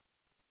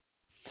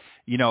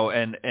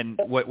 And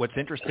what's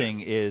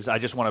interesting is I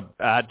just want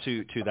to add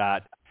to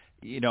that,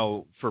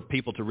 for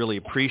people to really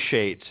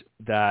appreciate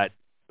that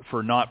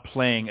for not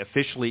playing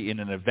officially in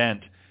an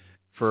event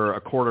for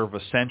a quarter of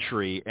a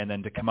century and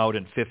then to come out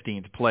in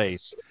 15th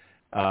place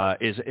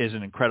is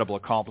an incredible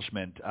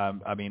accomplishment.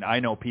 I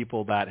know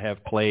people that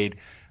have played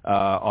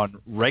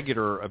on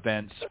regular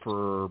events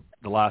for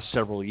the last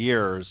several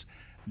years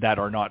that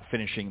are not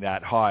finishing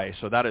that high.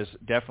 So that is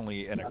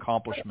definitely an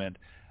accomplishment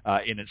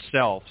in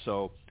itself.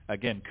 So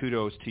again,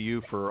 kudos to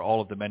you for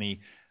all of the many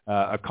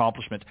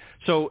accomplishments.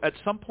 So at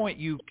some point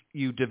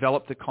you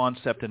developed the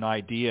concept and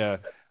idea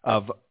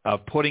of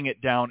putting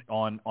it down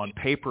on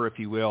paper, if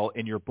you will,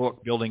 in your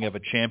book, Building of a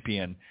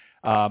Champion.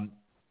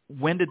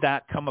 When did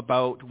that come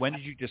about? When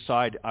did you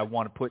decide I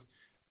want to put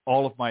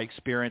all of my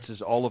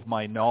experiences, all of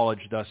my knowledge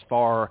thus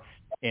far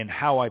in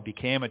how I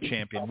became a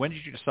champion? When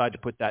did you decide to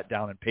put that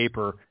down in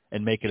paper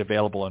and make it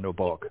available in a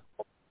book?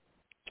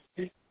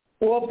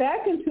 Well,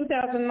 back in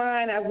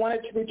 2009, I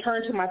wanted to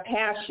return to my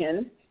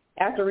passion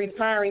after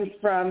retiring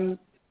from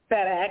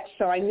FedEx.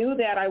 So I knew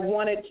that I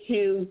wanted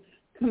to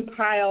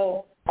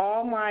compile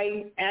all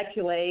my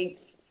accolades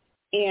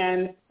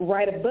and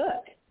write a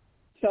book.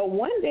 So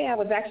one day I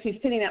was actually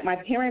sitting at my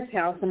parents'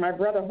 house, and my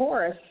brother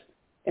Horace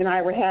and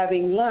I were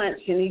having lunch,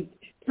 and he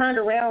turned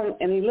around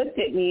and he looked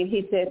at me and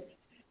he said,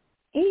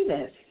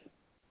 Avis,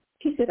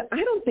 he said,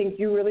 I don't think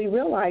you really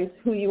realize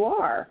who you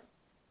are.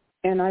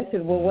 And I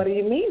said, well, what do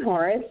you mean,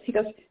 Horace? He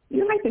goes,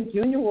 you're like the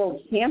junior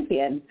world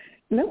champion.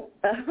 No,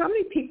 how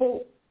many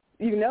people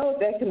you know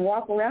that can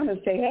walk around and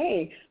say,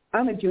 hey,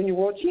 I'm a junior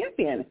world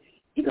champion?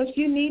 He goes,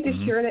 you need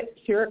to share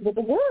it with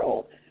the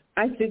world.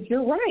 I said,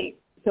 you're right.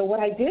 So what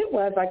I did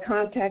was I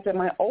contacted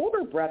my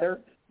older brother,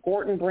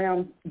 Gordon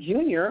Brown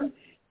Jr.,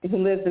 who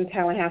lives in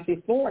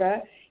Tallahassee,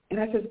 Florida, and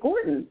I said,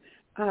 Gordon,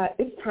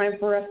 it's time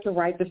for us to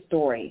write the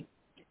story.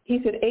 He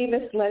said,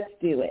 Avis, let's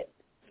do it.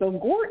 So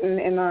Gordon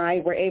and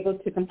I were able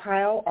to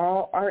compile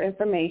all our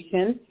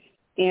information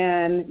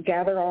and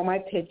gather all my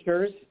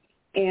pictures.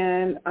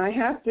 And I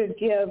have to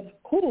give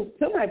kudos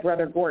to my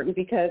brother Gordon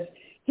because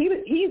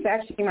he's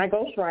actually my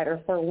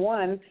ghostwriter for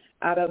one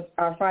out of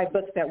our 5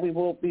 books that we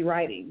will be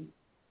writing.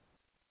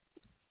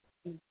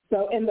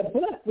 So in the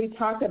book, we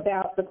talk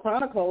about the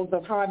chronicles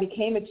of how I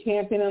became a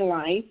champion in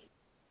life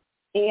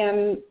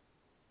and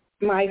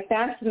my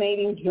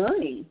fascinating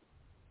journey.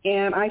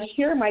 And I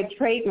share my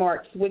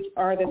trademarks, which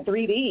are the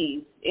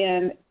 3Ds.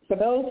 And for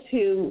those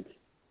who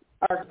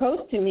are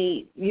close to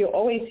me, you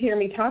always hear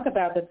me talk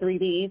about the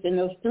 3Ds. And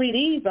those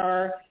 3Ds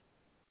are,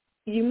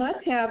 you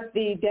must have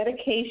the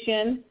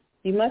dedication,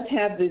 you must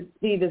have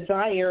the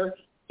desire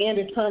and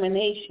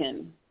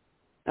determination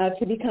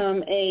to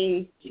become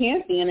a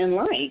champion in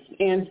life.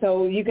 And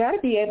so you got to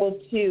be able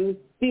to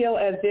feel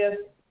as if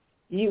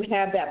you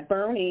have that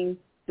burning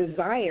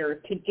desire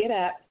to get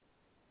up,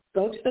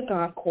 go to the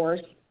golf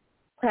course,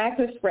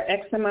 practice for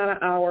X amount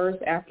of hours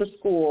after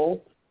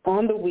school,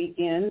 on the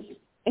weekends,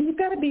 and you've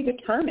got to be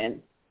determined.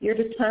 You're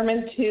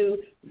determined to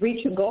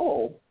reach a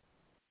goal.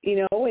 You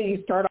know, when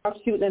you start off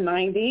shooting a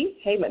 90,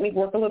 hey, let me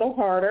work a little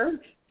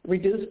harder,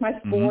 reduce my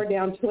score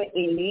down to an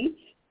 80,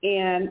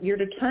 and you're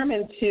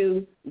determined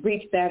to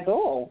reach that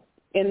goal.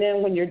 And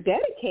then when you're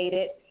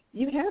dedicated,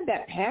 you have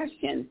that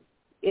passion.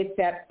 It's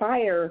that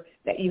fire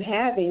that you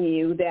have in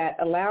you that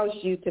allows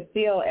you to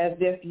feel as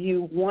if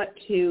you want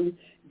to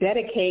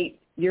dedicate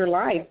your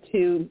life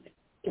to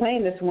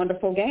playing this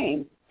wonderful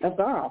game of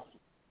golf.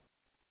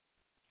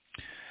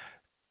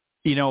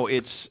 You know,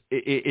 it's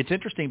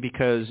interesting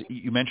because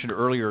you mentioned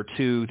earlier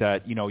too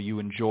that, you know, you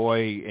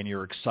enjoy and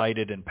you're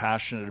excited and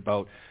passionate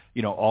about,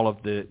 you know, all of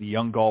the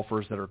young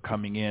golfers that are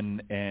coming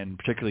in, and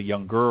particularly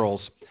young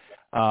girls.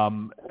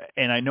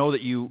 And I know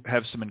that you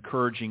have some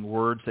encouraging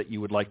words that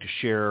you would like to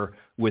share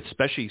with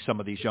especially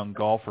some of these young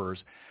golfers.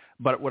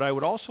 But what I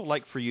would also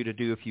like for you to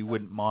do, if you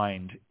wouldn't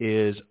mind,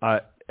 is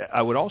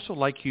I would also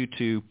like you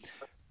to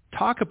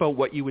talk about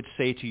what you would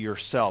say to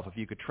yourself. If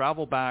you could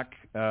travel back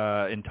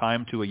in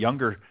time to a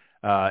younger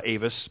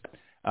Avis,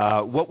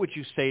 what would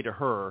you say to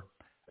her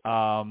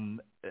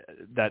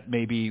that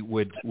maybe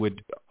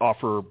would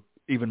offer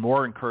even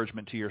more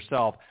encouragement to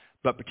yourself?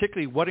 But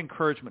particularly, what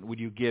encouragement would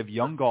you give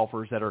young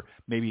golfers that are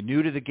maybe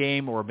new to the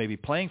game or maybe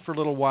playing for a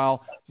little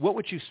while? What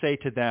would you say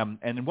to them?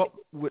 And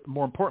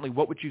more importantly,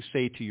 what would you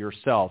say to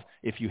yourself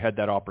if you had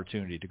that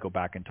opportunity to go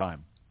back in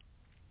time?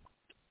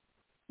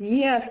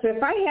 Yes,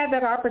 if I had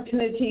that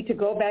opportunity to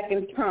go back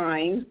in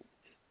time,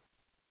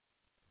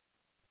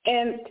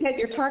 and Ted,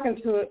 you're talking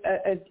to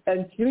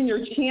a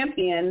junior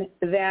champion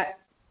that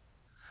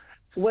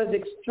was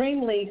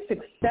extremely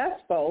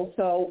successful,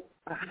 so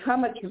how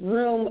much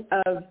room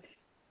of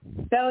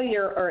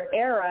failure or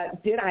error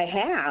did I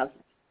have?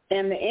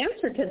 And the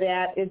answer to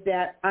that is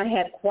that I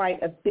had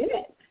quite a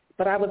bit,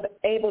 but I was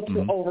able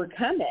to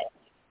overcome it.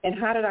 And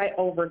how did I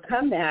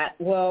overcome that?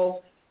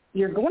 Well,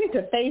 you're going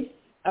to face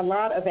a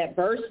lot of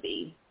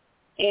adversity.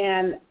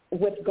 And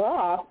with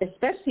golf,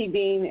 especially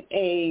being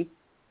a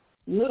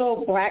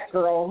little black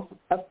girl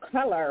of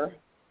color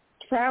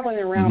traveling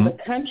around the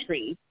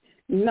country,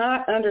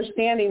 not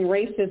understanding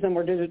racism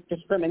or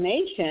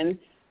discrimination,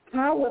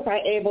 how was I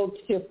able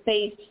to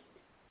face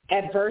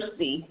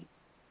adversity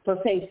for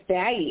face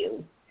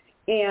value?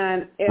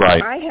 And if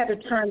I had to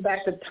turn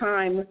back the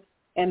time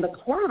and the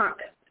clock,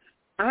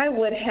 I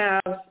would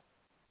have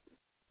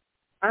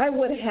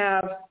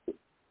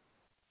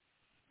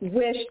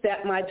wish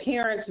that my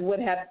parents would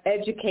have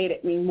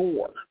educated me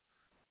more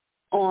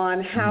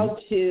on how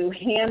to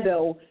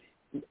handle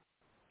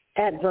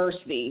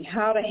adversity,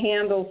 how to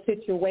handle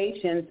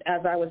situations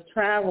as I was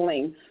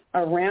traveling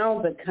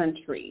around the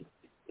country.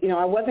 You know,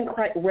 I wasn't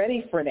quite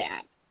ready for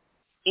that.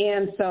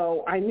 And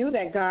so I knew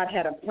that God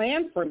had a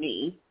plan for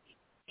me.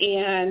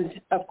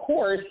 And, of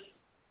course,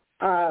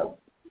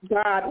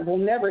 God will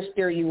never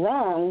steer you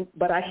wrong,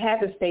 but I had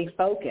to stay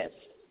focused.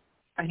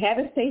 I had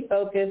to stay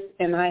focused,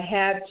 and I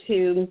had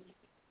to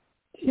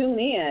tune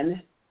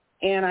in,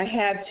 and I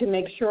had to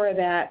make sure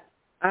that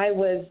I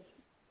was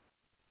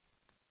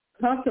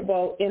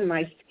comfortable in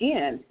my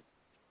skin.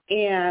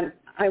 And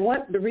I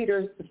want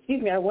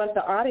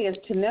the audience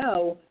to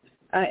know,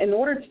 in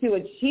order to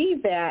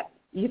achieve that,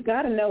 you've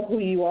got to know who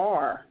you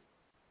are.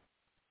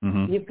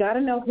 Mm-hmm. You've got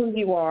to know who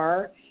you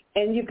are,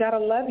 and you've got to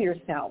love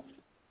yourself.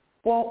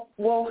 Well,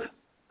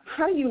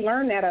 how do you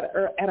learn that at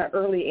an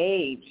early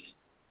age?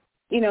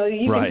 You know,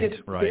 you can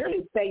just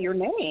barely say your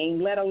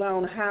name, let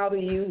alone how do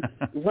you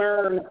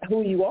learn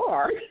who you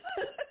are.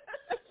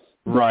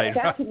 Right.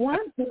 That's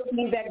one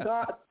thing that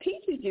God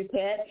teaches you,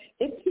 Ted.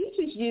 It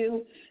teaches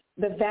you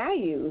the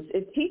values.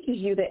 It teaches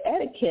you the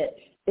etiquette.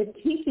 It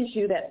teaches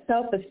you that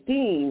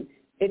self-esteem.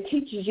 It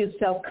teaches you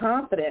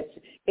self-confidence.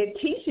 It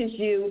teaches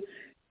you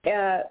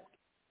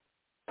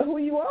who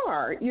you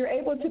are. You're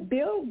able to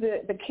build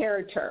the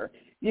character.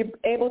 You're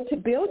able to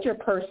build your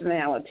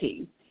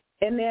personality.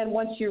 And then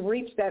once you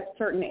reach that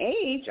certain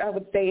age, I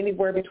would say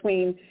anywhere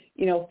between,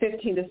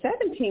 15 to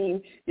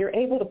 17, you're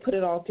able to put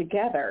it all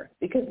together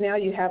because now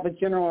you have a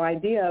general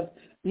idea of,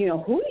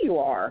 who you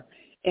are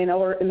in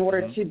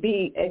order to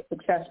be a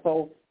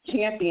successful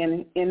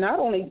champion in not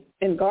only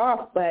in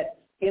golf, but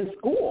in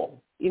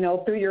school,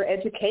 through your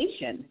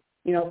education,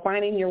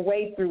 finding your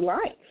way through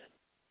life.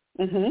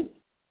 Mm-hmm.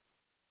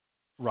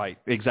 Right,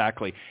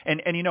 exactly. And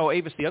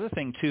Avis, the other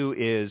thing, too,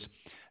 is,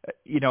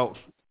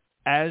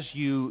 as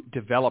you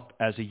develop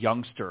as a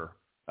youngster,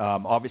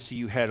 obviously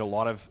you had a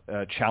lot of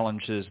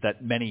challenges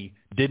that many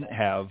didn't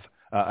have,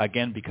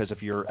 again, because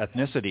of your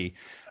ethnicity.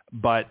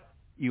 But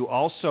you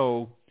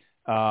also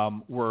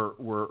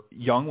were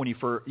young when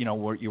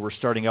you were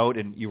starting out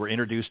and you were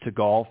introduced to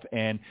golf.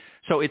 And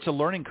so it's a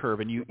learning curve,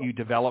 and you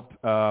develop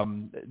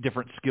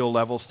different skill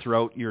levels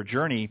throughout your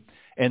journey.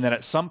 And then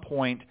at some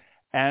point,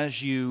 as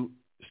you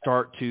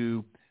start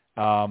to,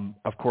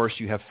 of course,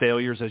 you have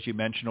failures, as you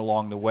mentioned,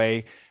 along the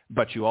way,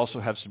 but you also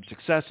have some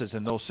successes.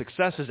 And those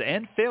successes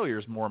and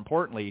failures, more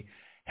importantly,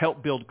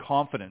 help build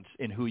confidence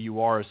in who you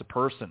are as a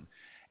person.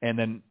 And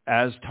then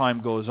as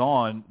time goes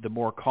on, the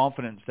more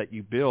confidence that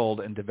you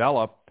build and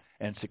develop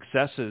and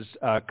successes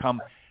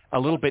come a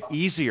little bit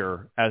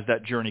easier as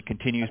that journey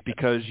continues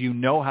because you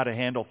know how to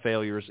handle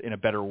failures in a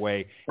better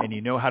way and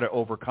you know how to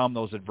overcome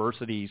those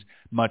adversities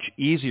much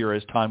easier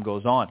as time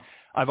goes on.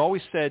 I've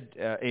always said,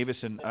 Avis,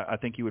 and I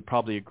think you would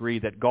probably agree,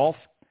 that golf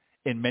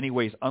in many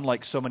ways,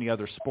 unlike so many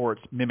other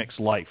sports, mimics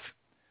life.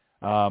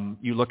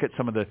 You look at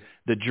some of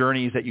the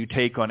journeys that you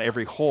take on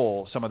every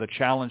hole, some of the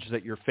challenges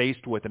that you're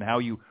faced with and how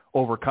you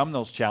overcome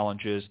those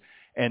challenges,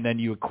 and then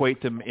you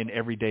equate them in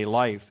everyday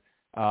life.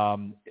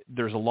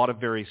 There's a lot of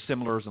very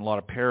similars and a lot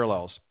of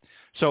parallels.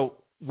 So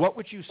what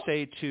would you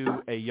say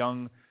to a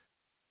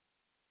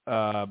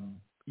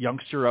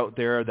youngster out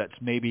there that's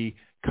maybe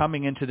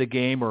coming into the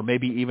game or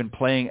maybe even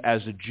playing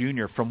as a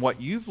junior, from what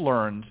you've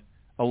learned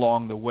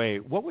along the way?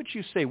 What would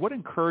you say? What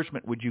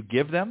encouragement would you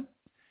give them?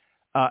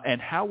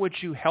 And how would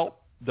you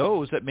help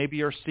those that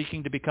maybe are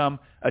seeking to become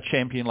a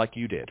champion like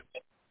you did?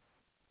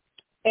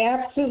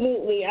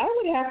 Absolutely. I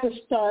would have to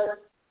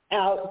start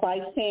out by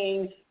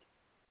saying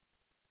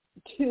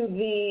to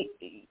the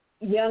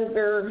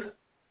younger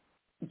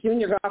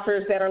junior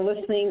golfers that are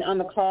listening on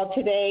the call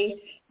today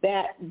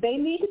that they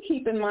need to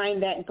keep in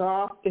mind that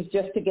golf is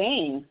just a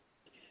game.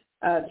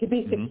 To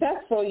be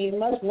successful, you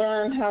must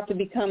learn how to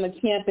become a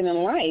champion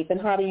in life.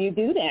 And how do you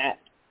do that?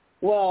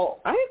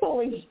 Well, I've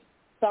always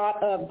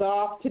thought of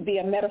golf to be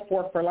a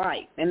metaphor for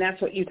life, and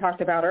that's what you talked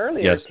about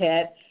earlier, yes.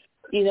 Ted.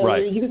 You're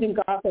using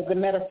golf as a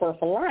metaphor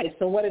for life.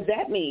 So what does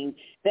that mean?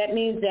 That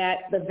means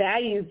that the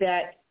values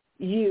that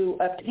you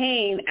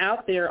obtain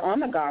out there on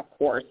the golf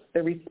course,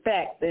 the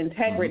respect, the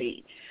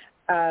integrity,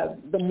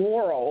 the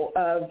moral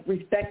of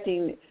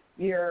respecting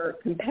your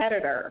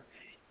competitor,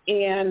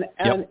 and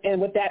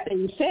with that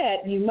being said,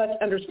 you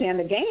must understand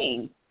the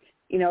game,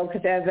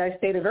 because as I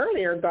stated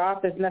earlier,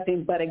 golf is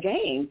nothing but a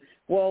game.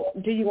 Well,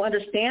 do you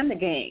understand the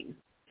game?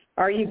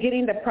 Are you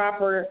getting the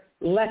proper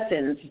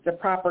lessons, the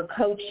proper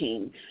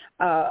coaching?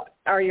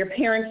 Are your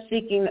parents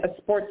seeking a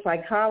sports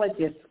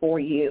psychologist for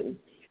you?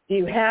 Do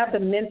you have the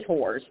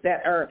mentors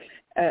that are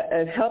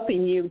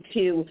helping you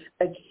to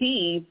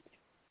achieve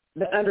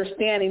the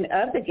understanding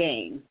of the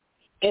game?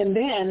 And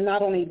then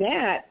not only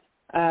that,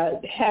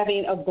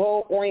 having a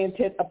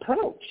goal-oriented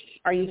approach.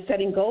 Are you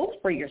setting goals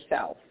for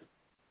yourself,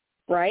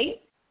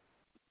 right?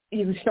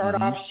 You start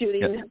off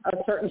shooting a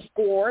certain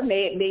score,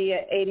 maybe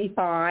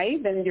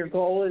 85, and your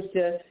goal is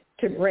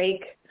to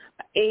break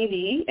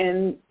 80,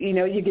 and,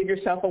 you give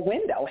yourself a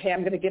window. Hey, I'm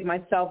going to give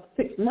myself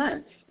 6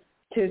 months.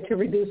 to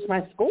reduce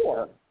my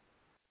score,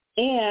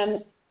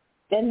 and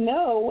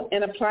know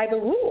and apply the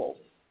rules.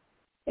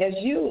 As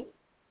you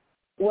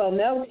well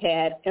know,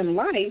 Ted, in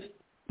life,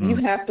 you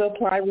have to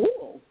apply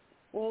rules.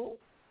 Well,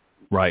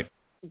 right.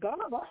 golf,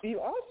 you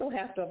also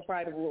have to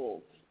apply the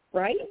rules,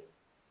 right?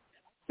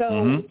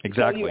 So,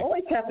 exactly. So you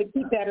always have to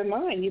keep that in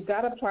mind. You've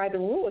got to apply the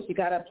rules. You've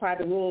got to apply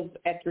the rules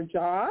at your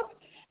job.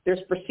 There's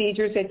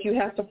procedures that you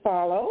have to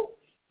follow.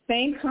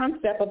 Same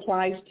concept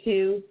applies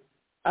to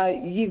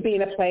you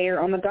being a player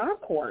on the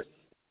golf course.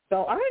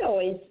 So I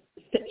always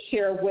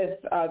share with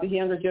the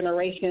younger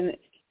generation,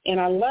 and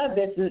I love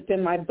this, and it's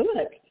in my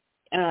book.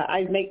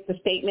 I make the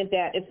statement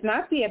that it's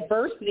not the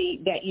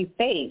adversity that you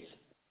face,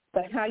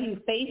 but how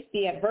you face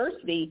the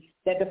adversity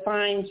that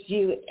defines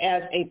you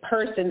as a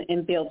person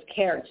and builds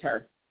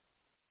character.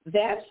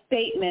 That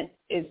statement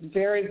is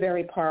very,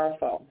 very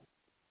powerful.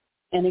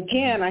 And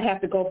again, I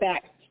have to go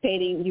back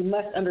stating you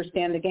must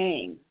understand the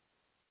game.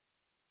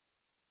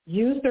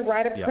 Use the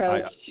right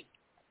approach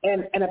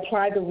and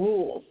apply the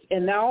rules.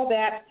 And all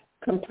that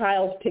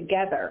compiles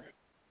together.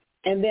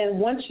 And then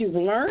once you've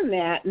learned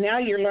that, now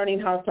you're learning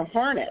how to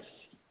harness.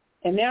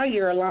 And now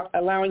you're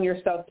allowing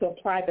yourself to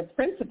apply the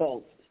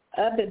principles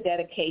of the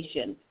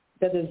dedication,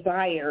 the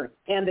desire,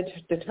 and the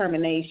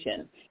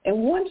determination. And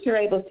once you're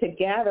able to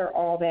gather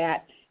all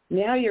that,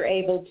 now you're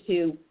able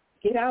to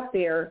get out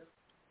there,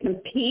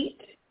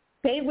 compete,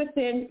 stay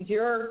in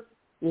your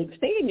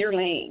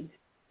lane.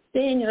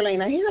 Stay in your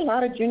lane. I hear a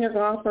lot of junior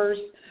golfers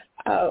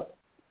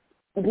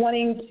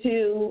wanting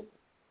to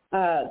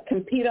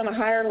compete on a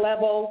higher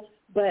level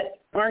but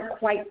aren't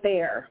quite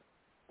there.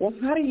 Well,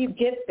 how do you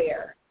get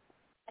there?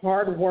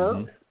 Hard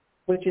work,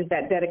 which is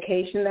that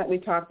dedication that we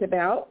talked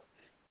about.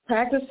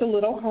 Practice a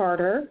little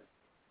harder.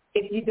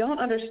 If you don't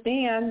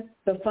understand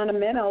the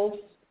fundamentals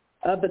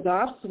of the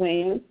golf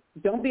swing,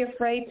 don't be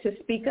afraid to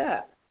speak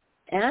up.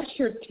 Ask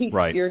your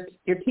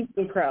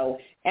teaching pro.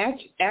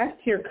 Ask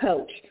your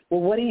coach.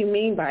 Well, what do you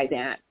mean by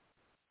that?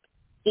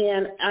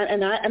 And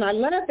I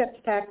love the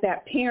fact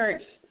that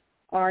parents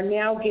are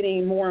now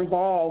getting more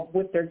involved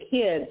with their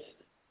kids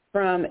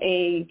from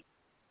a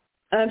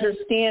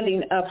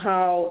understanding of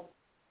how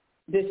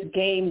this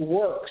game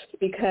works,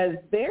 because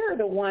they're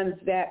the ones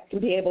that can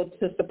be able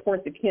to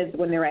support the kids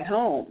when they're at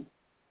home.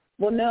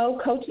 Well, no,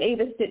 Coach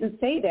Avis didn't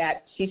say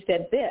that. She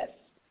said this.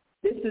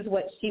 This is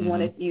what she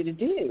wanted you to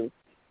do.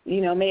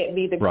 You know, may it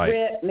be the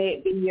grip, may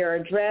it be your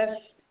address,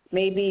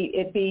 maybe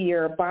it be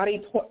your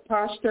body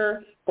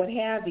posture, what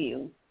have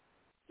you.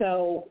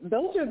 So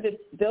those are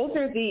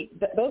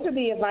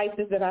the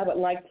advices that I would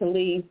like to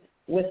leave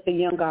with the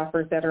young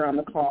golfers that are on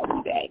the call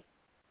today.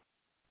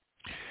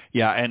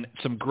 Yeah, and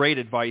some great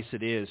advice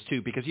it is,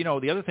 too, because, you know,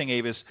 the other thing,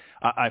 Avis,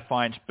 I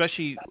find,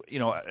 especially, you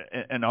know,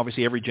 and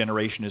obviously every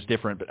generation is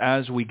different, but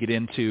as we get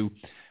into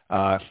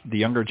the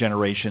younger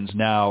generations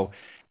now,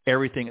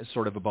 everything is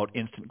sort of about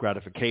instant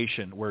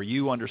gratification, where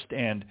you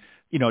understand,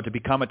 you know, to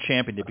become a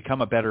champion, to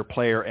become a better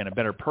player and a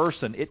better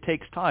person, it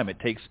takes time. It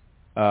takes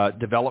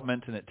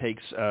development, and it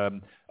takes,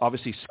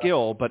 obviously,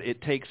 skill, but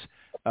it takes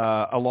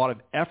a lot of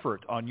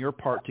effort on your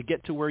part to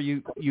get to where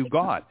you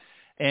got.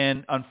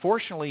 And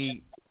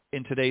unfortunately,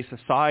 in today's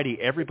society,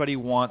 everybody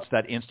wants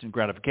that instant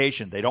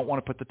gratification. They don't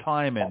want to put the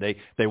time in.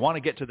 They want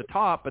to get to the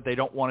top, but they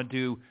don't want to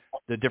do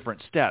the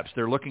different steps.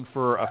 They're looking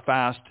for a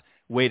fast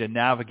way to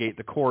navigate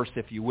the course,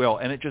 if you will,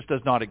 and it just does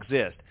not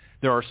exist.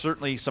 There are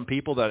certainly some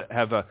people that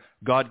have a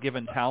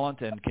God-given talent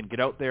and can get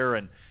out there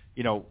and,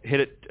 you know, hit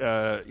it,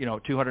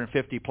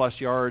 250 plus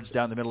yards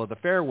down the middle of the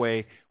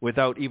fairway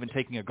without even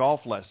taking a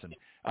golf lesson.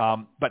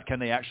 But can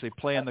they actually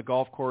play on the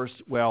golf course?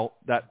 Well,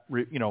 that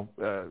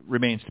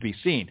remains to be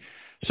seen.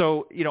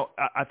 So, you know,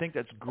 I think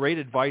that's great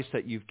advice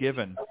that you've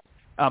given.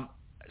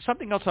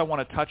 Something else I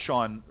want to touch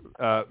on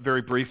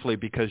very briefly,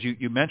 because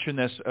you mentioned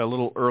this a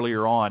little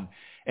earlier on,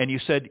 and you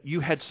said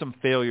you had some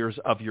failures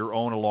of your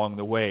own along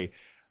the way.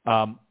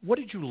 What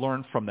did you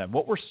learn from them?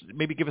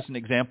 Maybe give us an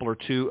example or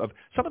two of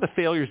some of the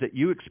failures that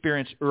you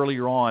experienced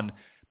earlier on,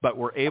 but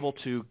were able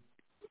to,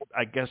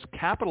 I guess,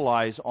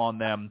 capitalize on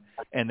them,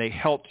 and they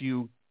helped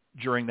you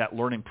during that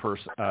learning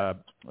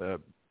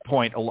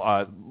point,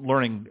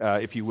 learning,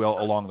 if you will,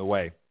 along the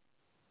way.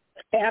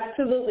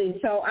 Absolutely.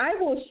 So I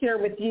will share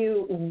with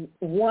you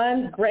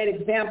one great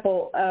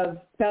example of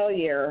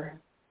failure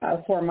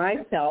for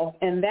myself,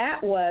 and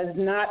that was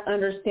not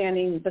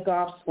understanding the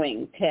golf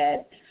swing,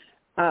 Ted.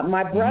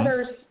 My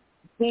brothers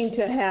seemed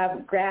to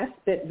have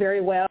grasped it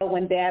very well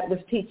when Dad was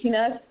teaching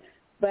us,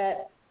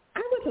 but I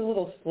was a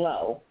little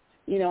slow.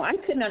 You know, I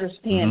couldn't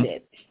understand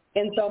it.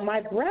 And so my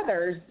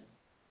brothers,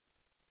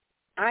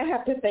 I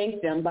have to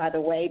thank them, by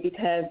the way,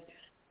 because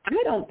I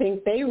don't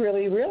think they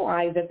really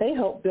realized that they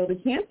helped build a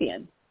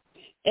champion.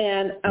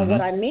 And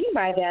what I mean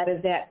by that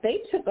is that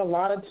they took a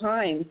lot of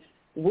time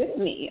with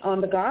me on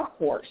the golf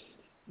course.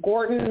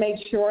 Gordon made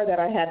sure that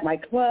I had my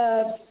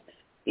clubs.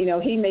 You know,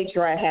 he made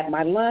sure I had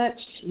my lunch.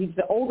 He's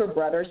the older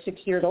brother,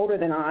 6 years older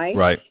than I.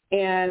 Right.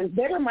 And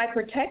they were my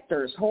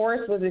protectors.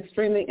 Horace was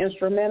extremely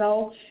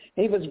instrumental.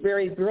 He was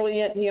very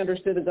brilliant. He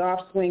understood the golf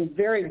swing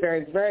very,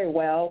 very, very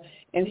well.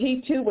 And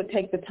he, too, would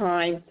take the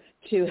time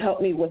to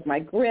help me with my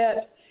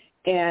grip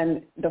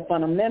and the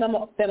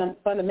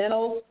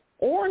fundamentals.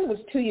 Oren was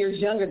 2 years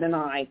younger than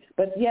I,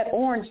 but yet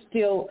Oren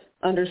still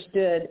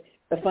understood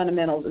the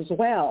fundamentals as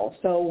well.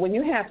 So when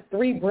you have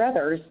three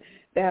brothers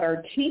that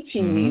are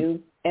teaching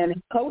you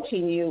and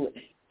coaching you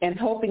and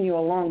helping you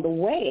along the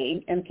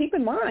way, and keep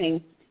in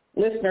mind,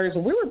 listeners,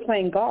 we were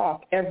playing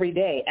golf every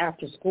day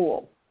after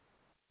school.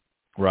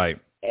 Right.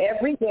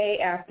 Every day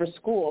after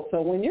school.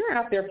 So when you're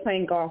out there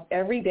playing golf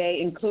every day,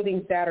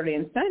 including Saturday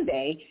and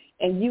Sunday,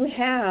 and you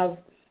have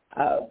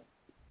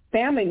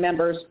family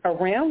members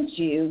around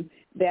you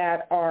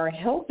that are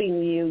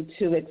helping you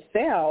to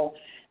excel,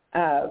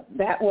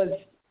 that was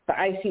the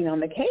icing on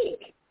the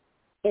cake.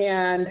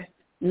 And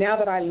now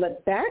that I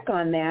look back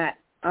on that,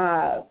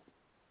 I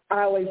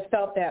always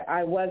felt that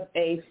I was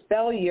a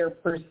failure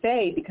per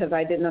se because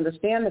I didn't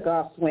understand the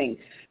golf swing.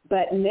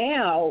 But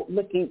now,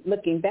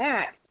 looking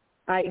back,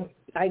 I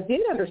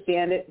did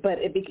understand it, but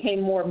it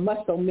became more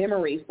muscle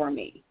memory for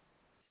me.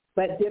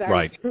 But did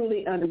I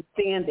truly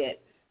understand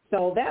it?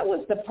 So that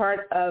was the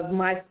part of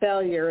my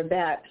failure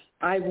that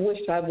I wish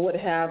I would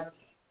have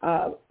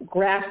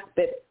grasped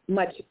it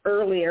much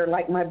earlier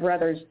like my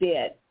brothers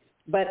did.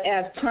 But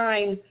as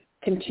time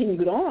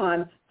continued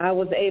on, I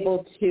was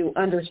able to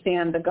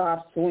understand the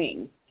golf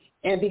swing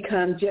and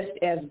become just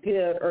as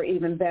good or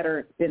even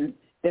better than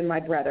my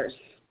brothers.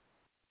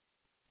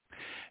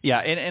 Yeah,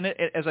 and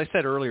as I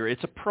said earlier,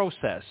 it's a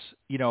process.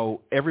 You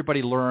know,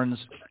 everybody learns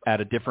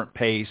at a different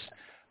pace,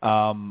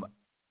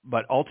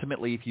 but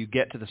ultimately, if you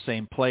get to the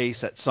same place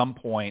at some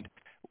point,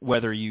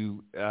 whether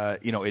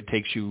it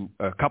takes you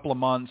a couple of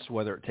months,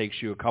 whether it takes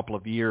you a couple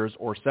of years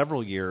or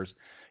several years,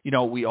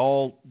 we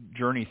all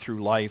journey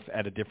through life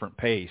at a different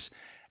pace.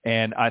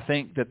 And I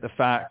think that the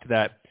fact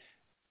that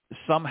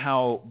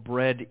somehow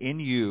bred in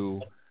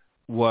you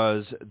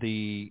was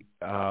the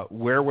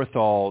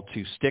wherewithal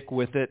to stick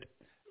with it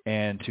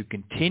and to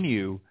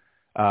continue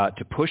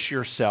to push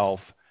yourself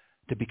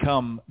to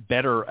become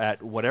better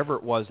at whatever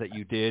it was that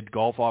you did.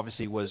 Golf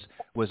obviously was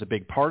a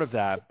big part of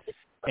that.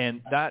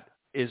 And that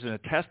is a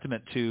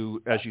testament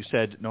to, as you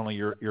said, not only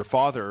your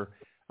father,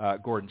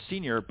 Gordon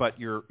Sr., but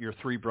your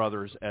three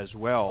brothers as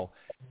well,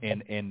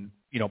 and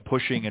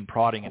pushing and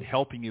prodding and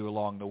helping you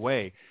along the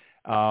way.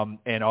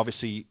 And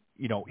obviously,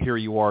 here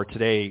you are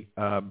today,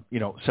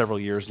 several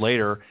years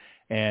later,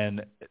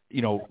 and,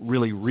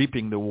 really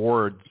reaping the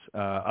rewards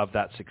of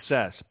that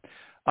success.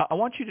 I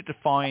want you to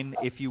define,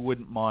 if you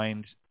wouldn't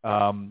mind,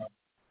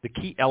 the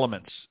key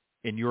elements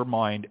in your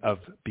mind of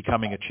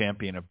becoming a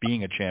champion, of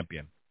being a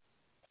champion.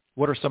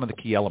 What are some of the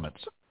key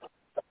elements?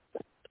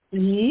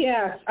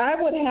 Yes, I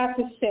would have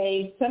to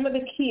say some of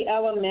the key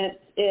elements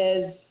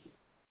is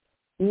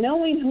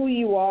knowing who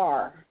you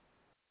are,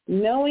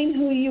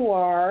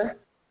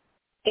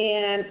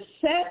 and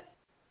set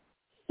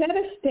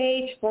a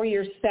stage for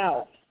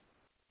yourself.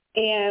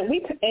 And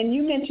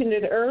you mentioned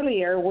it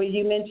earlier, where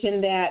you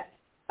mentioned that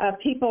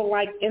people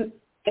like, and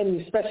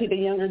especially the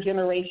younger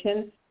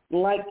generation,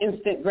 like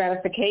instant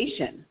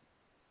gratification.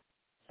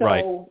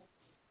 So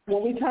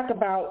when we talk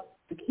about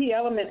the key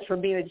elements for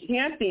being a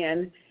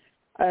champion,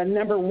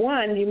 number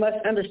one, you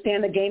must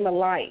understand the game of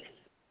life,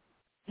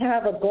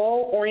 have a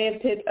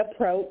goal-oriented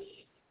approach,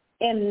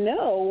 and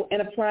know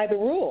and apply the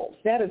rules.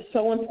 That is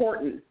so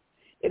important.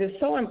 It is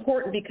so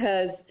important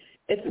because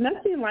it's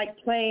nothing like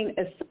playing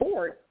a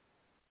sport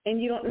and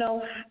you don't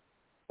know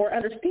or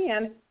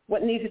understand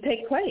what needs to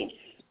take place.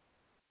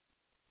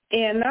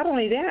 And not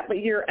only that, but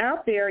you're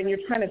out there and you're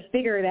trying to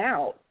figure it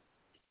out.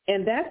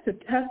 And that's the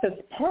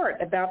toughest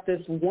part about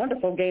this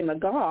wonderful game of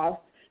golf,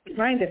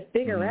 trying to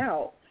figure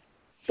out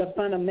the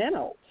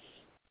fundamentals.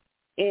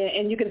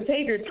 And you can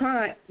save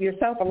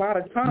yourself a lot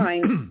of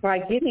time by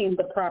getting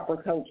the proper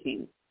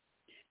coaching.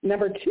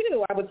 Number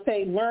two, I would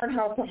say learn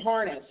how to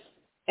harness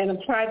and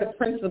apply the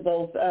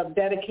principles of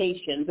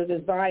dedication, the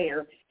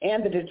desire,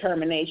 and the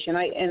determination.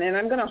 And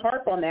I'm going to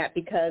harp on that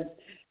because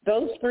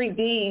those 3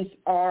 Ds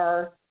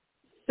are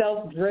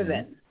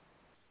self-driven,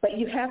 but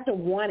you have to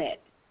want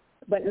it.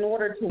 But in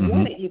order to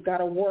want it, you've got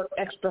to work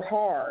extra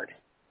hard.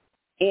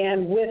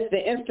 And with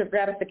the instant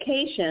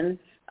gratification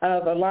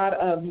of a lot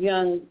of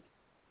young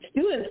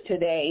students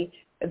today,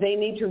 they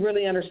need to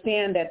really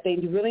understand that they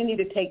really need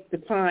to take the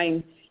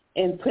time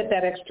and put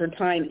that extra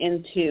time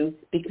into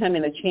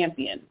becoming a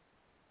champion.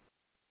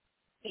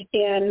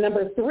 And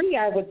number 3,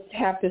 I would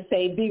have to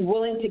say, be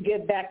willing to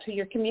give back to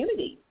your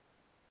community.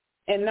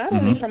 And not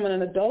only from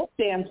an adult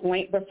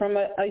standpoint, but from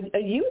a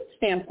youth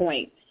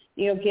standpoint.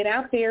 Get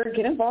out there,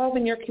 get involved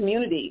in your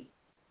community.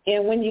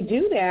 And when you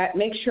do that,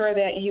 make sure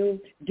that you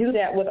do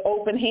that with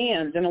open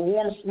hands and a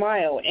warm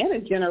smile and a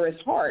generous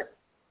heart.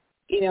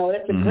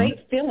 It's a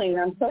great feeling.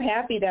 I'm so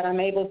happy that I'm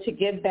able to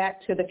give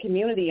back to the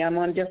community. I'm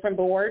on different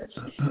boards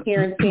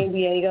here in San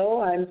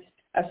Diego. I'm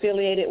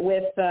affiliated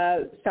with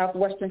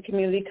Southwestern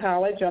Community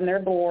College on their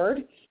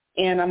board,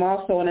 and I'm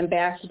also an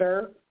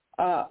ambassador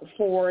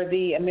for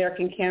the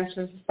American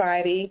Cancer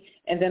Society,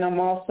 and then I'm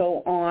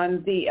also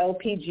on the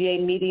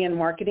LPGA Media and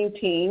Marketing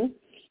team.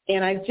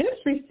 And I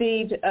just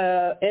received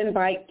an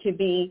invite to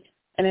be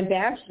an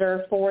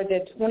ambassador for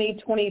the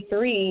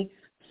 2023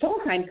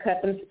 Solheim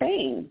Cup in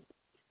Spain.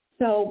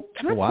 So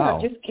talk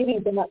about just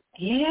giving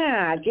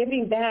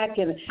back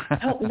and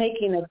help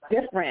making a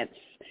difference.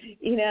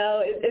 You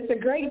know, it's a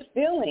great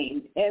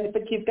feeling,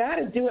 but you've got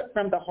to do it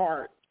from the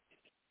heart.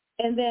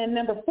 And then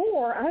number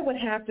 4, I would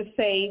have to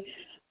say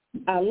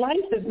life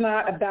is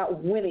not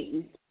about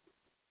winning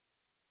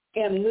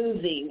and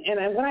losing.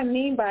 And what I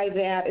mean by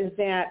that is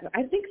that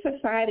I think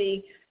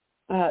society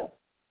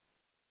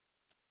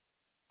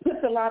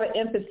puts a lot of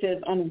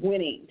emphasis on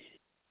winning.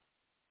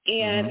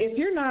 And if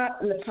you're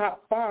not in the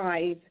top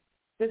 5,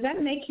 does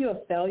that make you a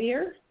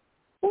failure?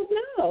 Well,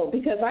 no,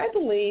 because I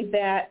believe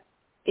that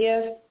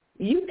if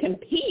you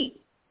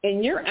compete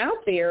and you're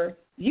out there,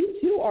 you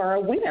too are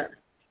a winner.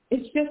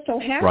 It's just so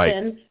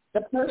happened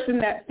the person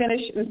that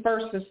finished in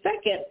first or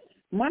second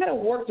might have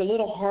worked a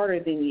little harder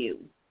than you,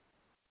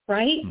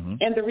 right?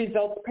 And the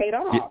results paid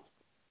off.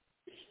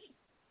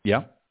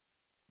 Yeah.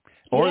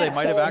 Or they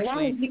might have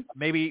actually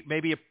maybe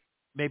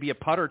a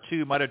putt or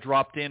two might have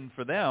dropped in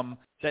for them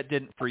that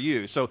didn't for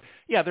you. So,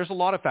 yeah, there's a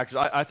lot of factors.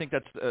 I think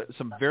that's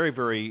some very,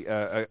 very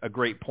a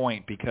great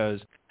point because,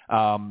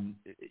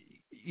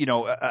 you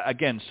know,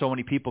 again, so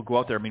many people go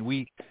out there. I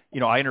mean,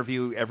 I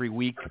interview every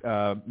week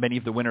many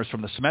of the winners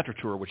from the Symetra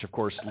Tour, which, of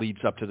course, leads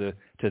up to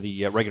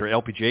the regular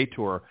LPGA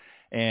Tour.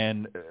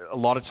 And a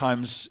lot of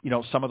times, you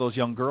know, some of those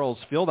young girls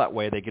feel that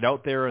way. They get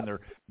out there and they're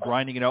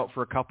grinding it out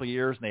for a couple of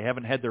years and they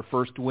haven't had their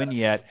first win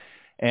yet.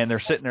 And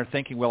they're sitting there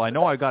thinking, well, I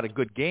know I got a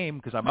good game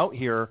because I'm out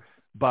here,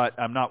 but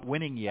I'm not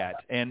winning yet.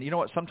 And you know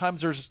what?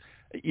 Sometimes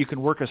you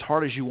can work as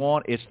hard as you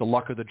want. It's the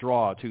luck of the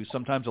draw, too.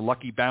 Sometimes a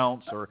lucky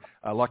bounce or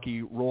a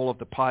lucky roll of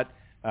the putt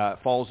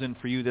falls in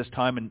for you this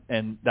time,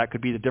 and that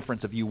could be the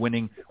difference of you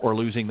winning or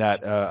losing that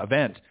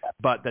event.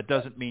 But that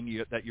doesn't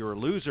mean that you're a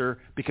loser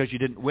because you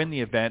didn't win the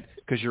event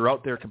because you're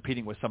out there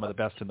competing with some of the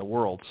best in the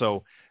world.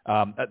 So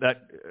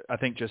that I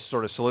think just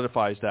sort of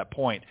solidifies that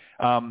point.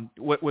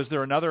 Was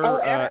there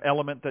another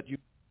element that you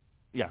 –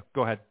 yeah,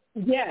 go ahead.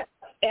 Yes,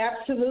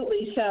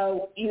 absolutely.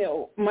 So, you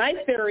know, my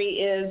theory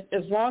is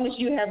as long as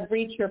you have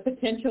reached your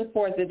potential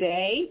for the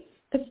day,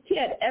 because,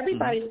 Ted,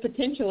 everybody's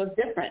potential is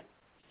different.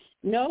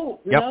 No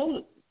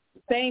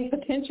same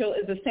potential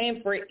is the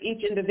same for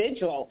each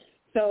individual.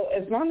 So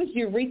as long as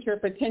you reach your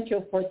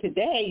potential for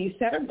today, you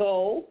set a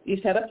goal, you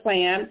set a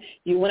plan,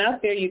 you went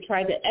out there, you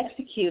tried to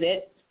execute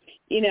it,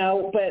 you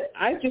know, but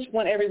I just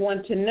want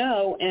everyone to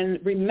know and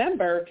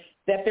remember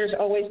that there's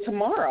always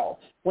tomorrow.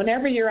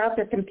 Whenever you're out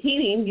there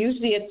competing,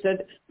 usually it's a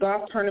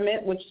golf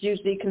tournament, which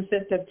usually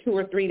consists of 2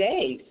 or 3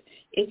 days.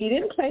 If you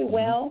didn't play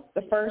well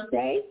the first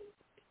day,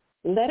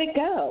 let it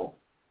go.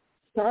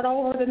 Start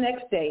over the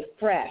next day,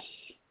 fresh.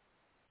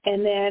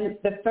 And then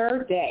the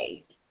third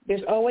day,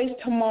 there's always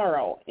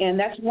tomorrow. And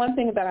that's one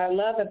thing that I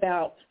love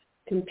about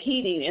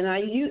competing. And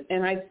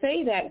I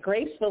say that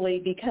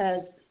gracefully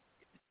because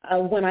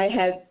when I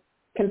had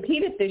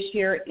competed this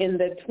year in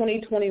the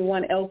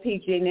 2021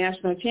 LPGA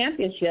National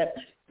Championship,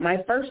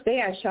 my first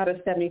day I shot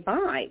a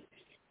 75.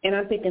 And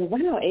I'm thinking,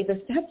 wow,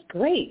 Avis, that's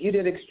great. You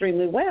did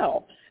extremely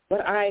well.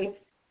 But I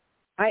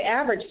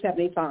averaged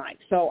 75.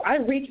 So I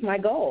reached my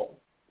goal.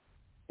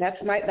 That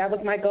was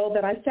my goal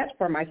that I set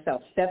for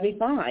myself,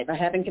 75. I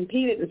haven't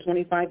competed in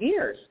 25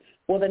 years.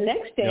 Well, the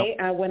next day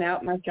I went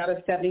out and I shot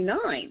a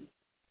 79.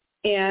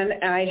 And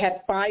I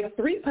had 5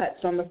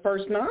 3-putts on the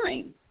first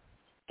 9.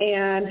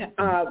 And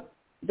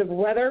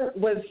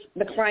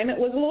the climate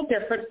was a little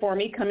different for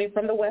me coming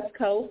from the West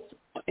Coast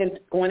and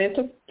going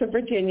into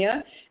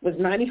Virginia. It was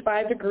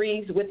 95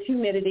 degrees with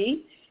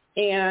humidity.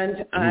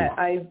 And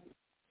I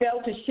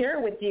failed to share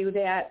with you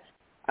that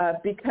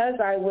because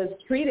I was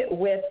treated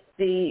with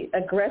the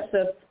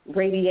aggressive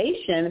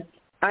radiation,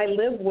 I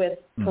live with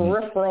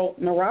peripheral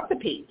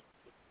neuropathy.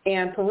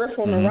 And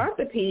peripheral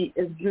neuropathy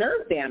is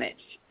nerve damage.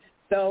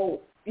 So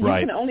you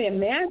can only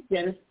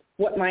imagine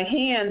what my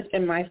hands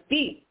and my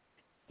feet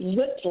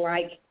looked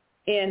like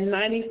in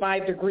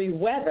 95-degree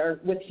weather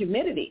with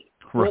humidity.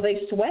 Well,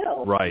 they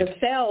swelled. The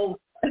cells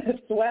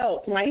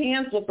swelled. My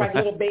hands looked like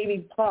little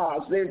baby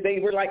paws. They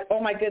were like, oh,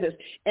 my goodness.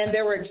 And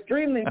they were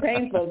extremely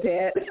painful,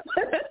 Ted.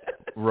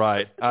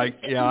 I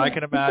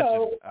can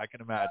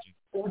imagine.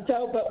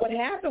 So, but what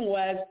happened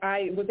was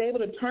I was able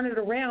to turn it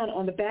around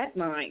on the back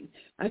 9.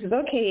 I said,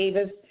 okay,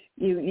 Avis,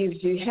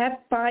 you had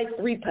 5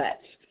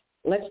 3-putts.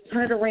 Let's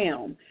turn it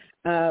around.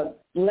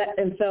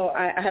 And so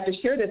I have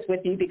to share this with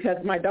you because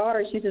my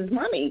daughter, she says,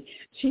 Mommy,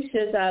 she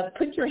says,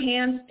 put your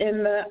hands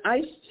in the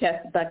ice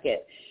chest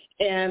bucket.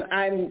 And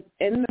I'm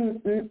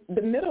in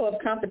the middle of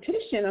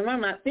competition, and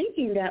I'm not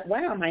thinking that,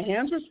 wow, my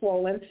hands are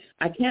swollen.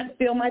 I can't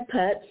feel my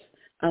putts.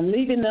 I'm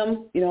leaving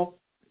them,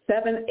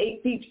 7,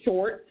 8 feet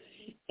short.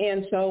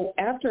 And so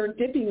after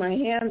dipping my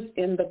hands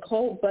in the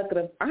cold bucket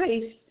of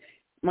ice,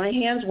 my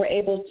hands were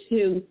able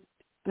to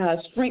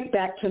shrink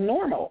back to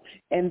normal.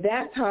 And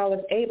that's how I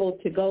was able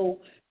to go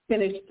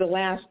finish the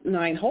last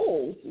 9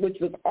 holes, which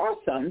was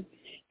awesome.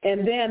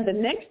 And then the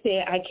next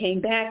day I came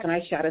back and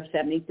I shot a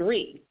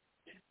 73.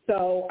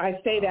 So I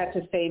say that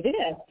to say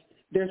this,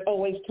 there's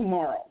always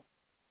tomorrow.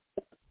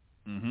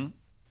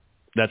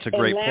 That's a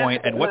great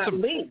point. And what's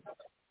some?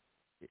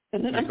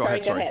 Go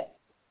ahead.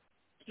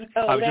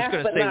 I was just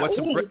going to say what's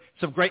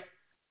some great.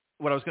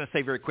 What I was going to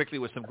say very quickly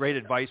was some great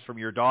advice from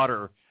your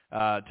daughter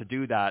to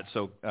do that.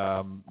 So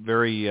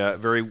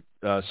very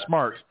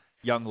smart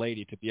young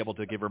lady to be able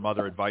to give her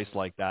mother advice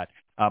like that.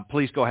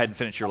 Please go ahead and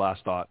finish your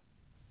last thought.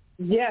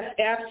 Yes,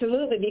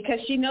 absolutely, because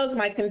she knows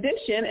my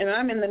condition, and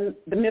I'm in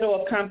the middle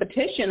of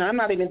competition. I'm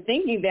not even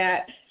thinking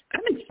that.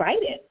 I'm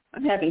excited.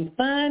 I'm having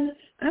fun.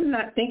 I'm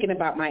not thinking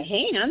about my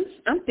hands.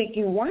 I'm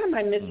thinking, why am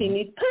I missing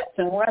these putts,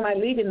 and why am I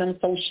leaving them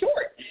so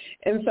short?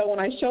 And so when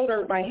I showed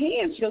her my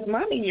hands, she goes,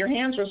 Mommy, your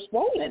hands are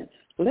swollen.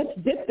 Let's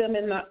dip them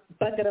in the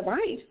bucket of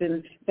ice.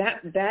 And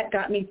that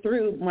got me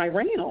through my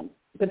round.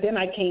 But then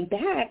I came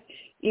back,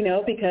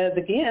 because,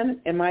 again,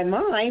 in my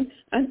mind,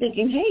 I'm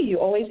thinking, hey, you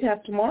always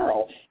have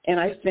tomorrow. And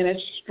I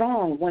finished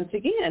strong once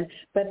again.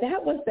 But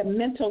that was the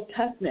mental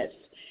toughness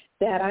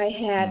that I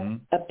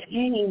had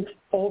obtained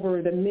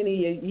over the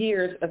many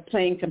years of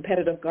playing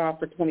competitive golf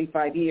for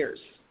 25 years.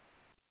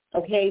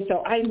 Okay,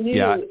 so I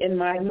knew in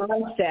my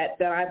mindset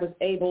that I was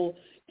able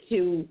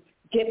to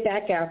get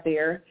back out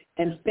there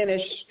and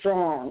finish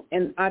strong.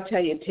 And I'll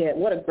tell you, Ted,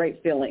 what a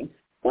great feeling.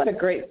 What a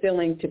great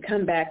feeling to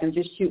come back and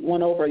just shoot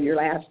one over your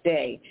last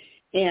day.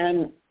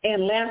 And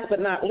last but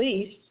not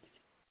least,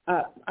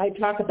 I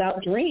talk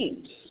about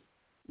dreams.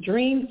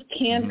 Dreams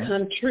can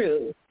come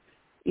true.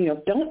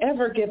 Don't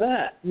ever give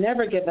up.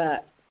 Never give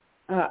up.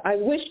 I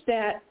wish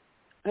that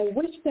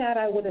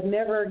I would have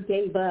never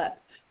gave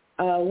up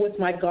with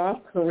my golf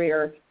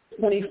career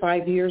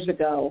 25 years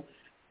ago.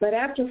 But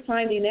after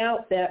finding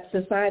out that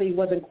society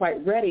wasn't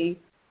quite ready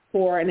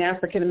for an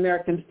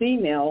African-American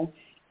female,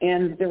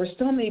 and there were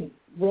so many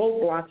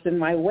roadblocks in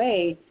my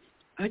way,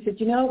 I said,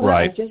 you know what,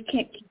 I just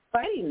can't keep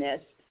fighting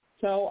this.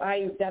 So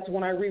that's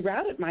when I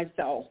rerouted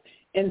myself.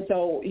 And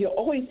so you'll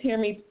always hear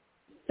me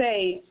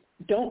say,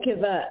 don't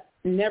give up,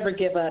 never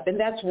give up. And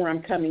that's where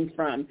I'm coming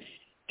from.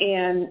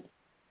 And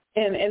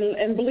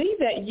believe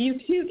that you,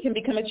 too, can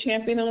become a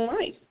champion in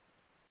life.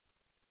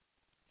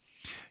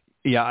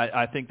 Yeah,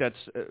 I think that's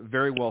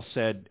very well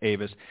said,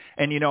 Avis.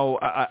 And,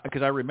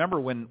 because I remember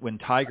when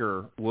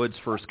Tiger Woods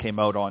first came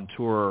out on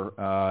tour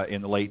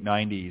in the late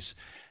 90s,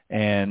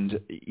 and,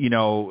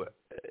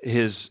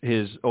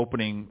 his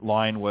opening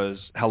line was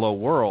 "Hello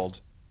World,"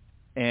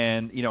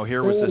 and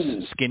here was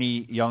this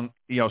skinny young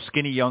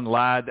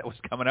lad that was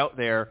coming out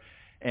there,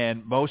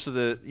 and most of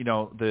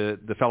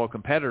the fellow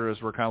competitors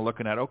were kind of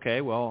looking at,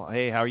 okay, well,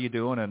 hey, how are you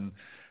doing, and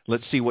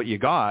let's see what you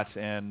got.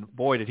 And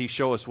boy, did he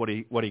show us what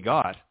he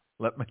got.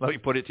 Let me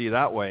put it to you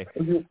that way.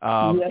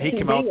 He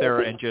came out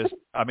there and just,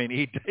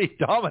 he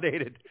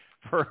dominated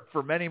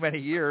for many, many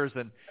years.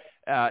 And,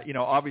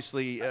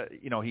 obviously,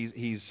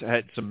 he's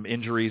had some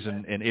injuries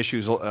and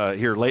issues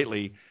here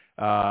lately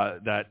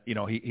that,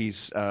 he's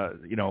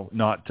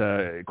not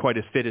quite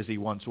as fit as he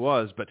once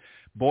was. But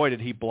boy, did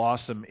he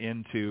blossom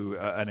into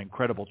an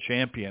incredible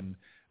champion,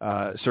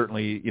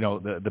 certainly,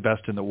 the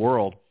best in the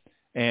world.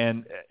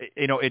 And,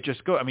 it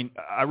just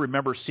I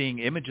remember seeing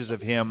images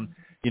of him,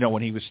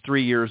 when he was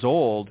 3 years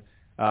old,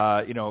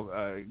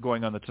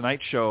 going on the Tonight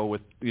Show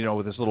with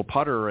his little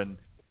putter, and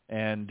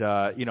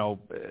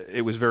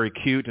it was very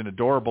cute and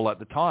adorable at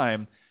the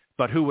time.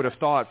 But who would have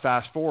thought,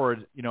 fast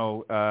forward,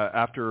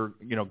 after,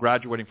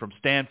 graduating from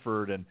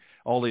Stanford and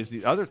all these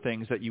other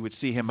things, that you would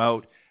see him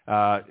out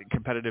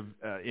competitive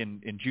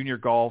in junior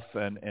golf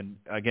and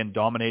again,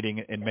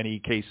 dominating in many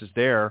cases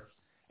there.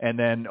 And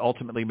then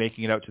ultimately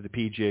making it out to the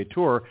PGA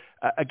Tour.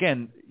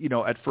 Again,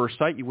 at first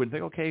sight, you wouldn't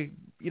think, okay,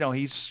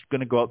 he's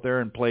going to go out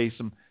there and play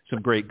some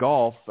great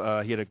golf.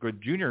 He had a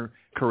good junior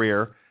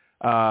career,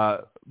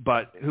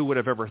 but who would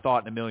have ever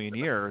thought in a million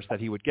years that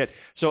he would get?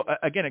 So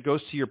again, it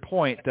goes to your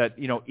point that,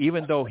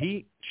 even though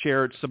he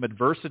shared some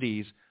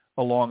adversities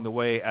along the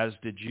way, as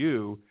did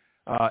you,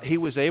 he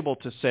was able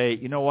to say,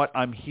 you know what,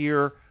 I'm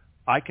here.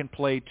 I can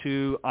play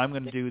too. I'm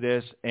going to do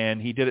this.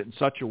 And he did it in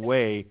such a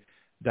way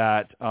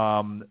that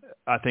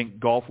I think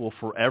golf will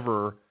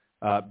forever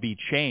be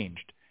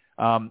changed.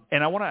 And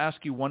I want to ask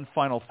you one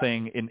final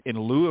thing in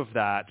lieu of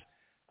that.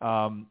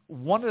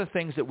 One of the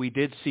things that we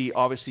did see,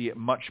 obviously, a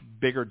much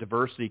bigger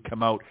diversity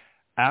come out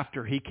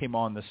after he came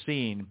on the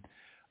scene,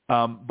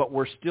 but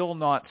we're still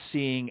not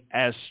seeing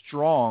as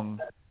strong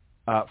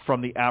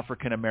from the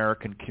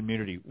African-American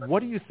community.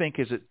 What do you think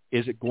is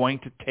it going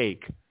to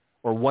take,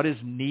 or what is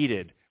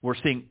needed? We're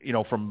seeing,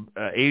 from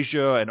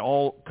Asia and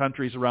all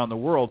countries around the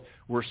world,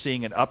 we're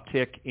seeing an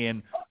uptick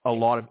in a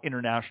lot of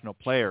international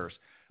players,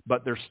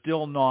 but there's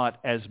still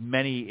not as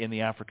many in the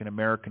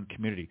African-American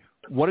community.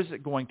 What is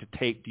it going to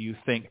take, do you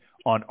think,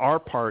 on our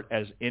part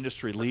as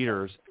industry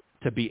leaders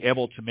to be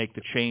able to make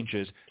the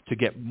changes to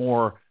get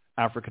more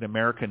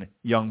African-American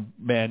young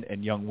men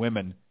and young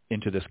women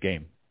into this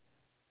game?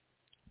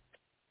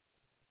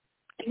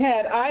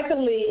 Ted, I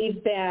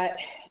believe that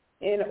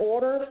in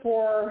order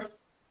for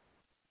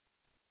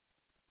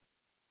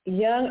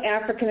young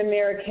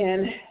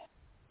African-American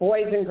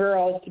boys and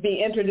girls to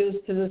be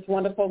introduced to this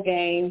wonderful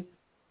game,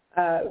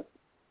 don't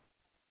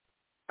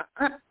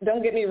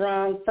get me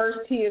wrong, first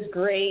tee is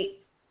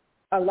great,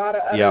 A lot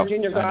of other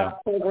junior golf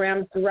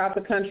programs throughout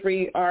the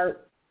country are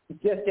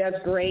just as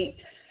great.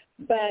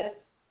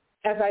 But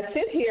as I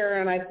sit here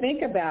and I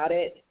think about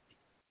it,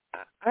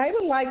 I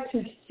would like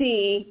to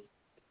see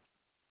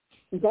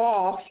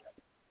golf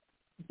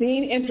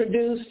being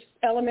introduced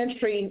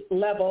elementary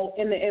level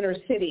in the inner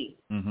city.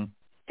 Mm-hmm.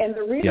 And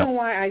the reason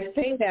why I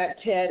say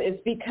that, Ted, is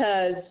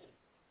because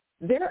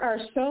there are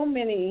so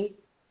many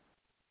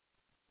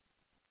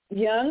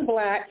young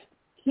black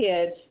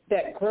kids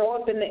that grow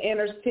up in the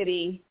inner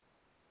city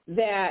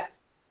that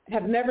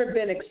have never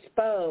been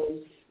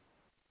exposed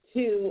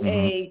to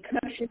a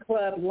country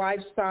club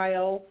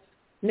lifestyle,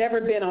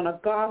 never been on a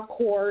golf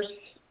course.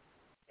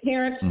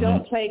 Parents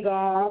don't play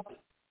golf.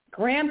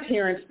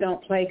 Grandparents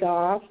don't play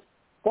golf.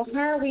 Well,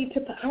 how are we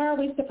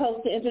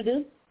supposed to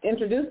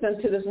introduce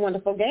them to this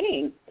wonderful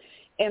game?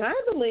 And I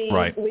believe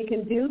we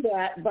can do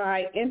that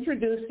by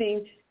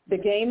introducing the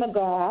game of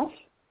golf,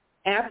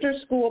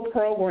 after-school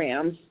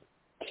programs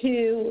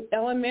to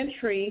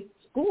elementary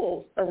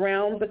schools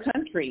around the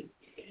country.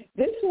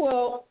 This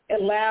will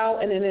allow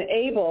and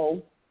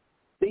enable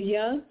the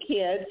young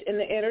kids in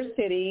the inner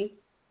city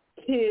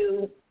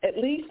to at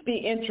least be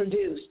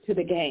introduced to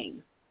the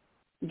game.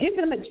 Give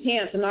them a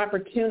chance, an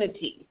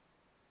opportunity.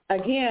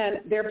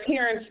 Again, their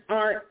parents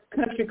aren't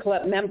country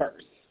club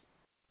members.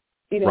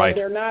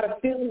 They're not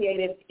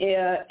affiliated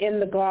in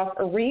the golf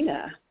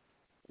arena.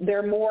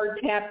 They're more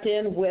tapped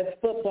in with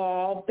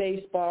football,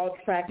 baseball,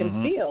 track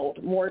and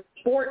field, more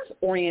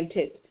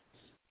sports-oriented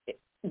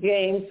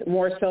games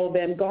more so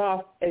than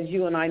golf, as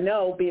you and I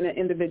know, being an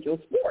individual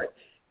sport.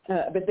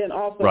 But then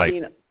also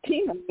being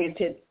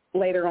team-oriented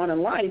later on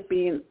in life,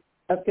 being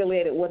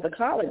affiliated with a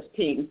college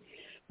team,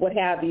 what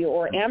have you,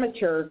 or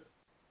amateur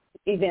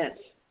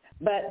events.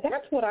 But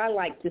that's what I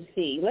like to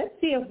see. Let's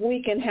see if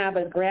we can have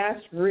a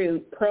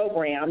grassroots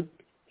program.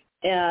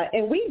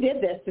 And we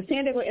did this. The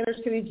San Diego Inner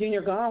City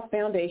Junior Golf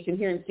Foundation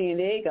here in San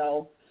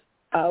Diego,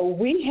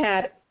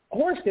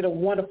 Horace did a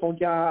wonderful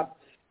job,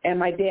 and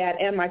my dad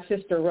and my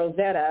sister,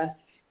 Rosetta,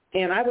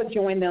 and I would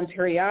join them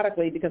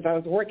periodically because I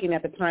was working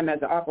at the time as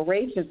an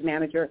operations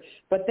manager.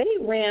 But they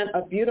ran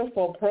a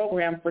beautiful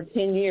program for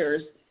 10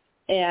 years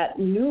at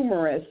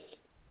numerous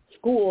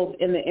schools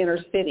in the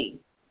inner city.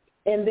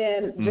 And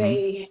then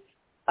they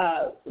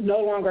no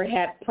longer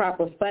had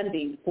proper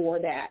funding for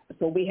that,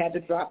 so we had to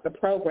drop the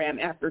program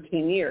after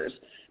 10 years.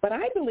 But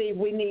I believe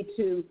we need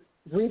to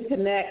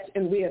reconnect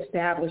and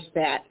reestablish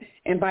that.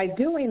 And by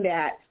doing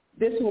that,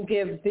 this will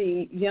give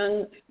the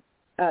young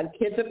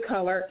kids of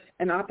color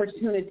an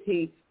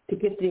opportunity to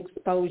get the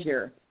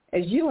exposure.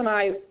 As you and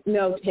I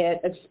know, Ted,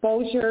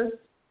 exposure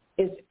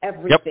is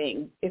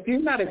everything. If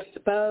you're not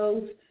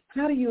exposed,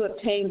 how do you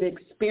obtain the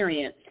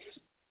experience?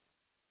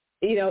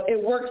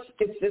 It works.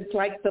 It's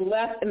like the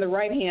left and the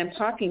right hand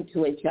talking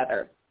to each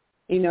other.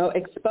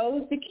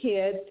 Expose the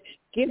kids,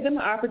 give them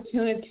the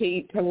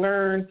opportunity to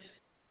learn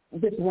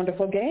this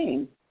wonderful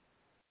game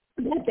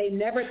that they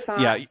never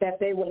thought that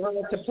they would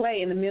learn to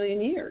play in a million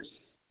years.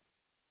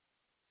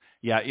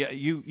 Yeah,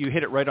 you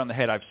hit it right on the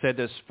head. I've said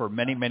this for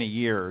many, many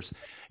years.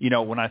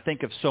 When I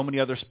think of so many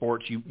other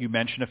sports, you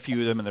mentioned a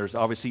few of them, and there's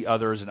obviously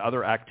others and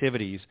other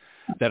activities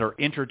that are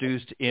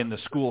introduced in the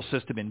school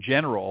system in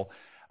general.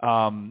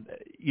 And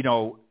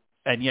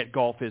yet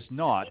golf is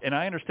not. And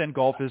I understand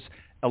golf is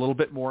a little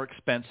bit more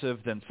expensive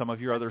than some of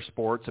your other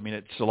sports. I mean,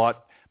 it's a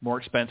lot more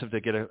expensive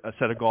to get a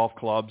set of golf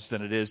clubs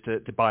than it is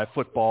to buy a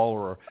football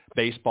or a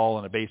baseball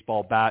and a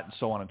baseball bat and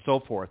so on and so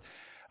forth.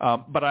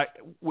 But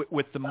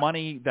with the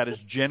money that is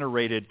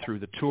generated through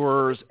the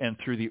tours and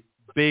through the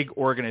big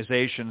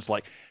organizations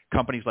like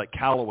companies like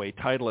Callaway,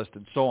 Titleist,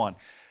 and so on,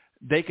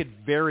 they could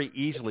very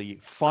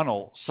easily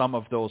funnel some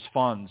of those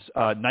funds.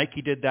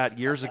 Nike did that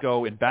years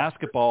ago in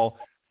basketball,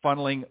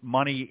 funneling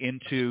money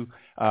into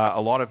a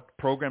lot of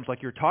programs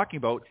like you're talking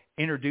about,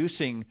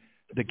 introducing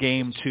the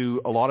game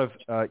to a lot of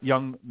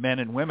young men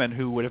and women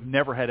who would have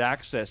never had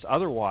access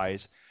otherwise.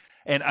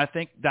 And I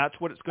think that's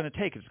what it's going to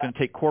take. It's going to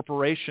take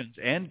corporations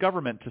and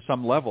government to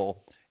some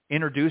level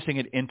introducing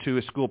it into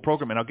a school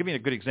program. And I'll give you a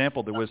good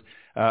example. There was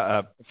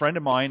a friend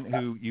of mine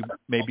who you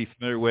may be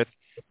familiar with,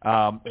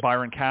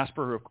 Byron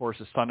Casper, who, of course,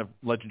 is son of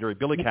legendary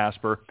Billy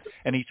Casper.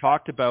 And he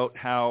talked about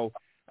how,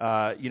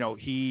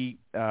 he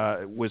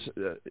was,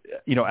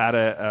 at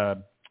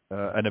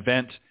an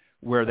event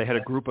where they had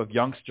a group of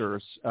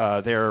youngsters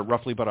there,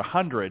 roughly about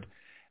 100.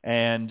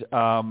 And,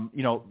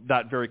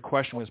 that very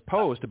question was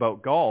posed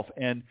about golf.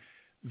 And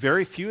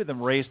very few of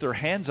them raised their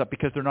hands up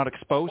because they're not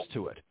exposed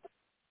to it.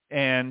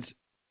 And,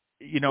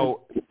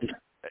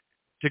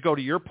 to go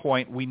to your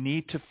point, we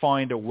need to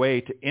find a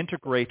way to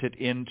integrate it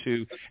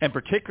into, and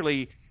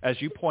particularly, as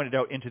you pointed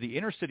out, into the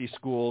inner city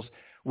schools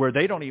where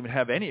they don't even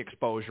have any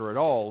exposure at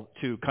all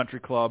to country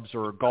clubs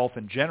or golf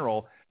in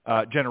general,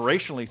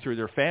 generationally through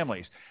their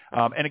families.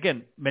 And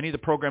again, many of the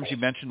programs you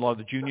mentioned, a lot of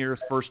the juniors,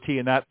 first tee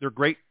and that, they're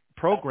great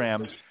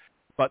programs,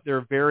 but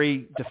they're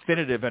very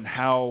definitive in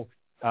how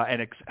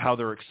how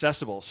they're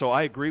accessible. So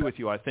I agree with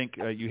you. I think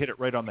you hit it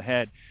right on the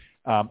head.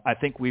 I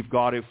think we've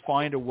got to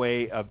find a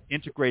way of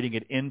integrating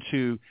it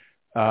into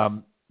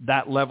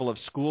that level of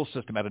school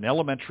system at an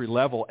elementary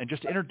level and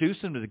just introduce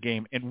them to the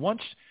game. And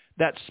once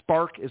that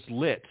spark is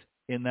lit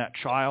in that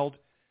child,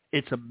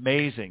 it's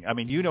amazing. I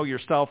mean, you know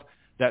yourself,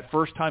 that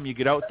first time you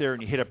get out there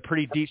and you hit a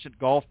pretty decent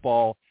golf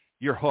ball,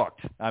 you're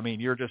hooked. I mean,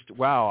 you're just,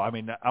 wow, I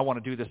mean, I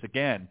want to do this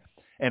again.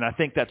 And I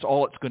think that's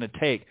all it's going to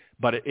take.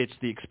 But it's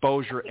the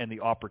exposure and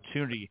the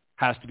opportunity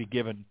has to be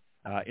given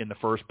in the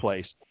first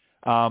place.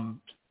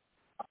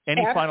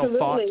 Any final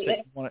thoughts that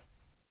you want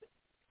to?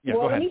 Yeah,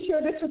 well, go ahead. Let me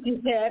share this with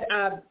you, Ted.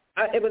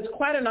 It was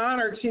quite an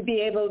honor to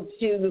be able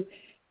to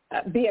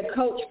be a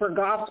coach for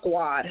Golf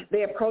Squad.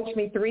 They approached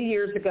me 3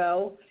 years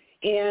ago,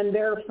 and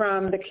they're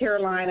from the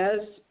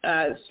Carolinas,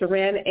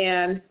 Seren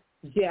and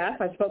Jeff.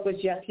 I spoke with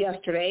Jeff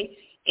yesterday,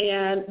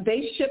 and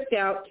they shipped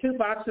out 2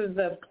 boxes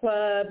of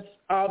clubs,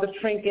 all the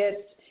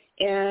trinkets,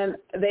 and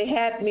they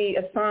had me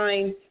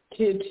assigned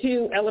to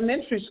 2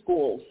 elementary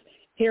schools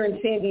here in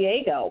San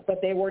Diego,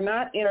 but they were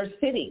not inner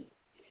city.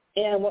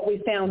 And what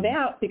we found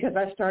out, because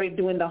I started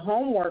doing the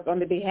homework on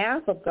the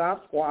behalf of Golf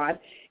Squad,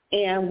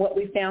 and what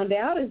we found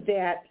out is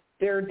that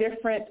there are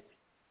different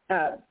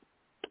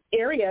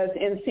areas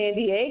in San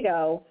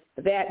Diego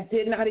that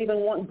did not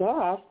even want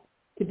golf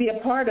to be a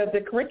part of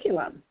the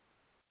curriculum.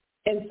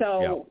 And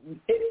so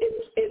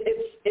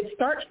it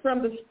starts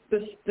from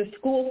the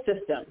school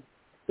system.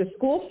 The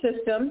school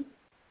system,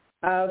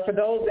 for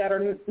those that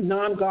are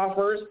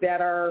non-golfers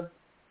that are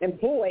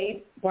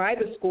employed by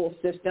the school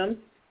system,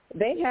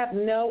 they have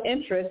no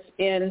interest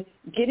in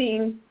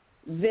getting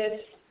this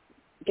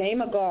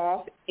game of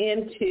golf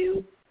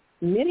into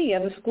many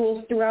of the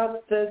schools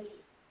throughout the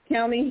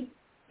county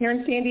here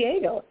in San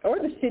Diego or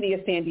the city of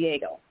San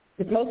Diego,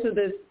 because most of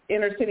the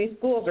inner city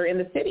schools are in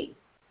the city.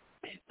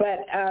 But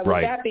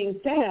with that being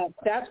said,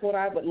 that's what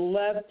I would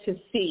love to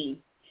see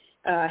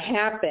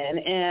happen.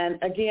 And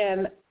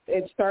again,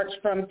 it starts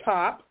from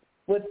top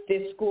with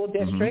the school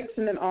districts,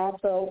 and then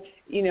also,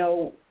 you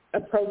know,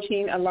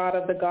 approaching a lot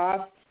of the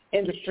golf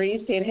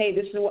industry, saying, hey,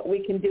 this is what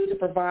we can do to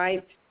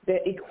provide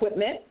the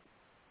equipment,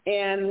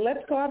 and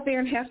let's go out there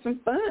and have some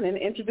fun and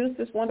introduce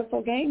this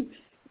wonderful game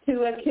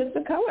to kids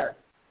of color.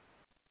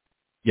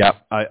 Yeah,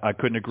 I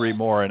couldn't agree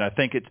more. And I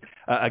think it's,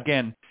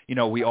 again, you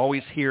know, we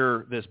always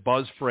hear this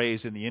buzz phrase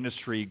in the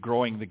industry,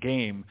 growing the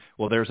game.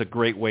 Well, there's a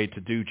great way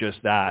to do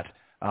just that.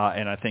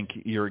 And I think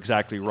you're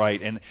exactly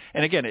right. And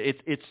again,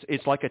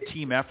 it's like a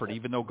team effort.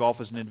 Even though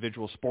golf is an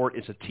individual sport,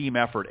 it's a team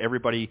effort.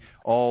 Everybody,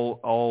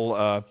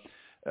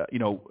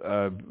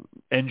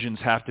 engines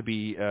have to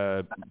be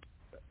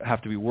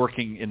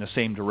working in the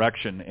same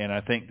direction, and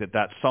I think that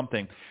that's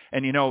something.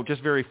 And, you know,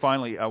 just very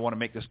finally, I want to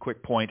make this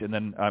quick point, and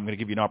then I'm going to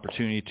give you an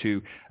opportunity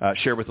to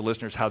share with the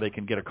listeners how they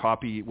can get a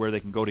copy, where they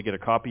can go to get a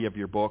copy of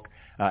your book,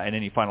 and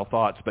any final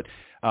thoughts. But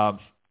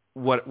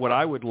what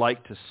I would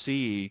like to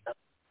see,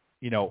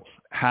 you know,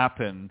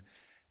 happen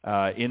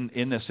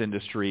in this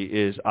industry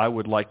is I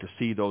would like to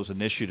see those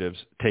initiatives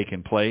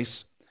taking place,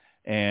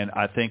 and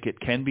I think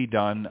it can be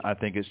done. I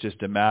think it's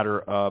just a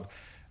matter of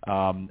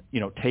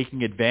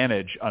taking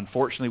advantage.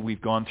 Unfortunately,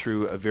 we've gone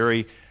through a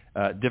very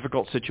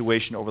difficult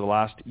situation over the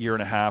last year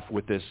and a half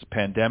with this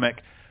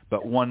pandemic.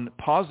 But one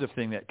positive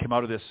thing that came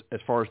out of this, as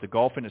far as the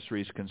golf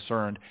industry is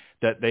concerned,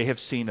 that they have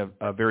seen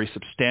a very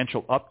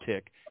substantial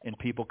uptick in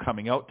people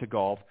coming out to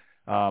golf.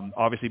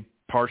 Obviously,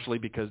 partially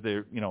because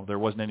there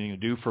wasn't anything to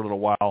do for a little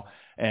while,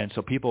 and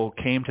so people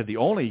came to the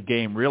only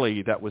game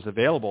really that was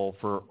available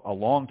for a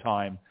long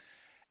time.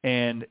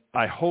 And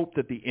I hope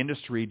that the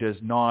industry does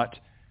not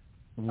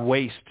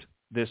waste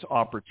this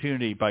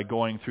opportunity by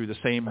going through the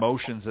same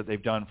motions that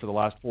they've done for the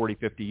last 40,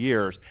 50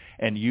 years,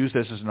 and use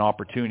this as an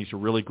opportunity to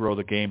really grow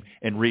the game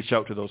and reach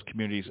out to those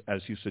communities,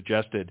 as you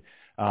suggested,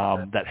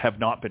 that have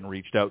not been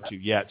reached out to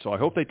yet. So I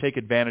hope they take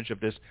advantage of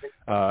this,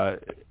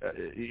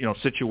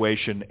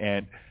 situation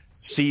and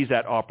seize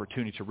that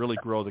opportunity to really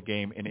grow the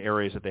game in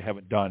areas that they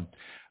haven't done.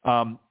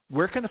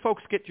 Where can the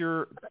folks get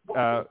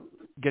a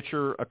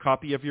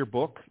copy of your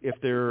book if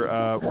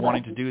they're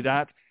wanting to do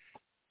that?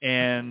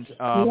 And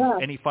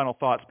any final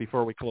thoughts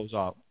before we close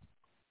out?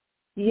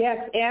 Yes,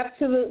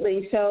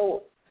 absolutely.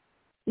 So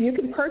you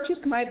can purchase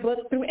my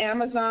book through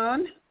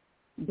Amazon,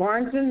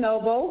 Barnes &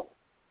 Noble,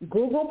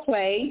 Google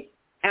Play,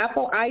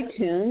 Apple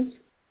iTunes,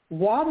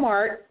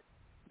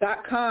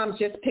 Walmart.com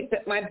just picked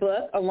up my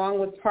book along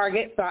with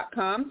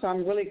Target.com, so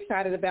I'm really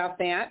excited about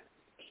that.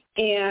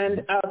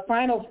 And a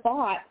final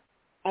thought,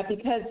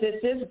 because this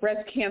is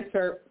Breast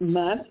Cancer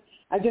Month,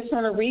 I just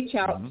want to reach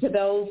out to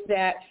those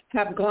that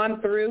have gone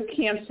through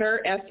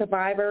cancer as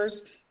survivors,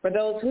 for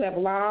those who have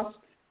lost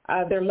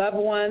their loved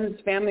ones,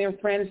 family and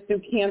friends through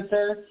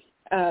cancer.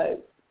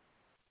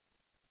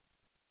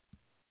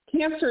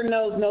 Cancer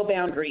knows no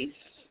boundaries,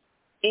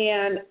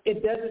 and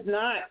it does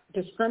not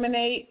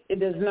discriminate.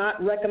 It does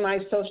not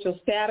recognize social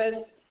status,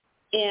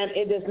 and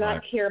it does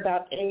not care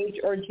about age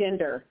or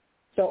gender.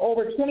 So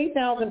over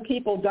 20,000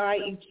 people die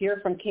each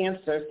year from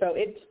cancer, so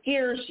it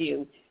scares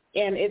you,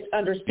 and it's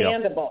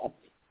understandable. Yep.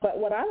 But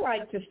what I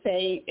like to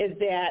say is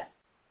that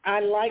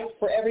I like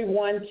for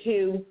everyone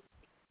to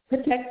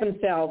protect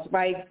themselves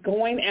by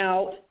going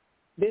out,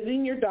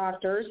 visiting your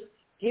doctors,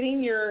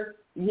 getting your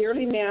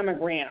yearly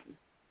mammogram.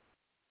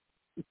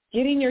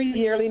 Getting your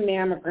yearly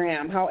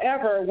mammogram.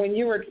 However, when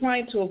you are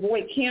trying to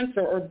avoid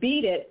cancer or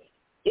beat it,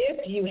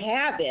 if you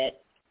have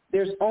it,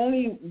 there's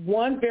only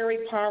one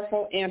very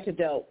powerful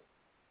antidote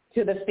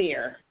to the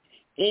fear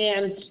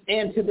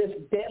and to this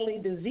deadly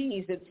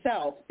disease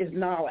itself is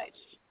knowledge.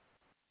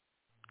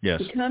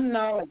 Yes. Become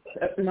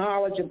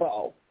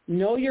knowledgeable.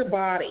 Know your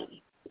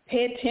body.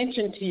 Pay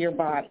attention to your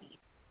body.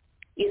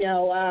 You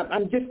know,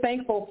 I'm just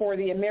thankful for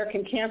the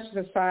American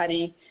Cancer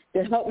Society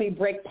that helped me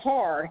break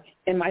par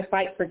in my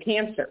fight for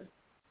cancer.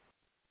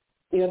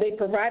 You know, they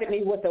provided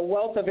me with a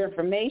wealth of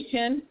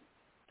information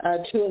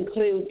to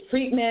include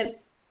treatment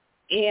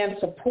and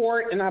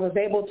support, and I was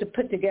able to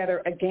put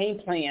together a game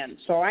plan.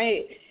 So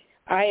I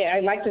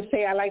like to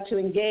say I like to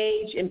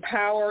engage,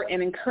 empower,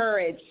 and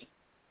encourage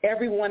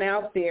everyone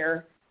out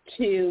there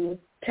to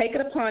take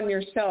it upon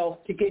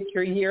yourself to get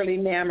your yearly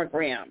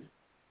mammogram.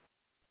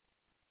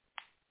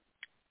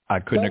 I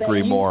couldn't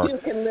agree more.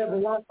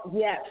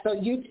 So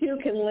you too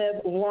can live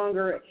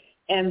longer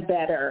and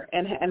better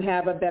and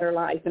have a better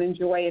life and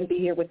enjoy and be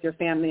here with your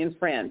family and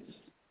friends.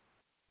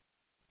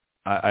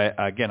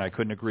 I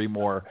couldn't agree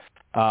more.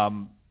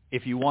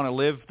 If you want to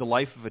live the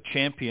life of a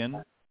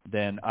champion,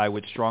 then I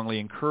would strongly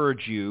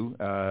encourage you,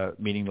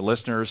 meaning the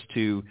listeners,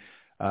 to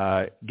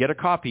get a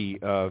copy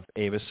of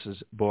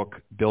Avis's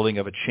book, Building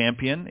of a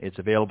Champion. It's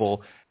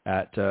available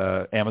at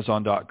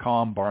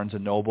Amazon.com, Barnes &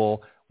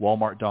 Noble,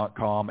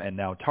 Walmart.com, and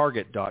now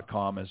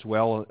Target.com, as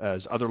well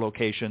as other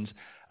locations.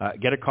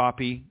 Get a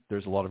copy.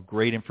 There's a lot of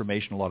great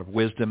information, a lot of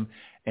wisdom,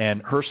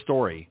 and her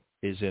story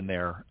is in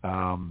there.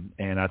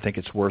 And I think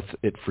it's worth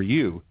it for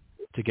you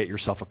to get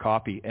yourself a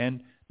copy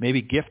and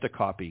maybe gift a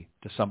copy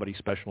to somebody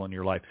special in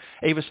your life.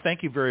 Avis,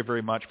 thank you very,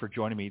 very much for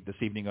joining me this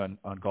evening on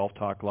Golf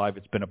Talk Live.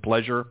 It's been a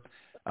pleasure.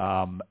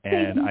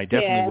 And I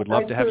definitely would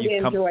love to have you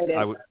come.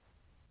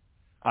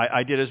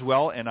 I did as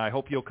well, and I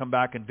hope you'll come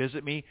back and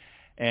visit me.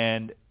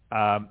 And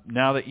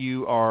now that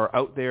you are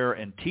out there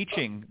and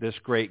teaching this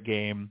great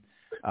game,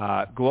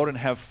 go out and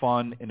have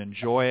fun and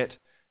enjoy it,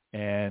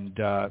 and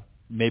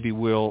maybe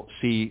we'll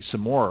see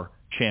some more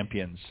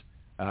champions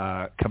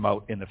come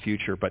out in the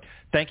future. But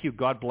thank you.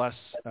 God bless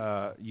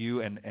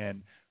you,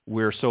 and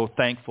we're so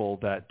thankful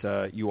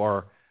that you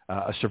are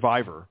a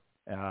survivor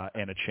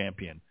and a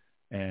champion.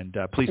 And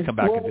please come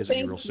back and visit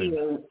me real soon.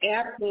 Thank you.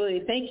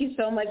 Absolutely. Thank you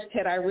so much,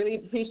 Ted. I really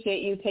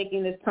appreciate you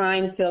taking this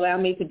time to allow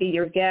me to be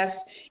your guest.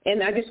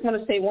 And I just want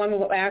to say one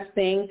last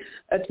thing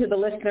to the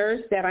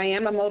listeners, that I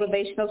am a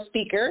motivational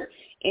speaker.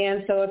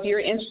 And so if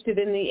you're interested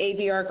in the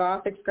ABR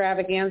Golf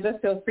Extravaganza,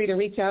 feel free to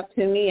reach out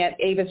to me at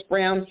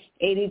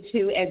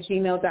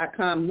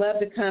avisbrown82@gmail.com. Love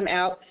to come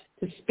out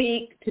to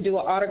speak, to do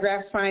an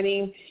autograph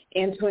signing,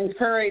 and to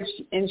encourage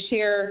and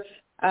share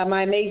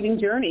my amazing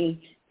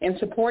journey and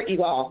support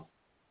you all.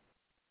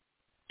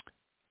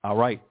 All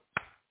right.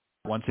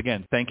 Once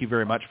again, thank you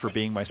very much for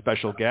being my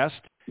special guest,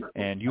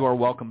 and you are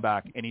welcome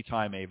back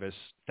anytime, Avis.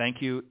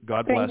 Thank you.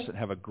 God bless, and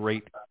have a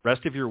great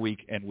rest of your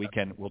week and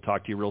weekend. We'll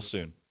talk to you real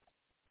soon.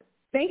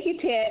 Thank you,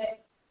 Ted.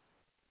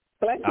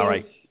 Bless you. All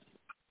right.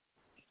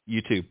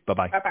 You too.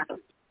 Bye-bye. Bye-bye.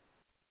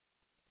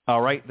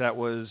 All right. That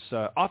was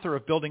author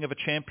of Building of a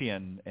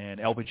Champion and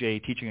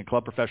LPGA Teaching and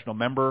Club Professional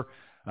member,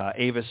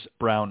 Avis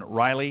Brown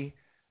Riley.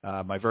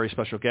 My very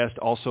special guest.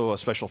 Also a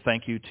special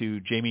thank you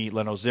to Jamie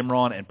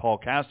Leno-Zimron and Paul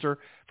Castor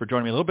for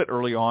joining me a little bit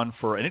early on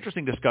for an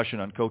interesting discussion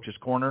on Coach's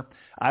Corner.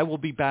 I will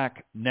be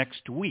back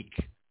next week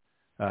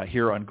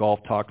here on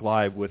Golf Talk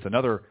Live with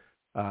another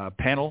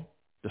panel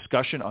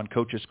discussion on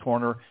Coach's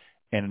Corner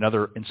and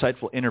another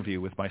insightful interview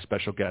with my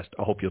special guest.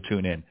 I hope you'll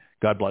tune in.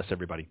 God bless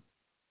everybody.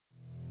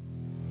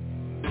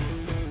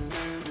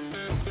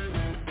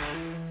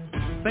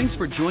 Thanks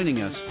for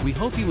joining us. We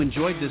hope you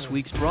enjoyed this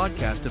week's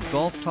broadcast of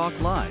Golf Talk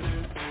Live.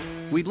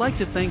 We'd like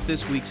to thank this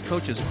week's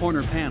Coach's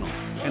Corner panel,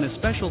 and a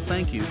special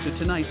thank you to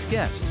tonight's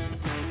guest.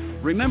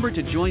 Remember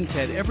to join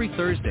Ted every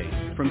Thursday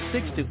from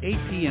 6 to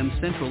 8 p.m.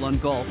 Central on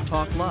Golf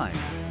Talk Live.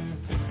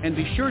 And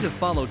be sure to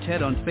follow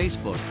Ted on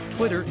Facebook,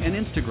 Twitter, and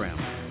Instagram.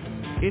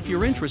 If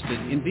you're interested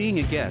in being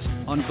a guest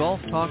on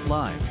Golf Talk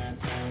Live,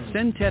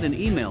 send Ted an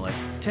email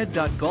at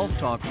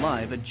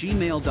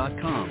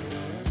ted.golftalklive@gmail.com.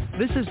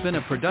 This has been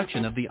a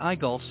production of the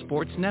iGolf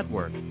Sports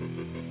Network.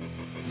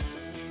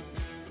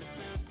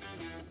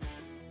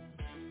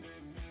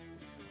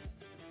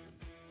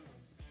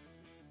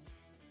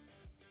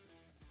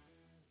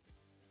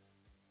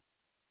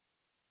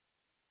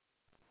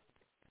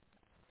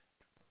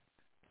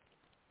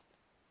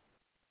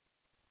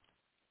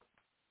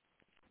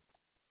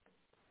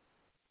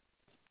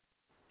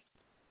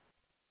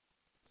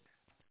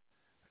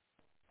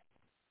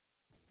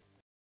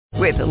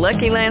 With the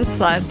Lucky Land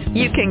Slots,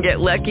 you can get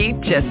lucky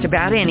just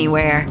about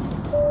anywhere.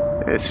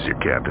 This is your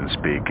captain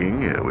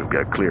speaking. We've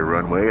got clear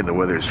runway and the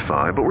weather's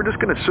fine, but we're just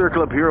going to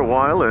circle up here a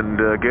while and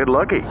get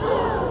lucky.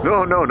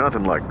 No,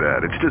 nothing like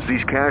that. It's just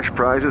these cash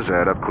prizes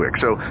add up quick.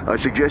 So I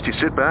suggest you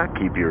sit back,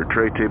 keep your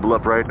tray table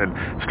upright, and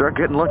start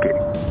getting lucky.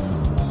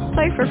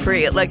 Play for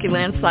free at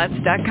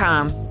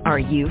LuckyLandSlots.com. Are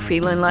you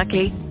feeling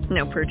lucky?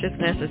 No purchase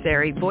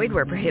necessary. Void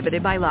where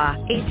prohibited by law.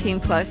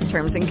 18+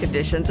 terms and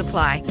conditions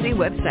apply. See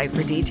website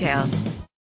for details.